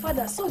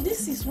 Father, so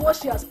this is what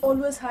she has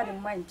always had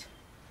in mind.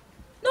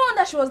 No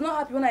wonder she was not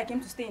happy when I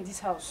came to stay in this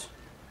house.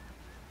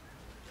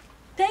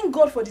 Thank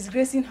God for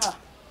disgracing her.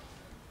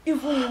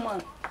 Evil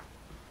woman.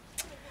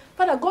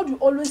 Father, God will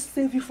always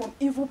save you from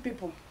evil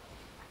people.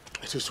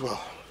 It is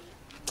well.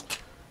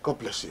 God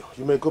bless you.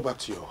 You may go back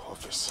to your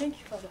office. Thank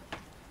you, Father.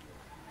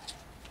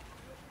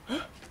 Huh?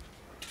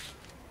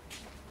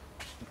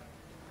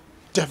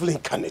 Devil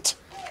incarnate.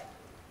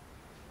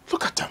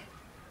 Look at them.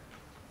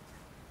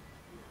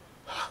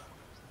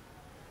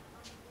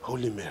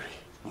 Holy Mary,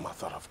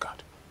 Mother of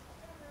God,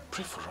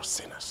 pray for us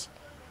sinners.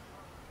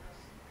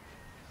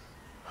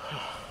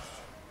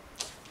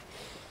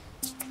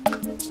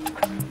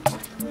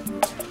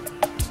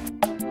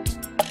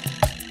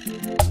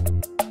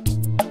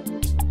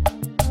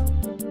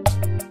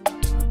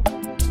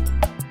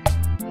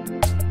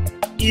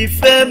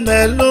 Ife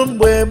melu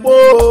mgbe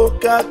gboo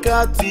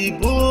kaka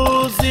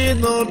tibuzi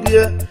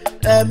n'obie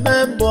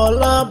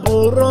emembola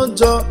bụrụ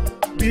njọ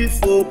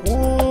bifo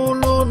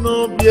kwulu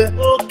n'obie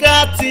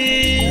okati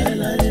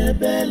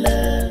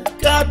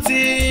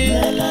kati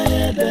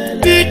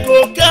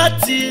biko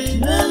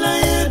kati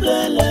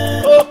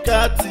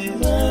okati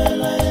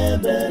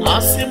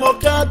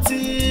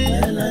asimokati.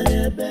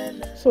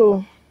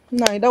 So,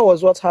 nah, that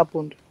was what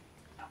happened.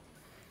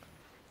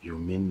 You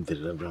mean the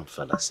Reverend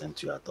Father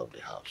sent you out of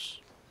the house?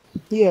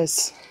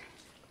 Yes.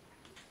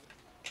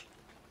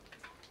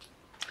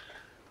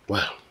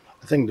 Well,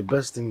 I think the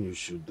best thing you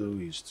should do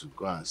is to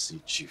go and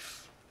see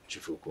Chief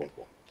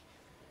Okonkwo.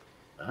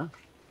 Huh?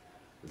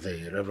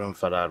 The Reverend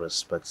Father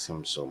respects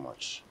him so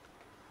much.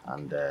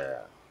 And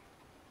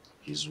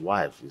his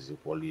wife is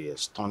equally a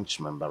staunch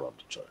member of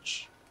the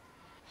church.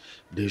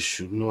 They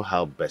should know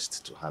how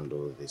best to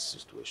handle this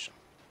situation.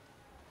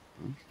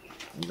 And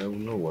they will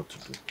know what to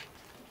do.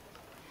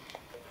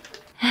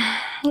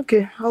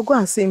 Okay, I'll go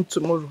and see him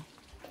tomorrow.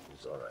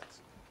 It's all right.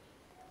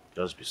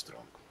 Just be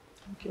strong.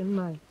 Okay,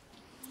 night.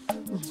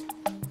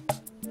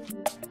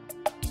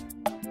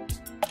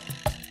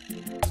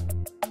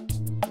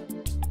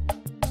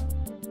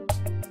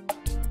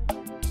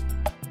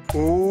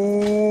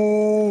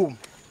 Oh!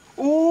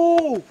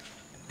 Oh!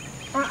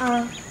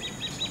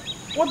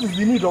 What is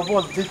the need of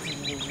us dating?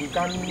 We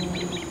can't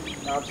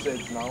have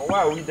sex now. Why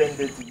are we then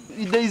dating?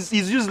 It's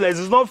useless.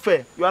 It's not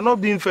fair. You are not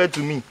being fair to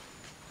me.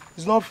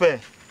 It's not fair.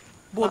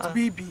 But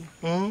baby,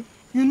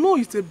 you know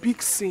it's a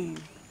big sin.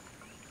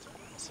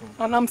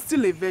 And I'm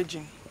still a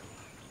virgin.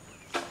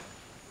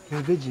 You're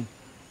a virgin?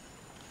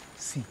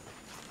 See,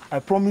 I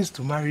promised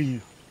to marry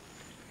you.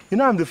 You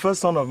know I'm the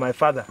first son of my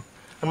father.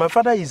 And my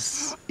father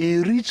is a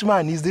rich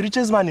man. He's the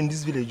richest man in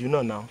this village, you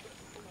know now.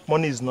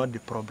 Money is not the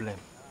problem.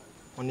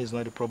 Money is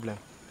not the problem.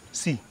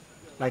 See,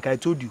 like I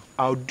told you,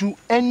 I'll do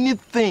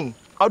anything.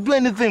 I'll do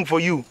anything for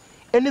you.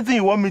 Anything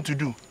you want me to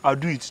do, I'll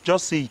do it.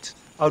 Just say it.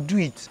 I'll do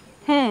it.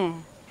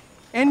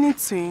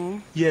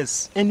 Anything?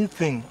 Yes,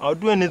 anything. I'll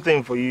do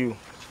anything for you.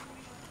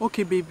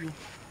 Okay, baby.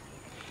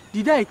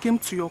 The day I came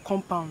to your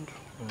compound,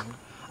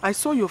 I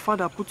saw your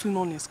father putting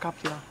on a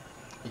scapular.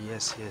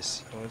 Yes.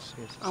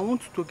 I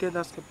want you to get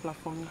that scapular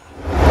for me.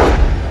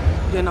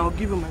 Then I'll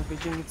give you my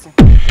virginity.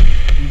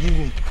 You give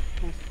me?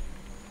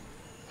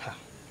 Yes.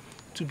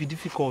 It will be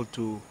difficult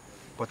to,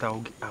 but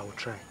I'll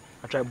try.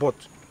 I'll try. But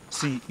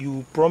see,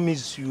 you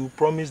promise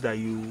that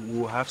you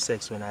will have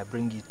sex when I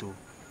bring it to.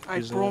 I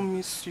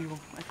promise you.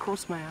 I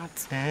cross my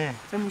heart.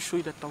 Let me show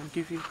you that I'll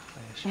give you.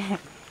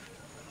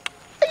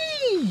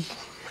 Hey!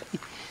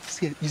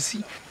 See, you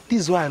see,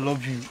 this is why I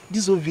love you.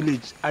 This whole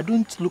village, I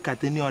don't look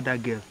at any other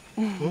girl.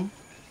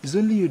 It's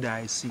only you that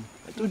I see.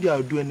 I told you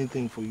I'll do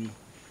anything for you.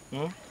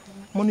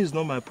 Money is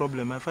not my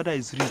problem. My father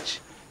is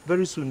rich.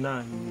 Very soon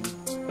now,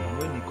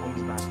 when he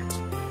comes back,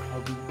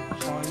 I'll be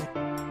showering.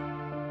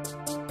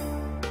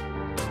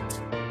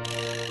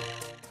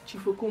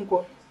 Chief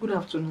Okonkwo, good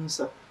afternoon,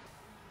 sir.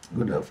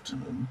 Good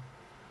afternoon.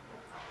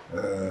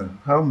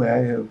 How may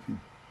I help you?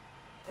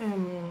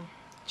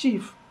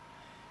 Chief,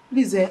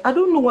 please, I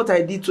don't know what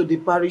I did to the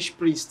parish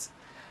priest.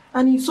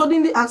 And he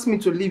suddenly asked me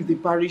to leave the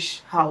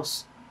parish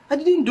house. I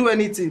didn't do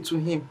anything to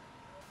him.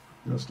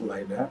 Just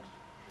like that?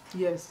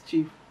 Yes,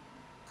 Chief.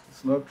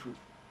 It's not true.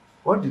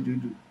 What did you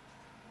do?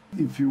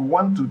 If you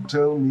want to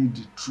tell me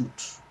the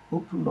truth,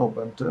 open up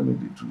and tell me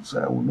the truth so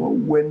I will know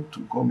when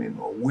to come in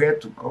or where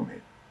to come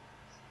in.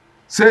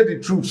 Say the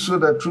truth so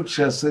that truth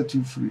shall set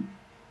you free.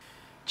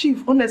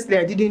 Chief, honestly,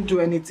 I didn't do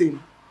anything.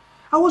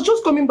 I was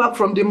just coming back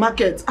from the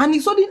market and he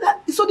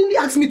suddenly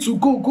asked me to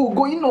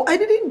go. You know, I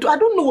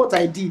don't know what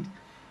I did.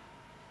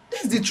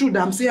 This is the truth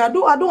I'm saying. I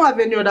don't have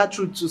any other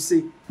truth to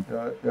say.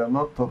 You're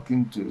not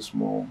talking to a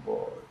small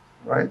boy,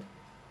 right?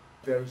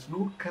 There is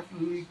no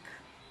Catholic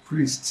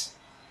priest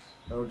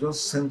I'll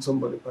just send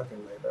somebody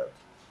packing like that.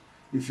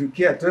 If you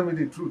care, tell me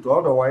the truth.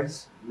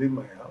 Otherwise, leave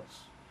my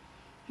house.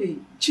 Hey,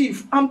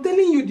 Chief, I'm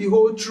telling you the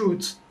whole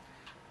truth.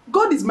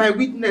 God is my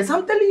witness.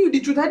 I'm telling you the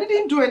truth. I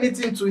didn't do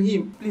anything to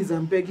him. Please,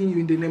 I'm begging you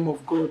in the name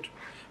of God.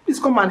 Please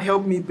come and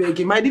help me beg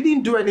him. I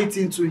didn't do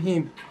anything to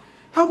him.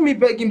 Help me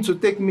beg him to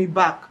take me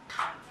back.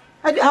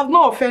 I have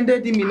not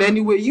offended him in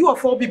any way. You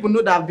of all people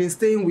know that I've been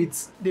staying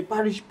with the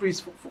parish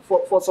priest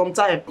for some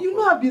time. You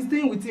know I've been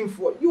staying with him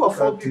for you of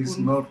all people. That is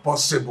not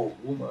possible,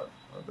 woman.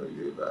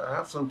 I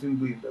have something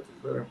doing that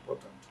is very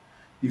important.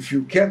 If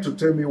you care to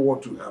tell me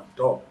what you have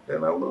done,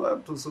 then I will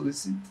have to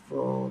solicit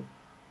for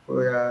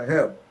your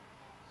help.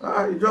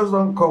 You just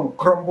don't come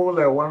crumble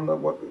like one. I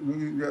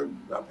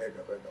beg.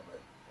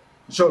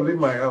 Sure, leave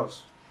my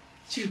house.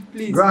 Chief,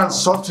 please. Go and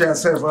sort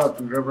yourself out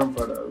with Reverend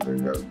Father.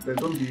 They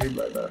don't behave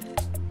like that.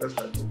 That's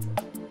right.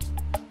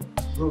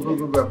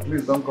 Go.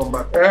 Please don't come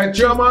back.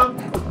 Chioma!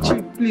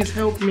 Chief, please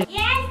help me.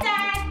 Yes,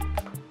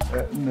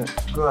 Dad. No,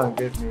 go and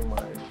get me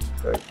my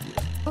bag here.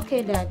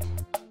 Okay, Dad.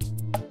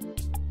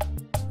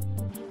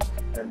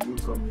 And you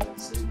come here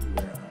and say you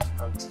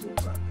are asked to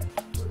back.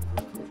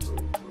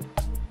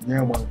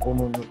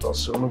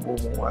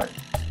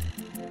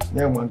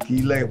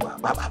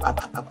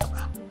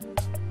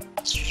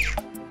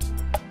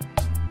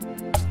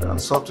 And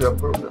sort your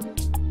problem.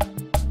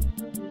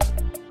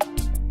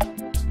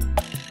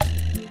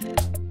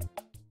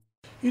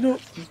 You know,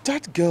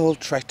 that girl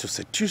tried to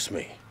seduce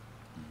me.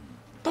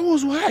 That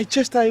was why I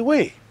chased her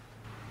away.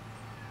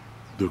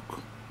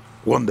 Look,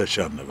 wonder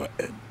shall never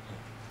end.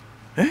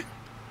 Eh?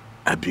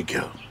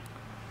 Abigail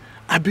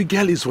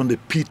is on the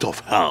pit of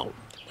hell.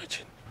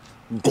 Imagine.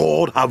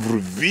 God have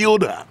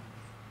revealed her.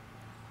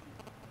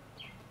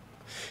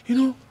 You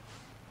know,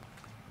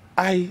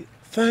 I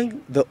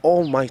thank the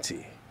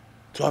Almighty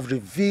to have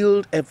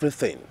revealed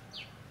everything.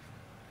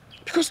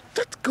 Because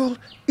that girl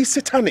is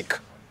satanic.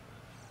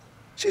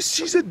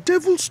 She's a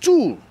devil's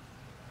tool.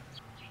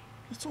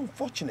 It's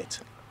unfortunate.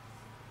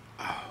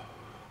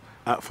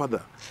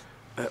 Father,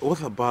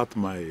 what about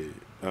my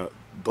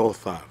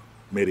daughter,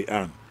 Mary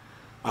Ann?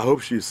 I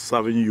hope she's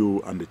serving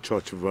you and the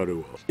church very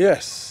well.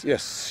 Yes,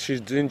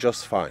 she's doing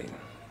just fine.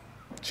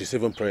 She's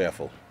even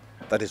prayerful.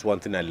 That is one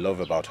thing I love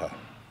about her.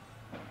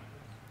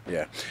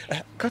 Yeah.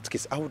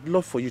 Katkis, I would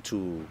love for you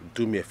to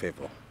do me a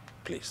favor,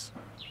 please.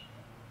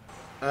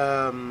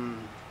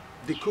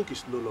 The cook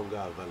is no longer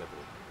available.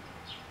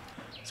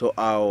 So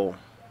I'll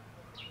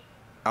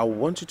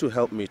want you to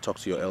help me talk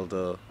to your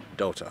elder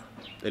daughter,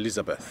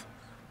 Elizabeth,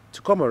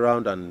 to come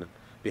around and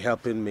be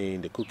helping me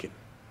in the cooking.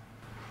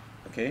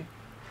 Okay?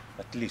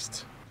 At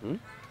least. No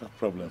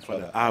problem,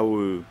 Father. I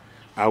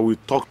will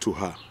talk to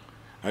her.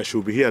 I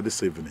shall be here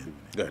this evening.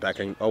 Good, I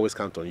can always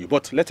count on you.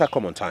 But let her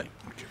come on time.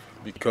 Okay.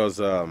 Because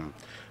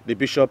the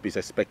bishop is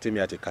expecting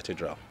me at the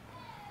cathedral.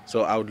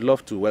 So I would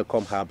love to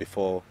welcome her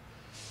before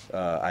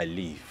I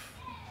leave.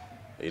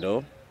 You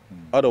know?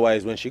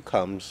 Otherwise, when she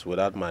comes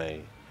without my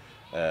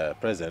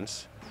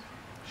presence,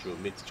 she will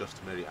meet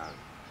just Mary Ann.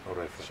 All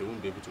right, She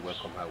won't be able to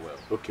welcome her well.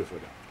 Okay,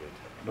 Father. Good.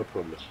 No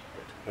problem.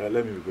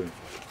 Let me be going.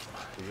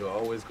 You're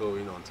always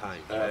going on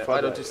time.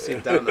 Why don't you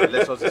sit down and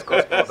let us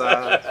discuss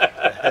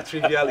other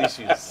trivial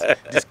issues?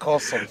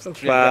 Discuss some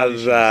trivial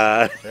issues.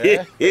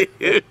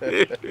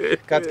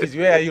 Katkis,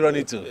 where are you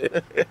running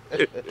to?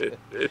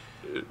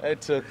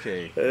 It's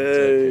okay.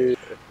 Hey,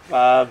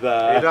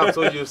 Father. You don't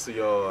so used to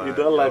your... you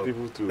don't like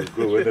people to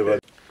go whenever...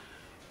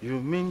 You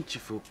mean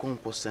Chief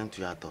Okonkwo sent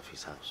you out of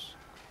his house?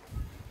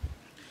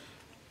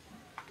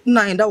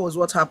 Nah, that was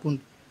what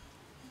happened.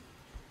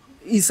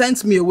 He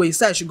sent me away. He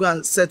said I should go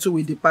and settle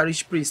with the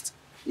parish priest,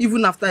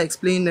 even after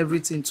explaining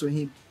everything to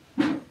him.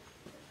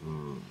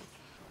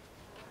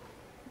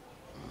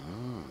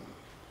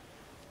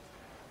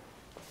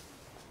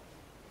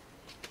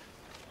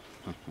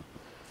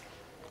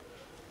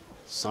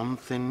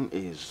 Something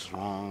is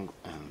wrong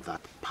in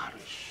that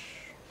parish.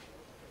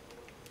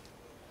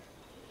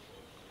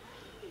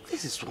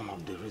 This is one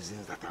of the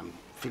reasons that I'm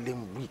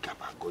feeling weak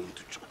about going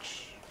to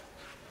church.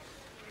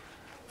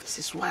 This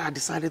is why I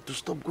decided to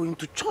stop going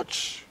to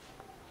church.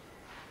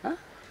 Huh?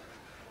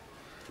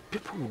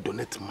 People will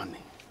donate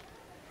money.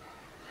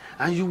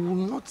 And you will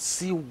not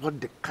see what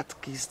the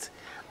catechist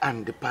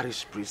and the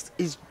parish priest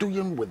is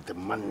doing with the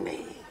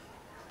money.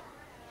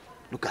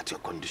 Look at your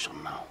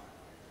condition now.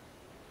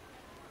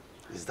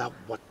 Is that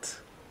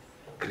what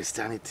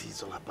Christianity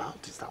is all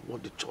about? Is that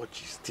what the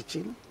church is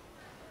teaching?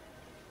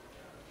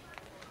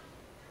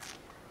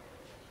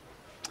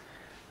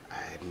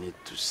 I need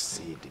to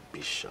see the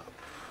bishop.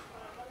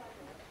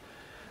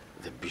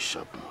 The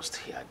bishop must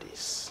hear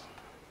this.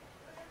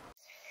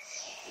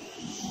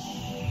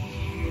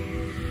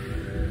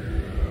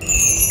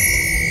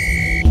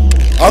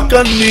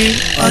 Akani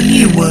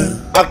anyiwe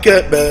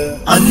akebe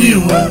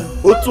anyiwe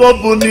otu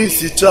obuni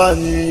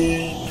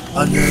sichani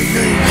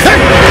anyenye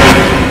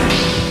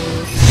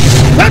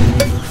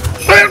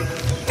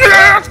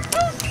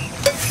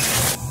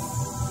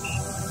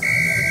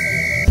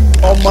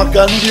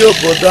ọmaka ndị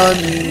obodo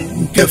anyị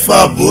nke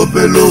fa bụ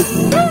obele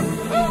okwu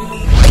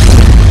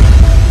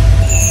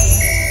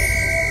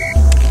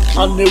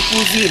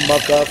Hanekuzi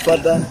maka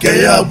fada.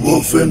 Keya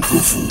bofen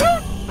kufu.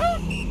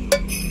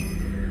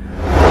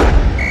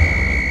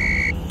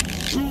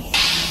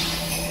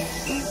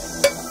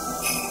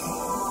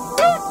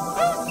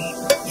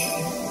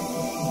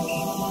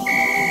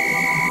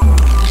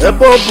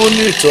 Ebo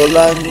buni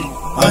tolani.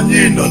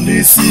 Ani no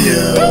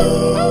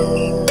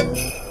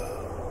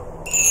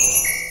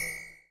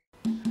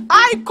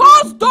I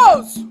curse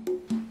those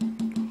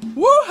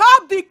who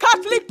have the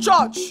Catholic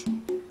Church,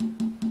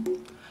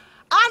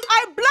 and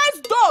I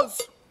bless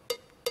those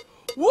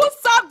who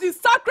serve the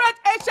sacred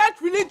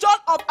ancient religion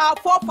of our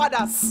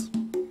forefathers.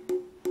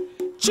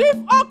 Chief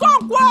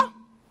Okonkwo,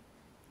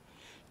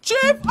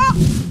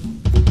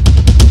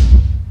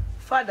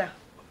 Father,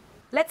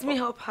 let me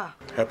help her.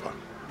 Help her.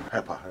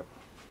 Help her. Help her.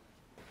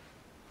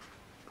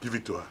 Give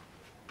it to her.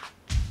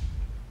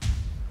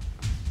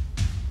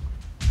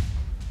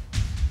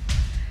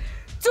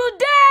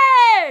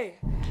 Today,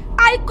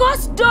 I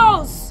curse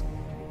those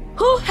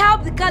who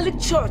help the Catholic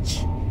Church,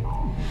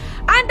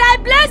 and I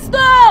bless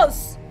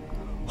those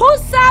who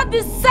serve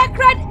the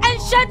sacred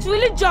ancient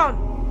religion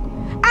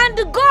and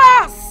the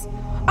gods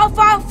of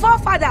our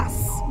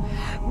forefathers.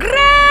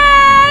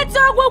 Great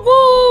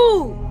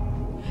Ogugu!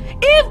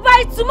 If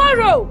by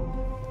tomorrow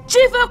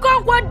Chief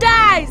Okonkwo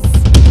dies,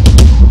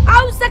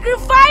 I will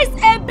sacrifice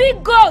a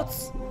big goat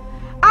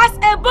as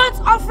a burnt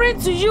offering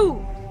to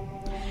you.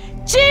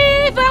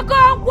 Chief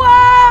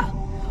Okonkwo,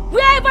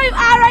 wherever you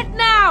are right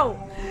now,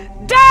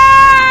 die!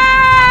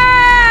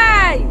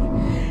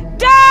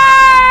 Die!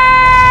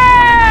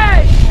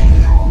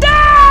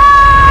 Die!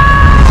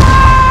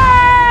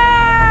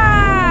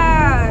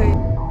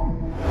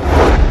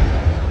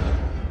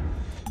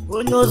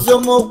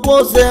 Onyozomo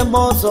kwose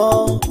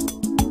mozo.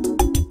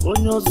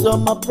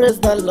 Onyozoma, praise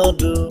the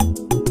Lord.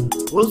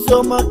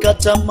 Ozoma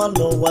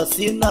kachamano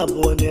wasina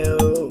bonye.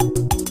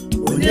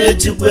 Onye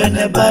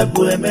chikwene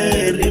Bible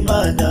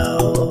emerimanya.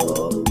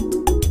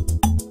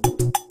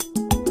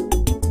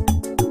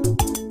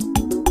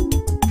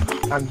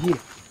 I'm here.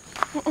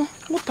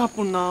 What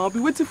happened now? I'll be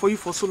waiting for you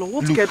for so long.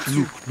 What kept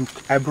you? Look,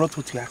 I brought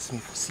what you asked me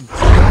for. See.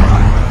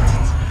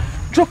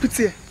 Drop it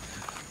here.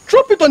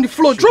 Drop it on the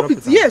floor. Drop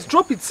it. Yes,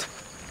 drop it.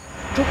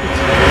 Drop it.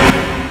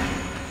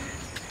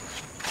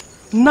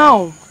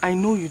 Now, I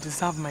know you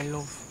deserve my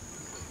love.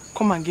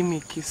 Come and give me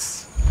a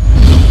kiss.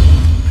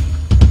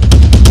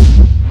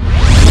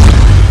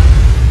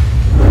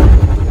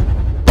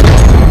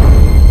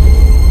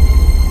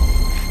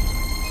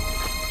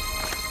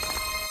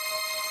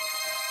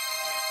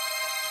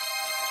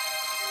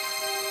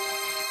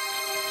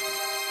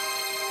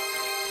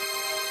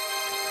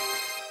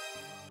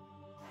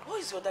 What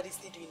is your daddy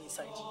still doing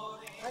inside?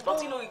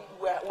 Don't you know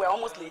we're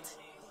almost late?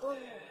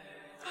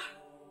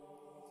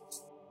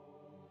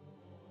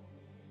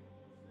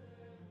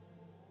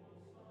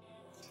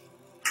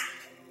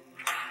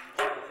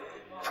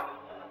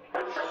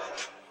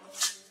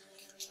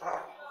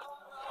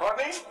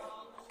 Honey?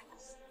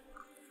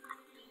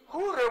 Who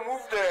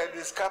removed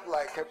the scalpel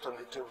I kept on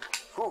the table?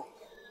 Who?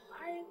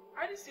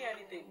 I didn't see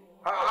anything.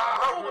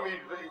 How do you mean you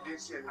didn't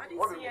see anything? I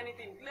didn't see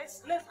anything.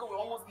 Let's go. We're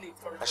almost late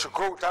for it. I should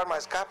go without my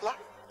scalpel?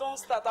 Don't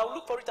start. I'll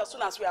look for it as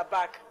soon as we are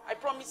back. I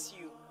promise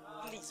you.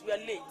 Please, we are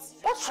late.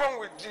 What's wrong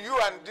with you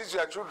and these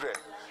your children?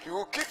 You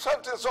will keep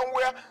something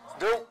somewhere,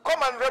 they'll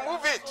come and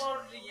remove it.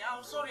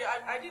 I'm sorry.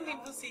 I didn't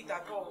even see it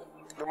at all.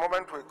 The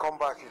moment we come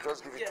back, you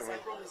just give it to me. Yes,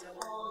 I promise.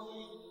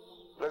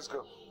 Let's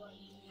go.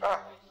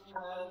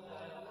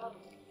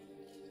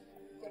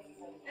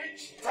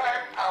 Each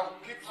time I will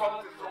keep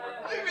something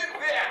somewhere. Leave it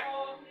there.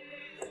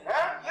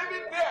 Leave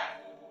it there.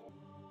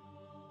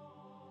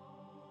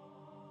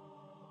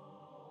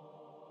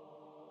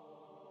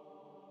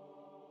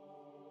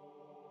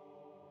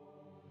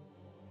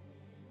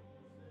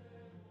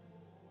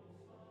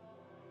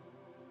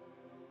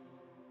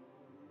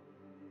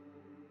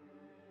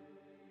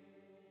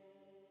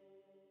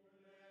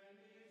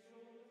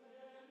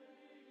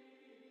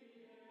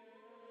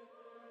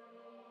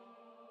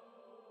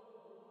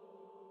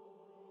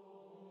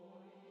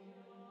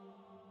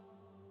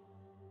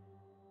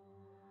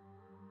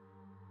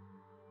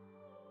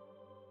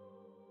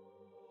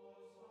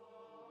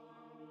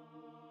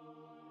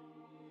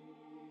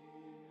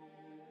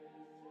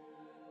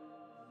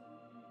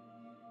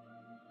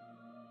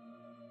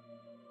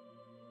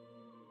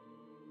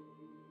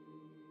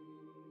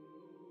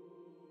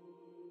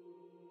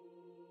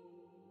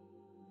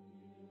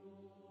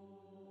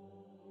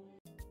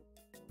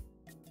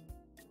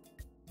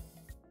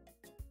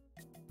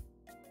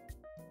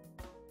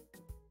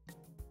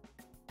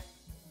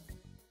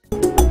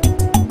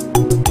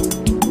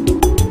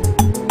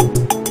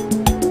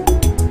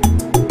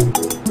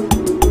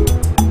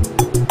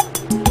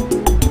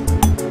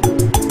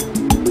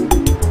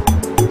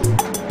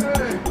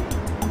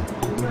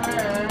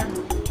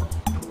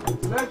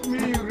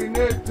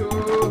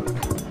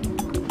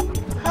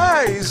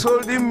 He's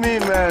holding me,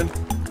 man.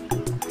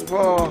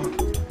 Oh,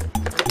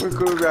 we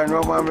could be a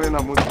normal man.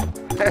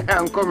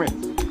 I'm coming.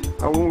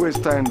 I won't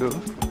waste time,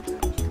 though.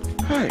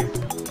 Hey.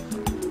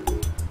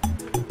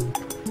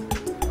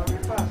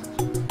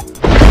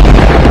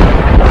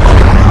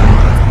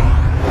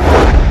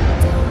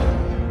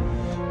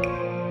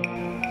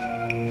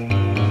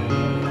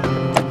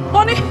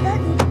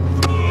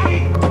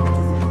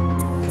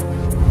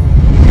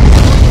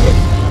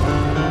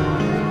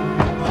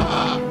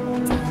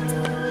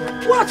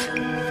 What?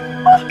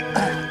 Oh,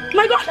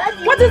 my God!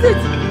 Daddy. What is it?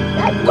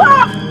 Daddy. Go!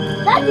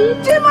 Daddy!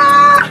 Chima!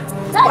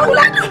 Daddy. What will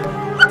I do?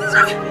 What is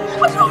wrong?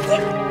 What's wrong with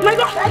him? My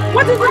God! Daddy.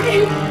 What is it?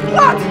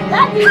 What?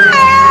 Daddy!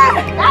 Hey!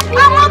 Daddy!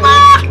 Mama!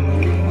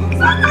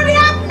 Somebody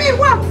help me!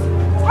 What?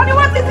 Honey,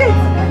 what is it?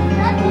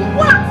 Daddy!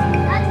 What?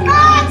 Daddy!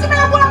 Ah!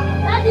 Chima! What?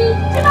 Daddy!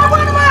 Chima!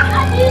 What?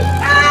 Daddy!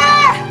 Ah!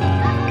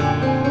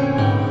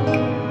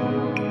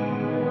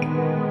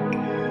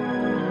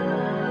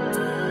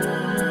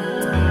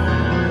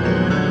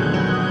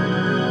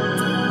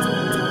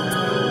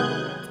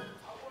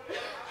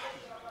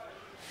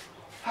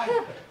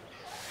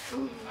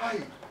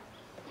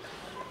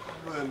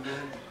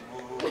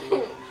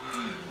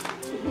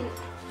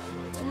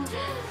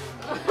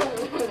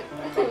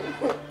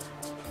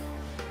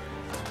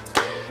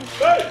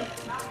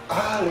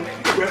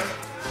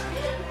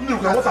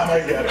 What am I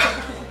hearing?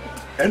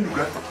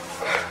 Nduka?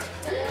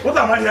 What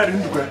am I hearing,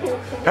 Nduka?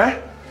 Eh?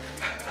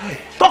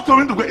 Talk to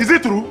me, Nduka. Is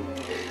it true?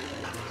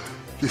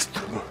 It's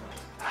true.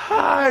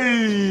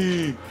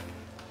 Hi!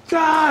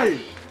 Chai!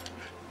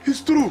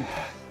 It's true.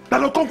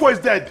 That Okonkwo is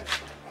dead.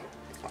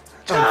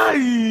 Chai!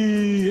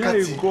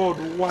 Hey, God,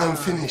 why? I'm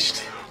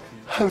finished.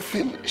 I'm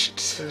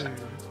finished.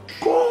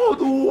 God,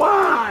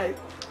 why?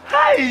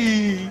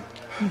 Hey!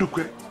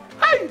 Nduka.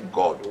 Hey,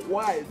 God,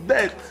 why?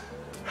 Dead.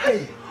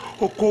 Hey!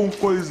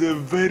 Okonkwo is a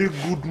very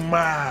good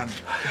man.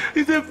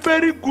 He's a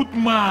very good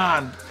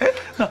man.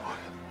 Now,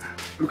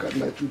 look at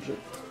my children.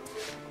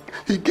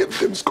 He gave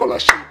them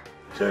scholarship.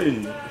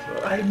 Hey,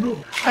 I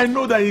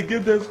know that he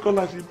gave them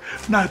scholarship.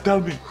 Now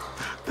tell me,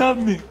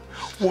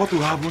 what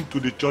will happen to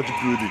the church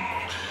building?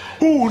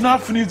 Who will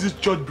not finish this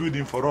church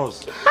building for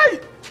us? Hey!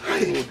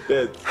 Hey!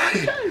 Dead.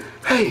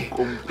 Hey!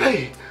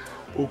 Hey!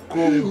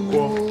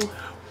 Okonkwo.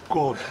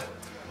 God.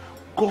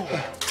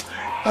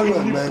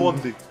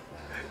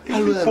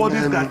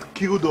 Anybody that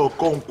killed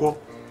Okonkwo,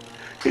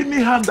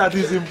 any hand that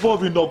is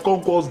involved in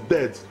Okonkwo's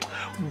death,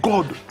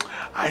 God,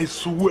 I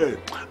swear,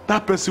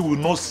 that person will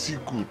not see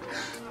good.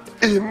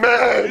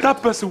 Amen.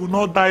 That person will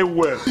not die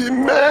well.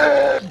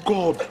 Amen.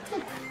 God,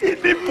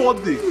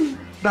 anybody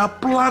that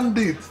planned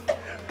it,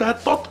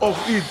 that thought of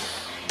it,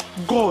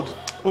 God,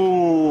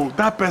 oh,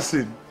 that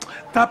person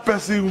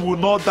will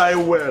not die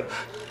well.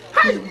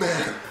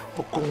 Amen.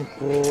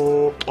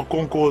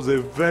 Okonkwo is a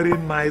very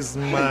nice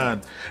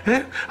man.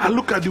 And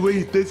look at the way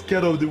he takes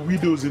care of the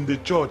widows in the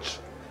church.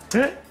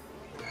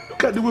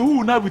 Look at the way who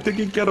will not be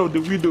taking care of the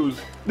widows,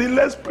 the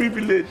less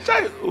privileged.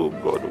 Oh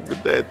God, over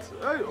that.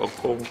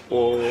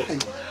 Okonkwo.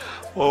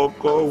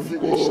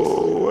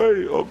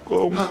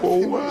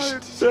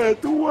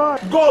 Why?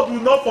 God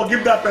will not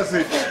forgive that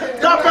person.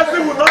 That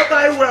person will not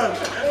die well.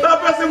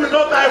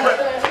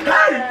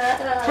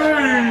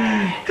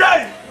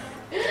 Hey!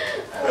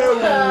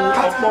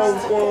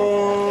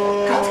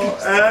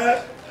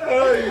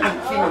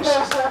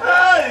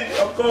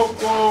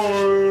 Okonkwo.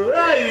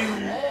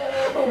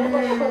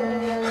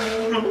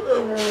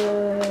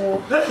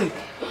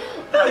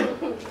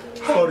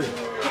 Sorry.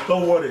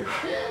 Don't worry.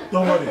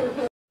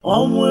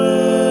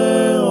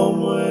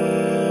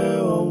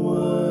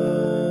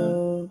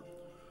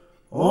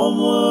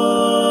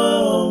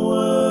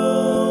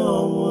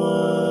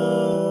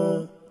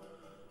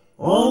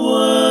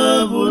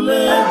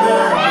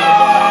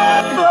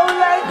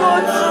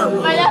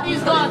 My dad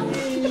is gone.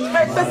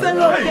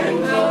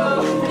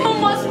 No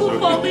more school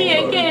for me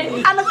again.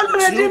 I'm not going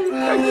to dream.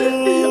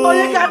 Oh,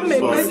 you can't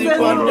make me sense.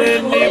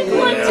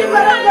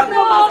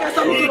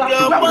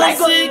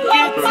 Sorry.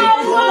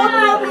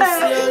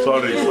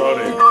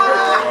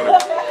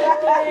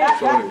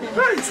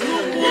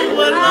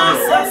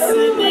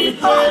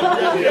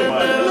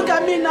 Look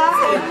at me now.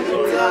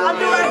 How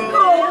do I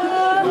go?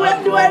 Where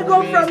do I go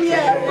from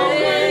here?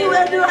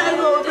 Where do I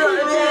go from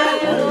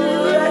here?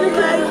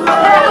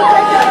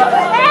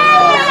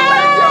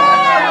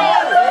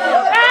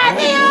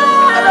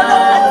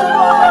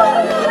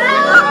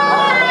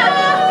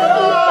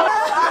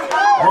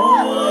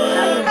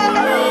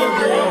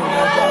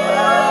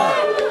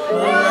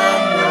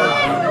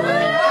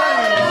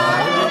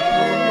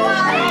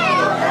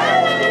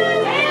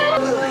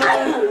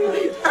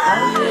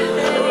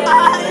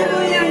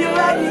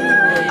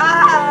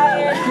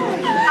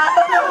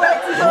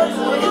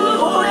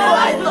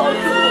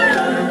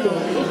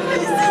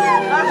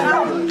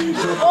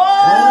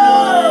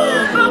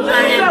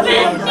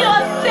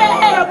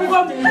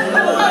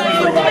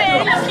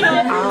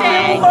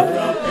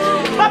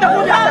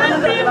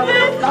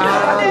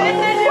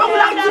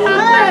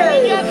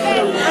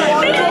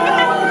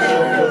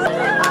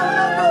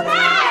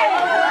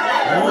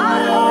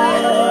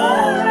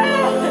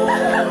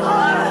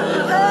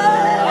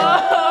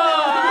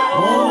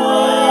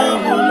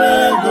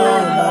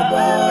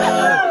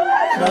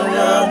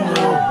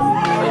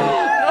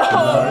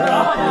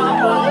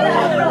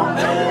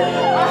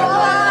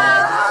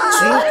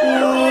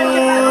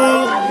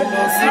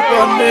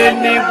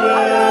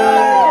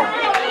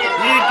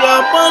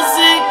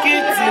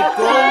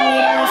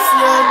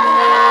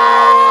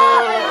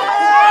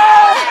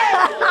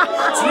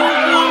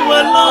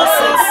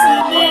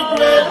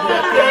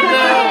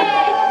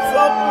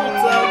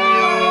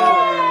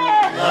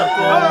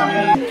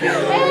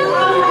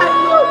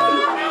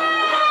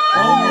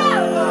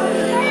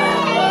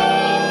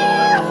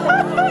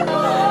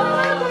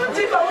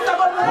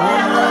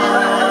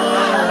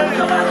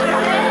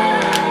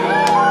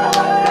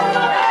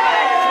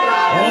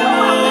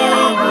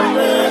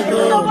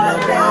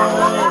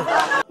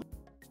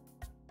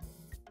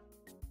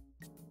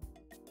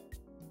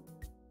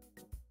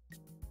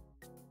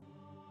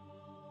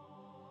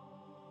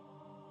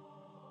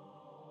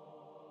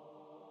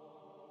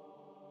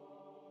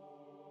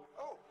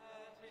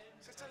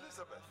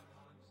 Elizabeth.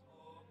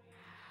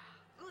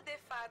 Good day,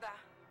 Father.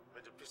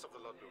 May the peace of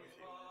the Lord be with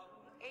you.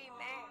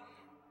 Amen.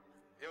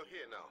 You're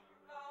here now.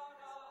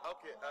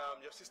 Okay,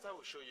 your sister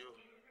will show you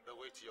the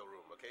way to your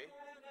room, okay?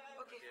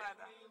 Okay,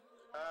 Father.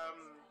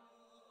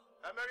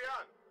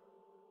 Marianne!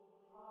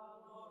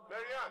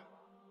 Marianne!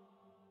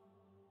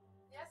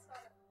 Yes,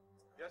 Father.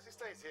 Your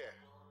sister is here.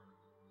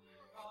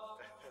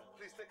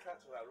 Please take her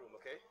to her room,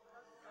 okay?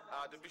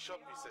 The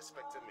bishop is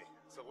expecting me,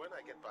 so when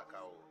I get back,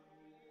 I'll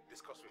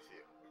discuss with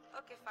you.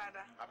 Okay,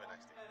 Father. Have a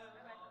nice day.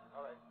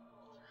 All right.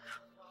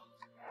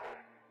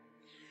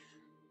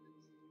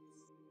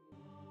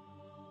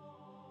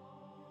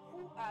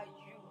 Who are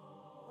you?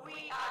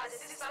 We are the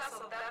sisters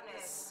of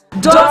darkness,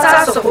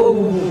 daughters of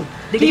Ogu,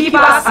 the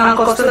keepers and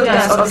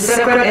custodians of the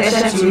sacred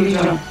ancient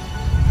religion.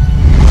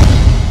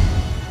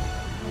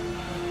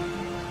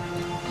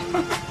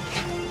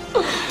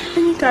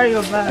 Let me carry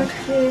your bag.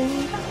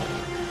 Okay.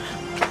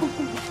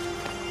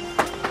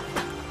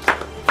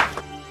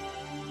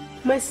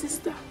 My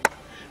sister,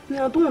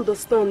 I don't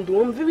understand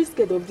though. I'm very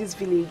scared of this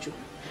village.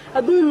 I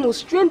don't know.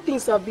 Strange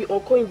things have been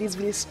occurring in this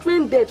village.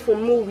 Strange death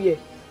from nowhere.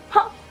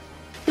 Ha!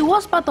 The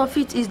worst part of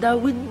it is that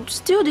we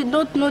still did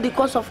not know the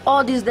cause of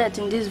all this death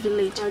in this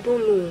village. I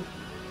don't know.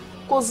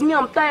 Cause me,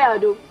 I'm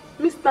tired though.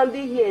 Me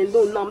standing here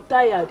alone, I'm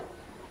tired.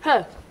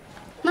 Hey.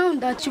 Now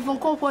that Chief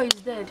Okonkwo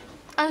is dead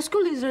and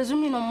school is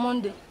resuming on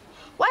Monday,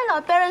 while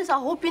our parents are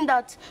hoping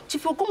that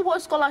Chief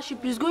Okonkwo's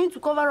scholarship is going to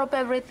cover up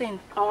everything,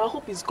 our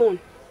hope is gone.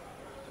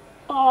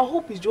 Our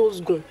hope is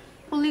just gone.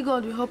 Only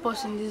God will help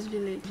us in this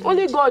village.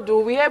 Only God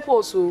will help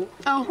us. Oh.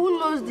 And who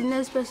knows the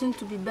next person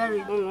to be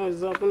buried? I don't know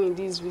what's happening in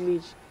this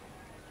village.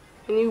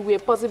 Anyway,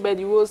 passing by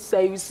the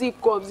roadside, you see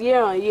cops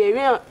here and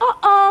here.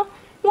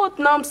 What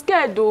now? I'm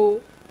scared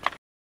though.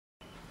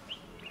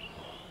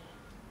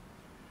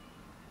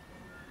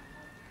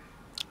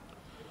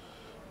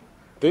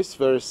 This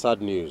very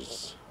sad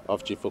news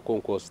of Chief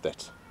Okonkwo's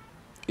death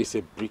is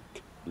a big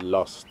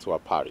loss to our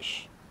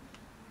parish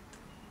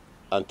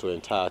and to the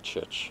entire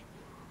church.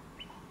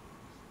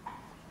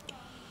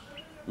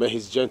 May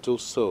his gentle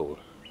soul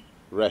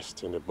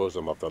rest in the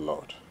bosom of the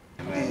Lord.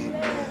 Amen.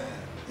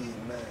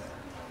 Amen.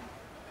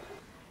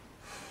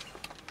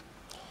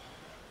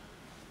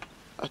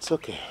 That's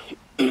okay.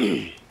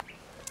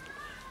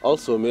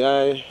 Also, may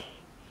I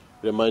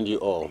remind you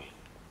all,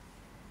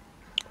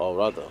 or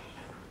rather,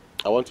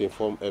 I want to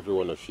inform every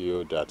one of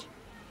you that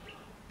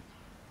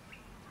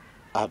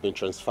I have been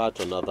transferred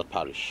to another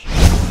parish.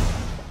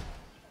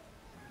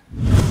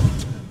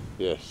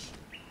 Yes.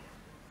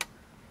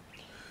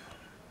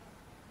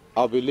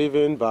 I'll be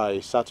leaving by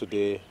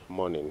Saturday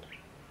morning,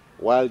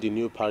 while the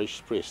new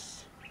parish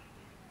priest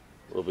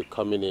will be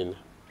coming in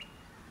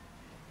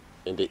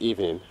the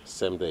evening,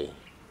 same day.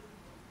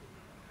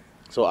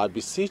 So I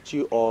beseech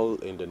you all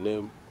in the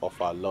name of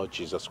our Lord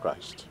Jesus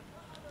Christ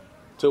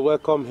to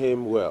welcome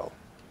him well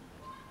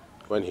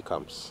when he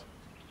comes.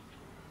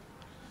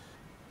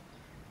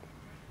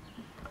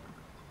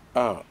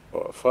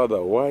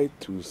 Father, why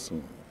too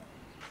soon?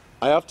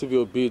 I have to be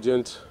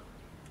obedient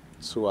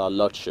to our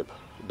Lordship,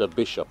 the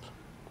Bishop,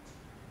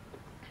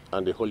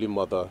 and the Holy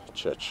Mother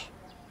Church.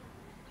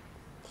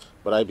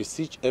 But I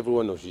beseech every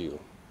one of you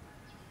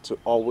to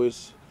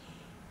always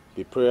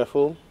be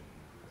prayerful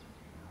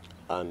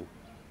and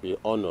be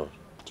honored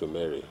to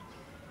Mary.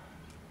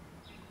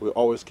 We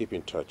always keep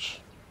in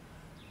touch.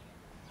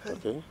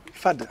 Okay?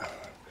 Father,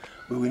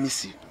 we will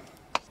miss you.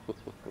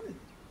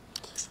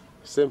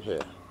 Same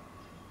here.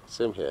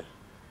 Same here.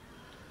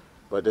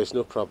 But there's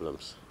no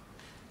problems.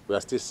 We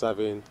are still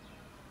serving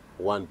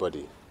one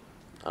body,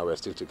 and we're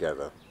still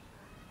together.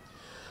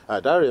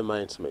 That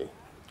reminds me,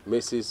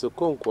 Mrs.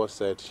 Okonkwo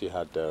said she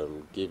had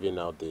given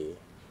out the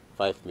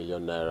 5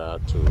 million naira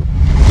to...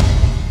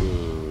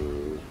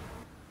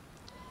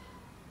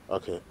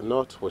 Okay,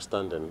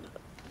 notwithstanding,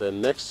 the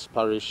next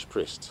parish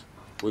priest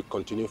will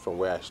continue from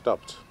where I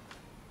stopped.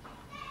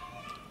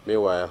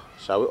 Meanwhile,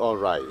 shall we all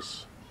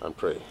rise and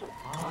pray?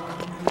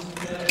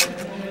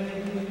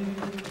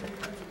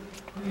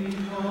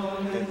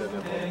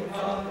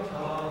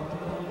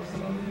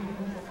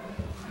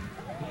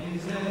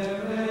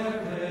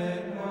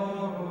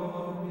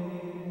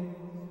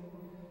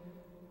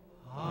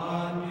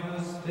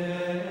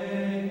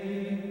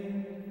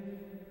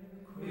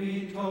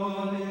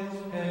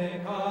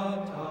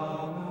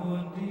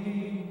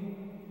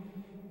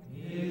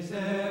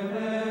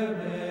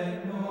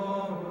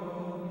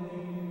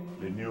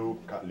 The new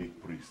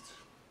Catholic priest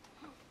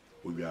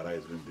will be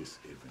arriving this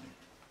evening.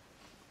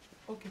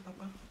 Okay,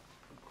 Papa.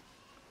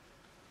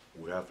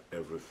 We have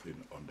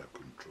everything under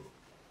control.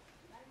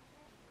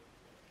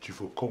 Chief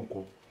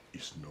Okonkwo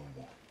is no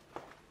more.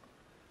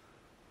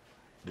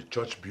 The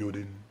church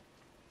building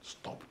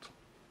stopped.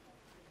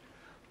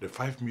 The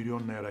 5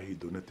 million naira he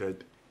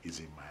donated is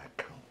in my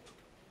account.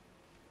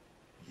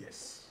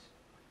 Yes.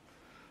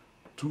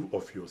 2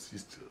 of your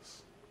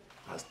sisters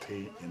are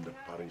staying in the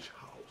parish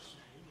house.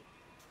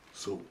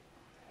 So,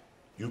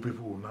 you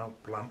people will now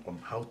plan on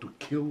how to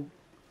kill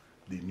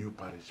the new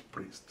parish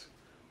priest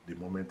the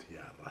moment he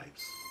arrives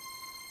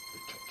at the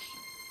church.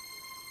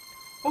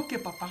 Okay,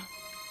 Papa.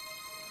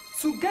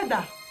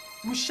 Together,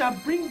 we shall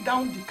bring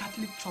down the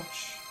Catholic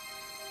Church.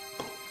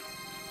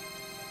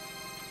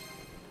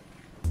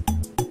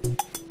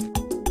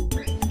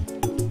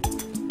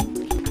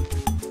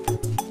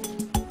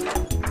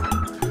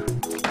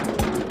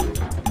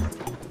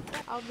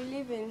 I'll be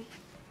leaving.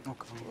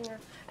 Okay. Yeah.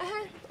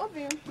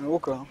 Obi.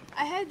 Okay.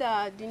 I heard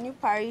the new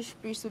parish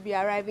priest will be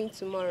arriving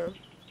tomorrow.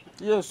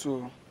 Yes,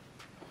 so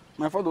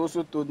my father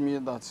also told me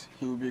that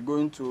he will be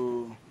going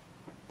to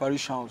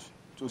parish house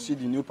to see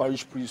the new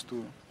parish priest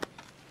too.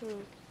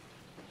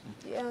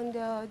 And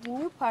the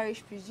new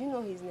parish priest, do you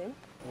know his name?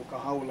 Okay,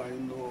 how will I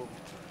know?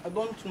 I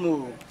don't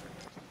know.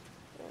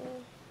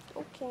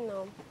 Okay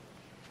now.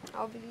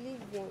 I'll be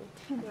leaving.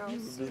 I'll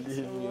see you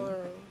leaving.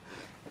 tomorrow.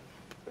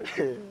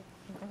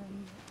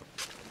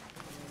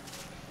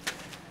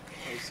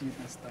 I'll see you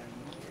next time.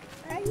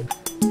 Right.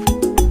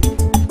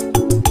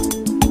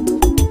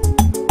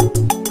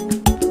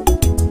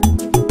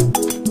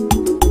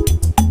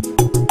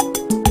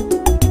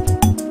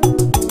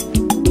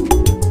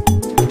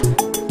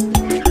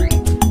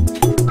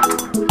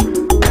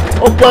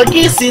 Ọ̀pọ̀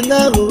kìí sí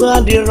náà rúra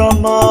dìrọ̀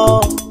mọ́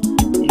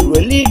ìwé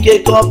líke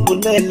kọ́pù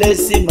náà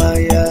lẹ́sìn máa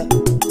ya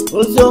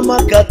oziọma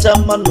kacha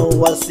mma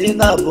n'ụwa si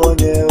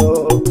na-abụnye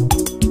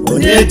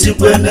onye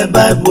tikwe na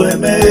Baịbụl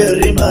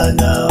emegheri m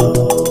anya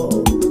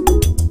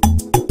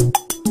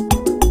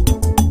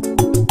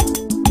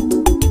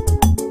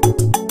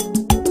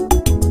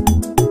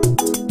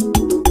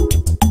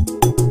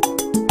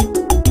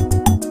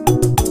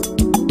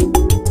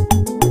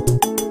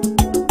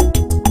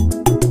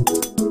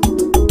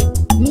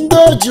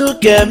Ndoju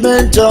keme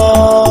njọ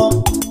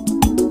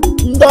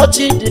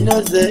ndọchi dị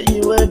n'eze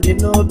iwe dị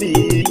n'obi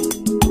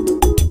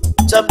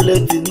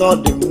chaplet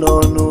n'ọdị m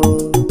n'ọnụ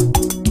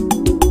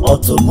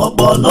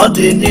ọtụmọkpọ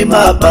n'ọdị n'ime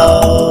akpa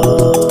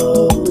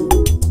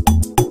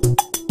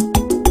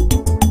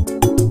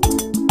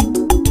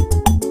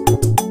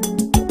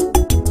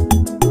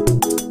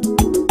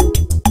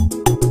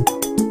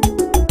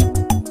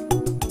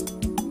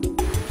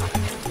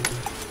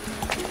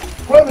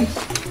Promise.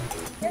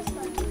 Yes, sir.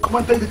 Come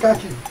on, take the car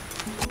key.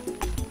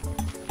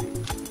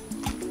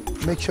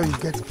 Make sure you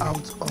get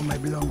out all my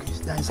belongings.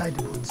 They're inside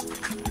the boat.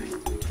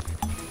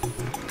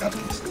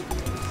 Catalyst.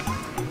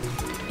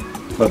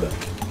 Father,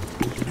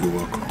 you're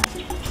welcome.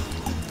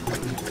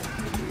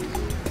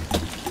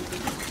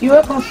 You're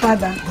welcome,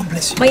 Father. God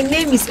bless you. My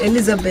name is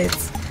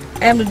Elizabeth.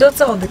 I am the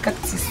daughter of the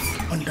cactus.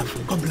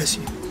 Wonderful. God bless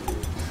you.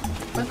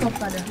 Welcome,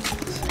 Father.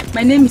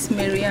 My name is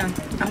Marianne.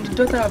 I'm the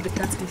daughter of the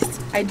catalyst.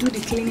 I do the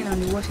cleaning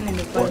and the washing in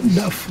the parish.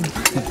 Wonderful.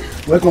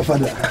 Welcome,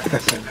 Father.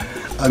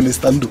 I'm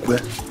Mr. Ndukwe,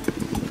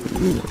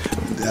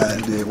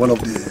 one of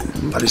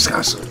the parish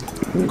council.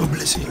 God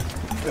bless you.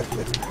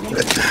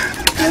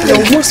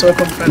 You're most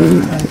welcome, Father.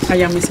 I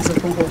am Mrs.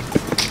 Okongo,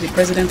 the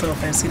president of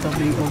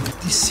CWO.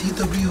 The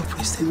CWO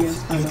president.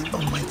 Yes,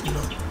 Almighty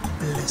Lord,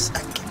 bless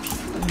and keep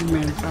you.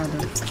 Amen, Father.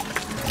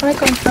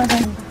 Welcome, Father.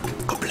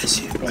 God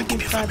bless you. And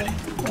keep your family.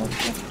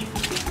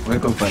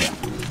 Welcome, Father.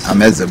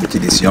 I'm Elizabeth,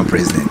 the Sion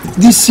president.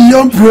 The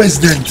Sion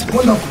president.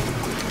 Wonderful.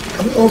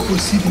 Can we all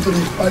proceed into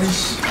the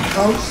parish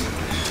house?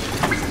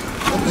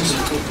 God bless you.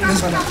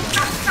 Yes, Father.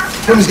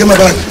 Promise, get my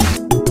bag.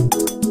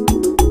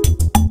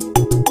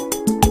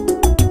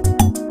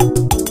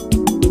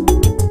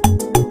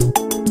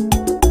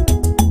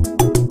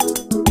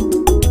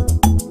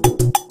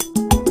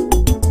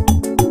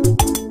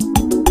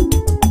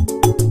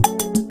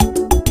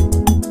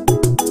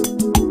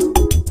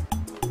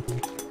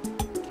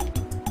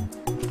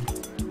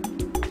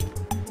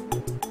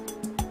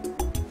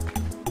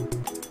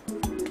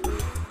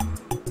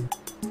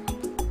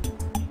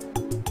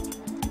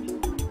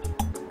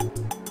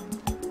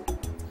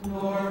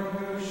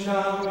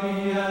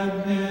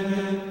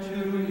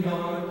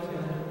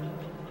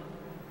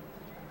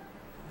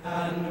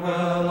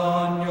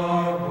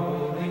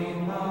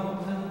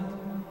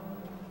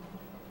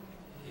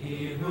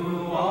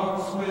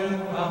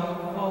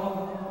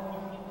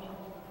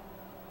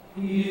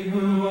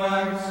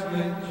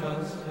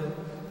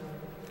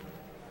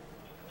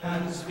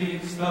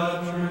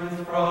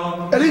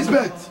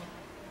 Elizabeth!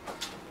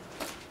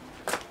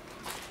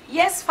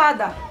 Yes,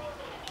 Father.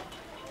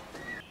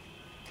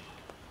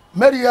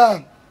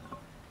 Marianne!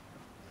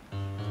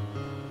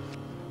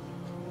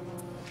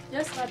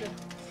 Yes, Father.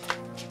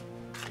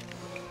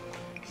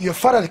 Your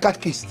father, the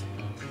catechist,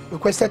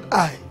 requested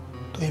I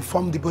to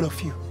inform the both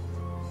of you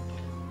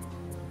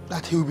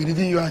that he will be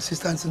needing your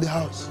assistance in the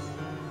house.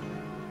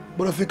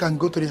 Both of you can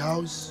go to the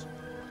house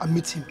and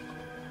meet him.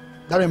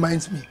 That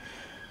reminds me,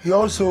 he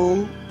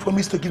also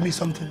promised to give me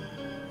something.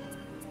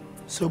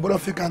 So both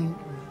of you can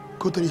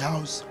go to the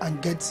house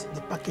and get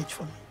the package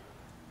for me.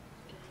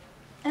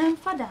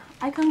 Father,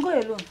 I can go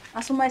alone.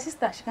 As for my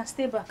sister, she can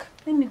stay back.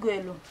 Let me go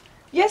alone.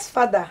 Yes,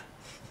 Father.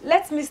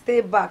 Let me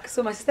stay back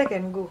so my sister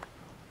can go.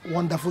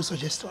 Wonderful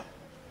suggestion.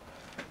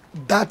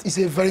 That is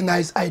a very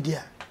nice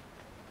idea.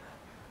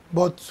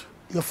 But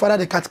your father,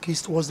 the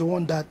catechist, was the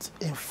one that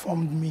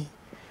informed me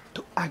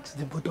to ask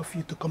the both of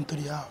you to come to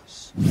the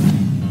house.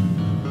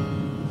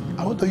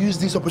 I want to use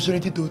this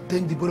opportunity to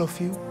thank the both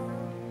of you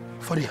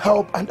for the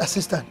help and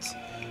assistance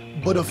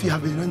both of you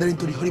have been rendering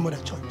to the Holy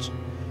Mother Church,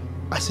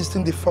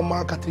 assisting the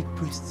former Catholic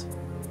priest.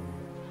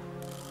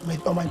 May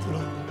the Almighty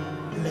Lord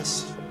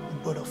bless the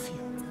both of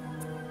you.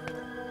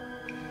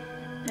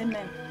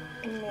 Amen.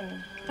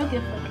 Amen. Okay,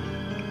 Father.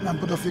 Now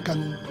both of you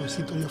can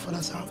proceed to your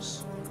father's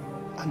house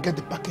and get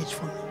the package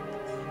for me.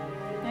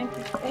 Thank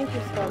you. Thank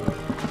you, Father.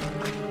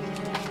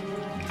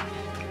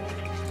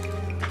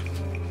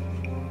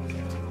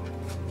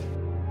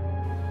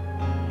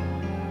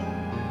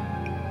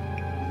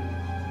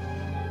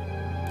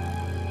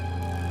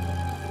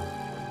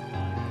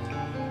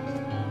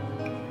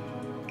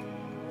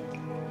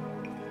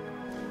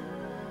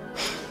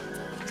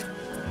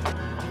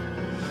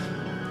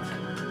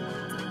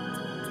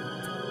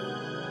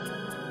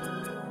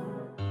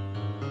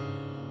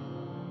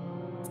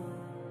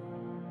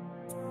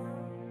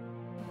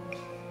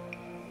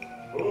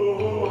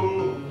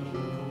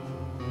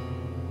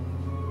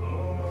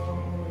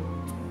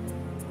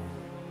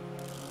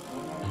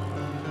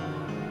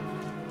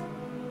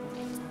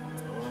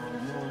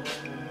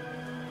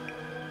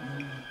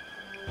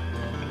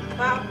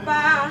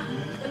 Papa.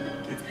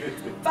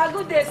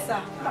 Good day,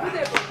 sir. Good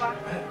day, Papa.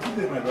 Good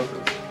day, my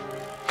daughter.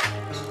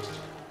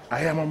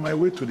 I am on my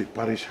way to the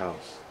parish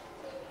house.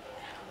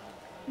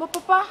 But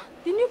Papa,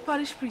 the new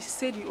parish priest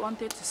said you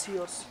wanted to see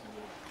us.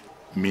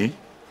 Me?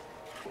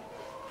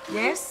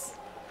 Yes?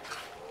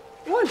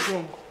 What's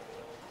wrong?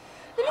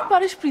 The new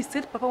parish priest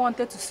said Papa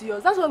wanted to see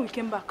us. That's why we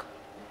came back.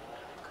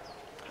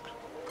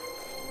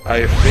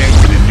 I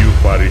think the new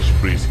parish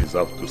priest is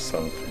up to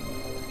something.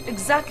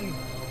 Exactly.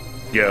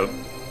 Girl,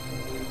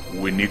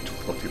 we need to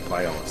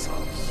fortify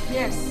ourselves.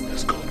 Yes.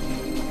 Let's go.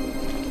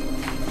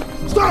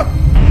 Stop!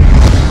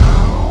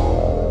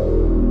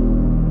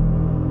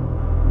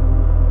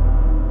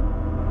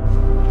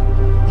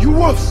 You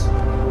wolves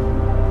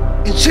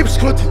in sheep's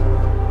clothing.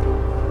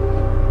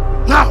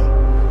 Now,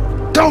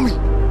 tell me,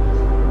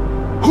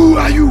 who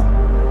are you?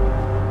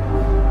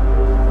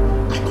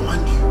 I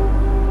command you.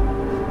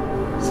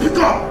 Speak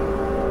up.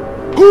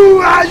 Who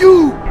are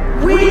you?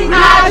 We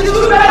are the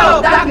children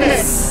of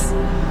darkness,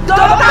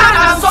 daughters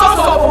and sons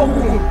of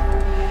Ogun,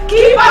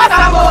 keepers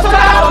and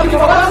custodians of the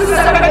forgotten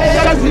seven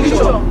ancient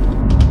religion.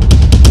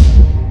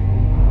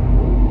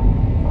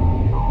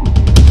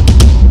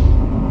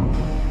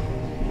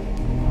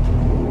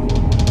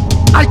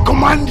 I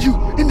command you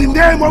in the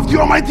name of the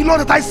Almighty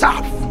Lord that I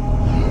serve.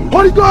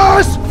 Holy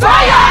Ghost!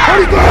 Fire!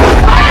 Holy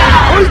Ghost! Fire!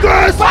 Holy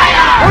Ghost!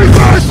 Fire! Holy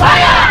Ghost!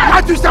 Fire!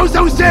 Matthew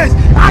 7:7 says,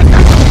 I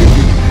can forgive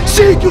you.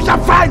 Seek, you shall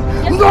find.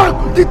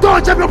 Knock, the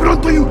door shall be opened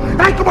unto you.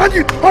 I command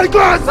you, Holy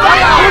Ghost!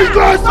 Fire! Holy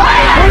Ghost!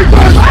 Fire! Holy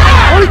Ghost!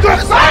 Fire! Holy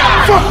Ghost!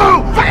 Fire!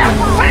 Fire! Fire!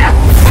 Fire!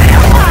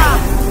 Fire!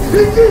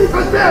 In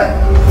Jesus' name!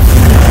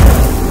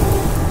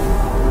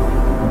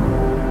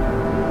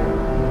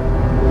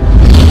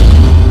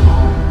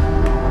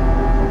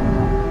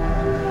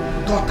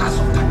 Daughters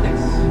of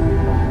darkness,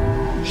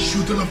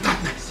 children of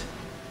darkness.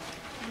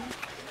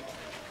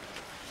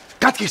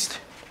 Catechist,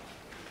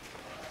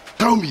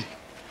 tell me,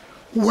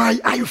 why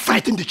are you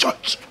fighting the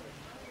church?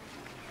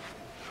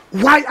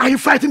 Why are you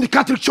fighting the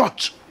Catholic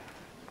Church?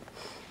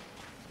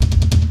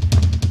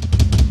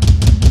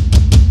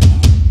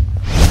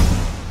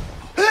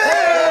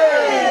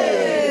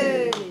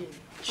 Hey!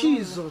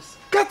 Jesus.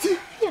 Cathy!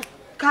 Yeah.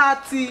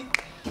 Cathy.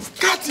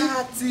 Cathy!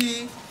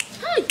 Cathy.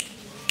 Hey!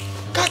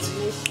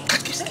 Cathy!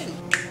 Catechist!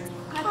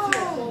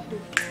 Oh.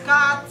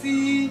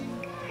 Cathy.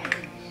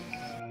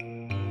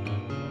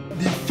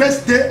 The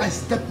first day I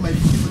stepped my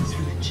foot in this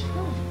village,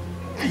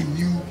 I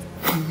knew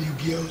who you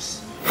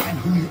girls and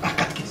who you are,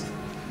 catechist.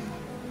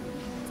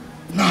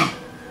 Now,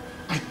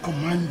 I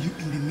command you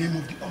in the name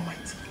of the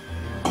Almighty.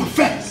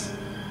 Confess.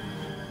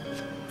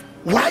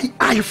 Why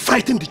are you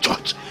fighting the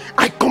church?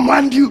 I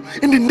command you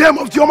in the name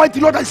of the Almighty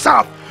Lord I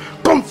serve.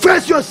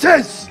 Confess your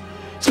sins.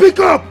 Speak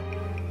up.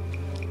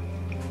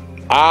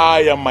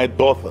 I and my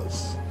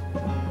daughters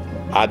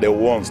are the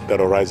ones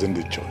terrorizing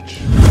the church.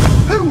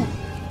 Who?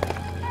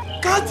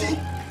 Cathy?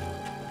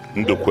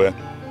 Ndukwe,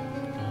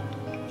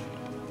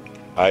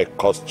 I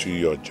cost you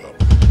your job.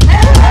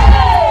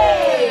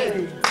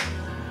 Hey!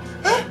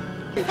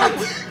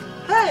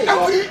 Hey!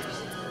 Cathy!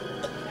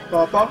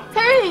 Papa?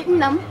 Hey,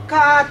 Nam.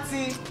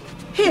 Cathy!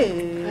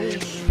 Hey!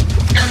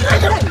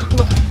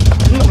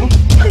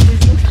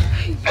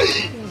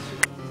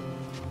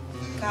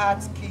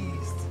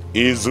 Catechist.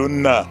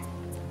 Izuna,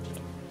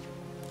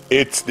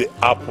 it's the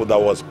apple that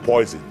was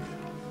poisoned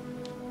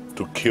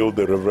to kill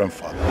the Reverend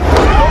Father.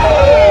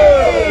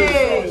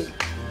 Hey!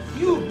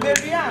 You,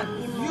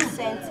 Marianne,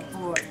 innocent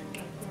boy.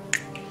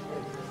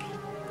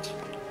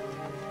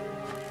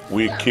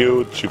 We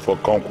killed Chief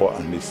Okonkwo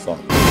and his son.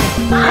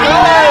 Hey!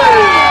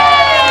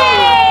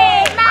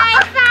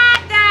 My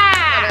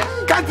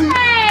father! Cathy!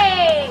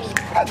 Hey!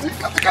 Cathy!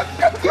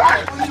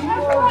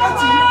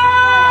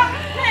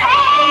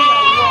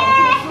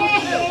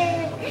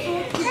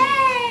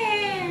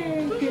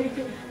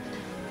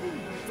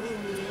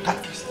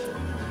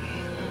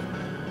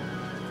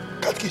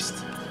 Catechist.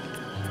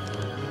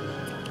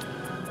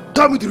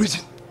 Tell me the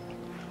reason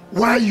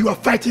why you are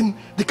fighting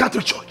the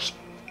Catholic Church.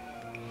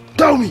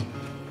 Tell me.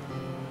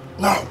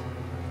 Now,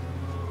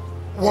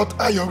 what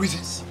are your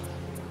reasons?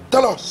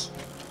 Tell us.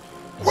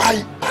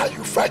 Why are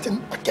you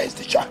fighting against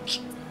the church?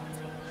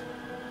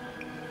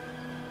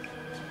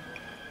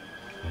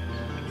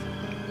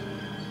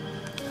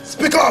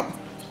 Speak up!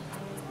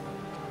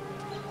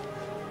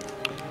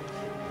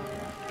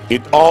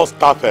 It all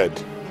started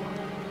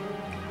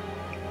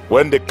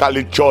when the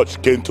Catholic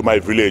Church came to my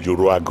village,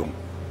 Uruagum.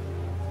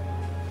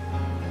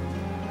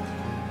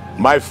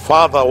 My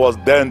father was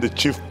then the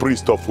chief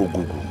priest of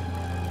Ogugu.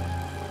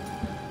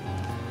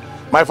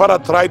 My father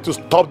tried to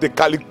stop the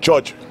Catholic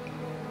Church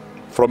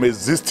from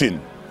existing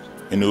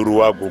in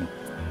Uruagum,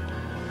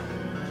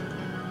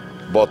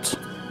 but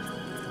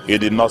he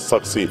did not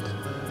succeed.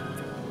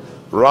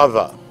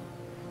 Rather,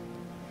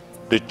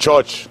 the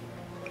church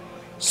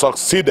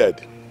succeeded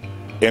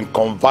in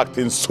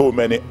converting so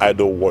many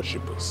idol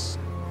worshippers.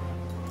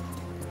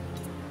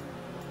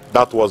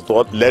 That was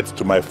what led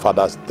to my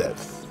father's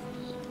death.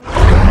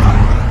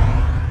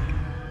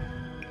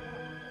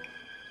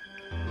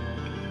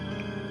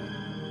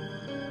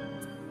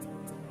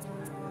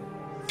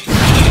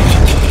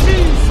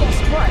 Jesus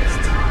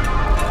Christ!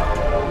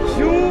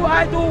 You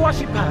idol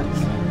worshippers,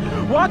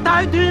 what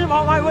are you doing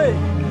on my way?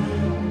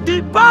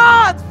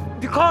 Depart,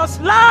 because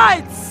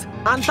lights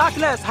and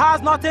darkness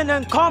has nothing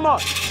in common.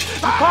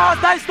 Because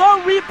there is no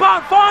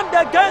weapon formed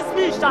against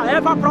me shall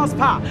ever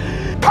prosper.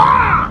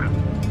 Ah!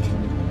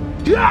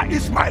 Here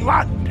is my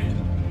land.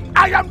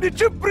 I am the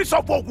chief priest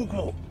of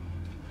Ogugu.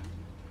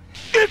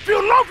 If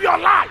you love your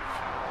life,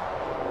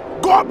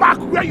 go back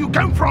where you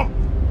came from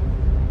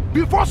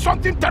before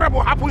something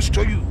terrible happens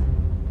to you.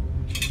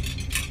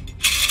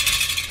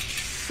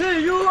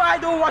 See, you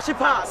idol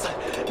worshippers,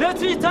 let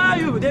me tell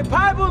you, the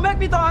Bible make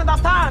me to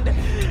understand.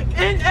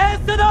 In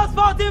Exodus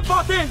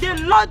 14:14, the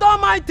Lord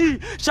Almighty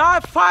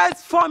shall fight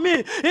for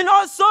me. In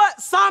also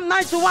Psalm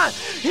 91,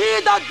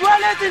 he that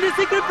dwelleth in the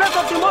secret place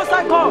of the Most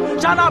High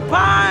God shall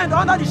abide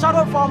under the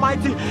shadow of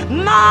Almighty.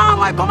 Now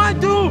I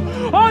command you,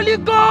 Holy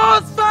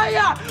Ghost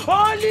fire,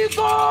 Holy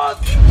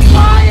Ghost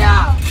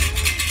fire.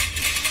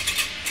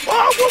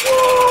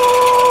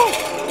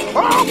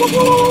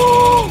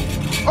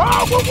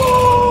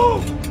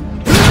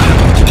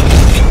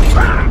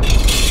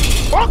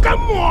 Okay,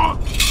 more.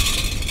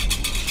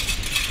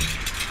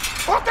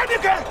 Okay,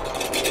 again.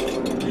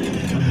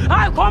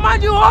 I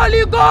command you,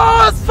 Holy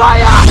Ghost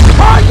fire!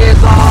 Holy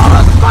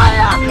Ghost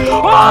fire!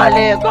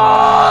 Holy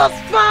Ghost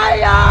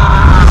fire!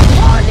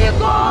 Holy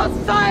Ghost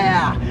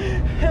fire!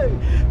 Hey,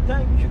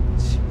 thank you,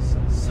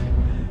 Jesus.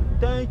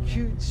 Thank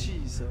you,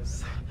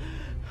 Jesus.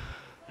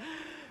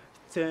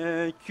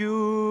 Thank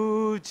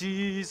you,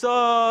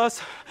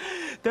 Jesus.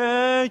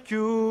 Thank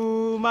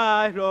you,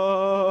 my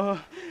Lord.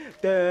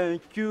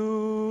 Thank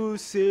you,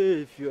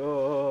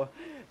 Savior.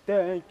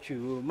 Thank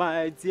you,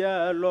 my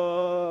dear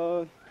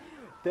Lord.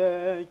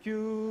 Thank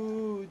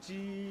you,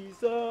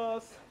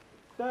 Jesus.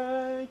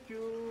 Thank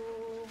you,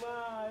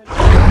 my Lord.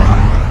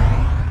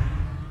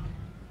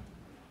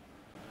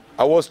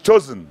 I was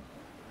chosen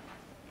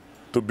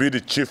to be the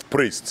chief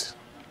priest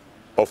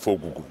of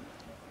Ogugu.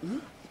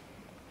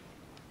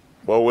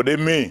 But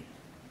within me,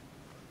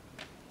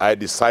 I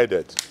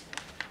decided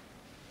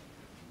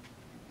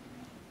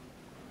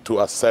to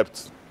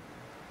accept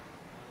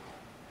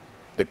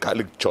the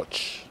Catholic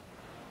Church.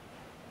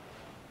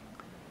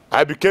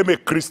 I became a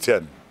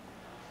Christian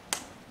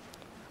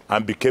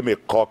and became a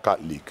core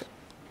Catholic,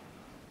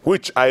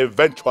 which I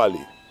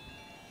eventually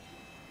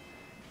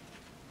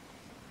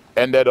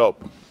ended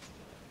up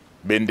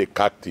being the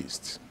Catholic.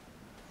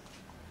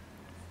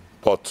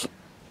 But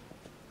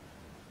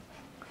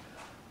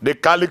the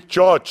Catholic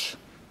Church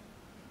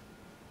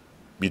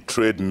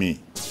betrayed me.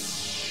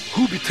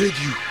 Who betrayed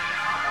you?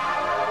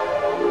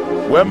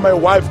 When my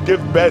wife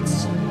gave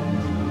birth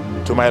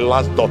to my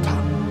last daughter,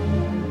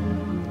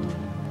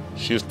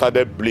 she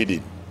started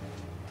bleeding.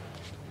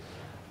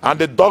 And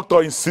the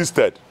doctor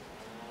insisted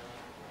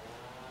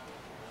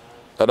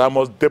that I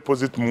must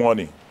deposit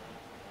money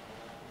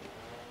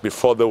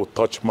before they would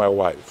touch my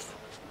wife.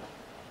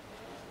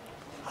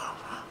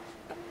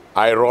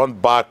 I ran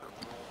back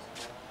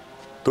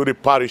to the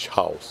parish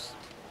house.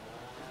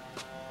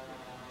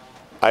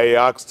 I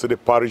asked the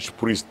parish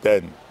priest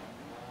then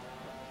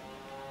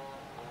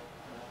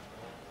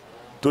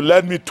to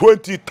lend me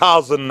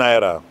 20,000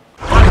 naira.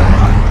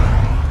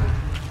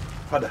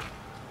 Father,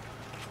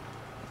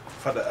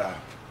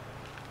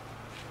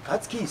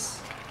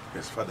 Catechist.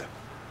 Yes, Father.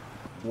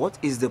 What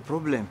is the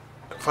problem?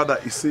 Father,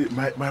 you see,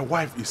 my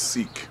wife is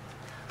sick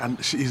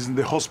and she is in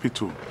the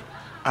hospital.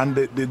 And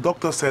the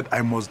doctor said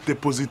I must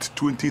deposit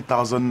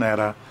 20,000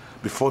 naira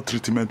before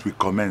treatment will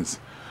commence.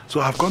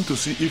 So I've gone to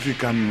see if you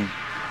can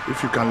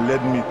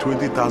lend me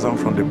 20,000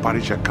 from the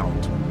parish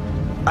account.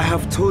 I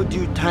have told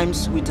you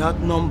times without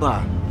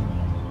number.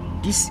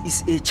 This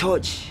is a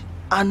church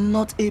and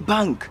not a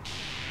bank.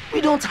 We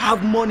don't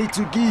have money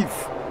to give.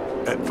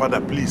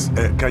 Father, please,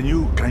 can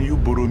you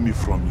borrow me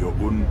from your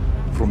own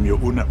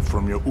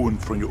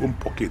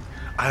pocket?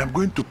 I am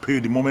going to pay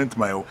the moment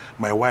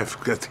my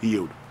wife gets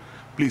healed.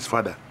 Please,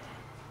 Father.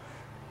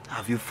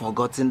 Have you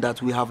forgotten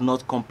that we have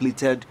not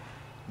completed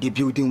the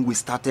building we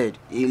started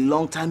a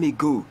long time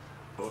ago?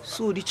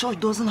 So the church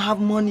doesn't have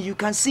money, you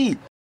can see.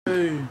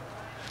 Hey.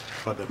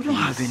 Father, we don't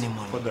have any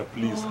money. Father,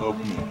 please help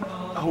me.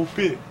 I will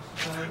pay.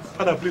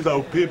 Father, please, I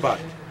will pay back.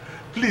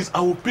 Please,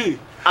 I will pay.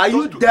 Are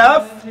you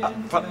deaf?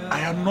 I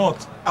am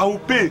not. I will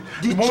pay.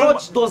 The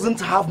church doesn't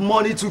have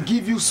money to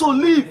give you, so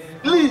leave,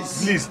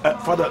 please. Please,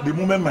 Father, the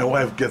moment my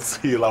wife gets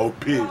healed, I will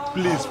pay.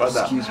 Please,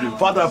 Father. Excuse me.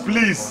 Father,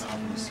 please.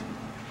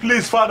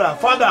 Please, Father.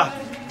 Father,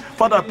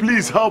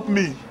 please help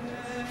me.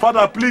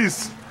 Father,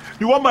 please.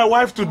 You want my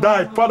wife to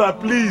die? Father,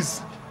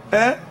 please.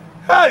 Eh?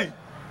 Hey!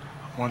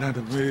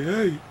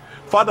 Hey!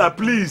 Father,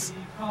 please.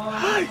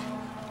 Hey!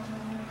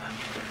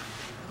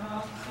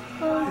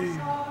 Hey!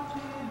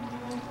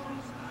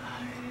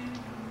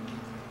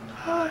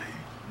 Hi.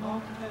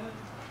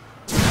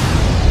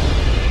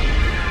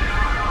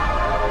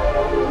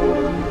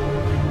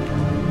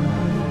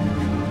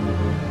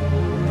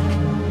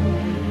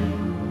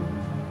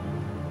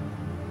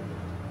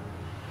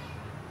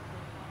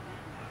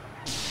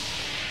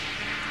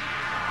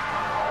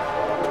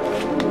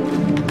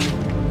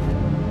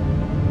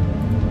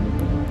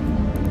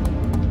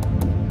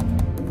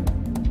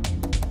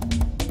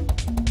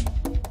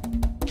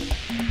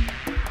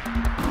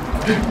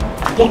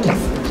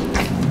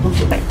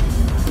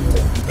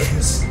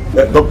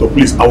 Doctor,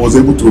 please, I was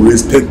able to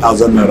raise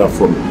 10,000 naira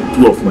from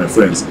 2 of my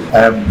friends.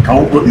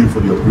 Can we go in for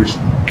the operation?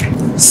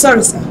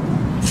 Sorry, sir.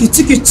 It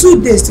took you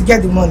 2 days to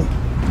get the money.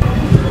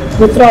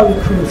 We thought we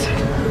could.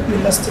 You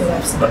lost your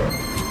life, sir.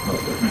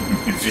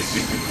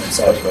 I'm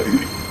sorry.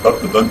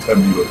 Doctor, don't tell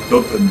me.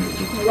 Don't tell me.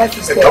 My wife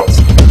is dead.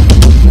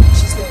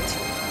 She's dead.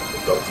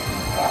 Doctor,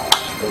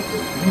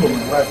 you know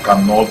my wife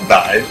cannot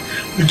die.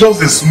 It's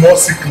just a small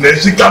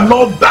sickness. She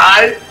cannot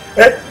die.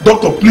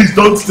 Doctor, please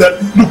don't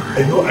tell me. Look,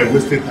 I know I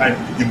wasted time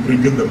in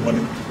bringing the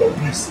money, but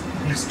please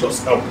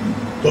just help me.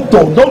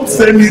 Doctor, don't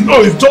say me.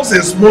 No, it's just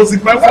a small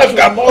sickness. My wife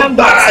cannot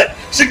die.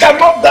 She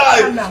cannot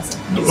die.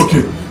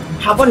 Okay.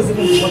 Her body is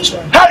even much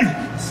wrong. Hey!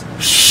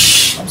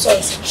 I'm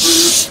sorry,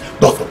 sir.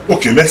 Doctor,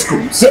 okay, let's go.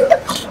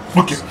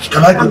 Okay,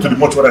 can I go to the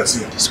mortuary and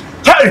see her?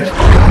 Hey!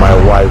 My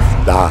wife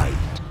died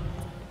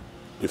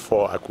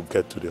before I could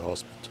get to the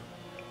hospital.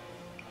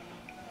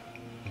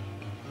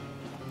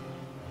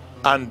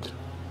 And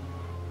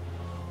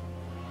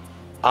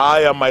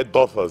I and my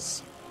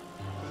daughters,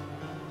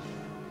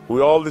 we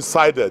all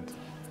decided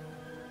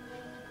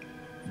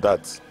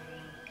that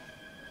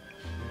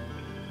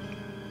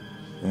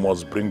we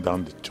must bring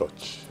down the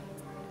church.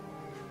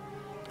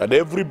 And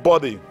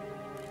everybody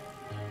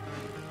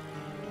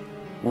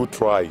who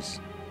tries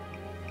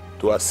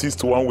to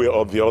assist one way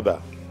or the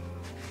other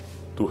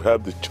to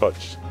help the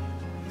church,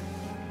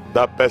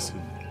 that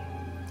person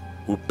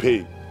will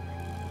pay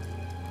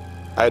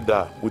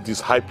either with his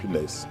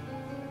happiness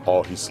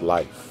or his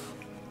life.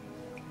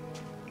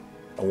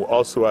 And we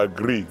also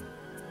agree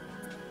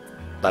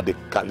that the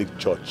Catholic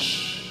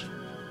Church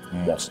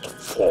must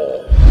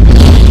fall.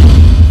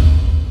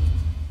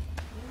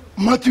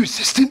 Matthew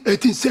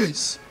 16:18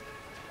 says,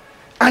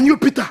 and you,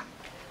 Peter,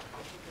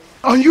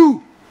 on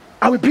you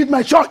I will build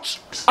my church,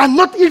 and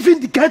not even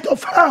the gate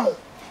of hell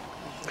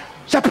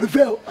shall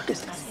prevail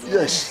against it.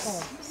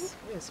 Yes.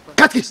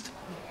 Catechist,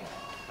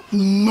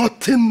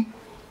 nothing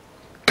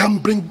can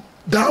bring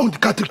down the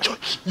Catholic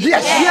Church.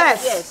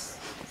 Yes.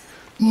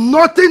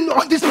 Nothing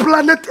on this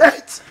planet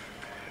Earth,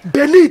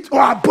 beneath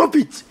or above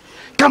it,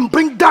 can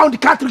bring down the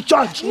Catholic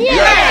Church.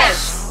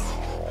 Yes.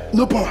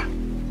 No power,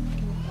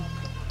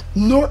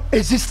 no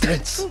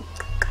existence,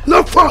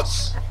 no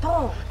force,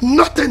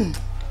 nothing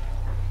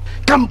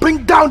can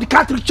bring down the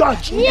Catholic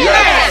Church.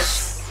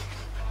 Yes.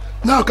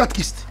 Now,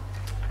 Catechist,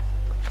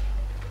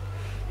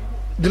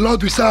 the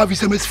Lord we serve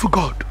is a merciful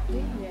God.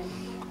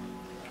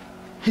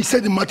 He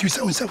said in Matthew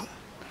 7:7,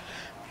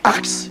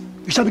 ask,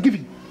 you shall be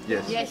given.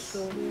 Yes.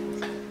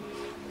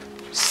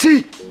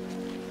 Seek,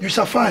 you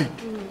shall find.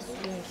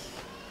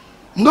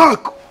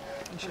 Knock,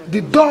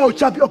 the door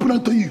shall be opened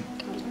unto you.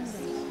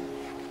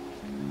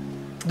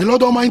 The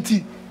Lord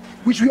Almighty,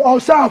 which we all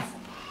serve,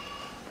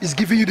 is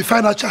giving you the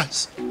final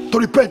chance to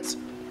repent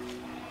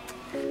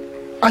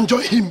and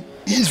join him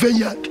in his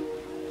vineyard.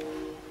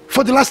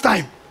 For the last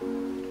time,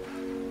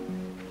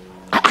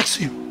 I ask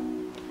you,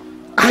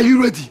 are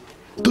you ready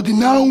to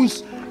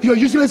denounce your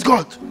useless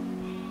God?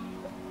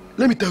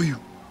 Let me tell you,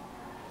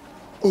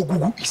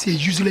 Ogugu is a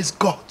useless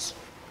God.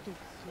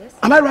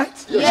 Am I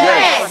right?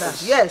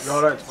 Yes. Yes.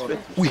 You're right.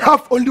 We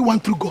have only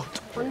one true God,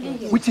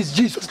 which is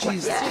Jesus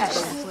Christ.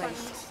 Yes.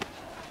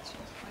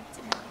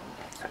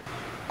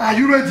 Are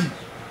you ready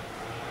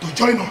to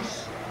join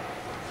us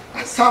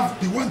and serve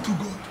the one true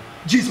God,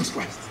 Jesus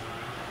Christ?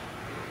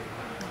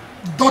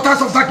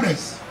 Daughters of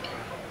darkness,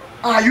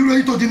 are you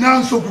ready to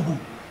denounce Ogugu?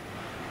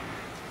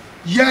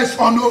 Yes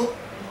or no?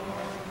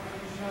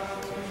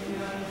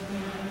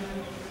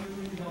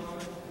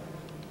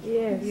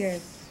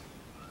 Yes.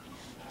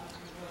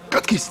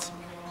 catechist,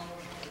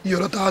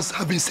 your daughters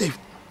have been saved.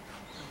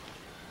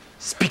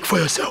 Speak for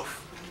yourself.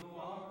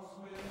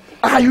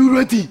 Are you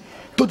ready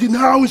to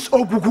denounce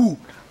Ogugu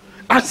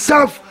and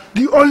serve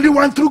the only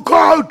one true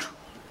God?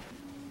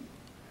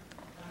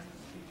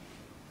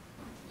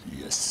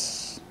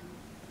 Yes,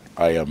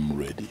 I am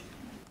ready.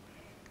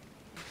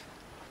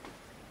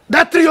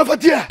 That tree over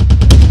there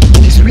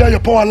is where your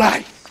power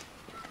lies.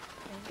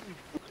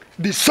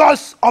 The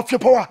source of your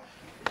power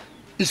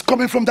is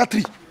coming from that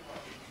tree.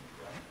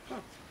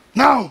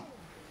 Now,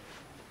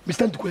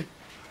 Mr. Ndukwe,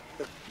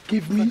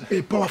 give me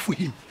a powerful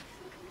hymn,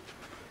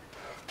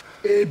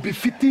 a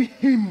befitting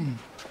hymn,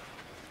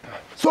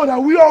 so that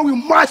we all will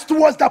march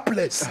towards that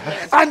place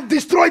and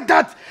destroy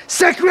that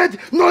sacred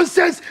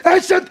nonsense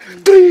ancient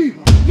tree.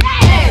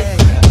 Yes!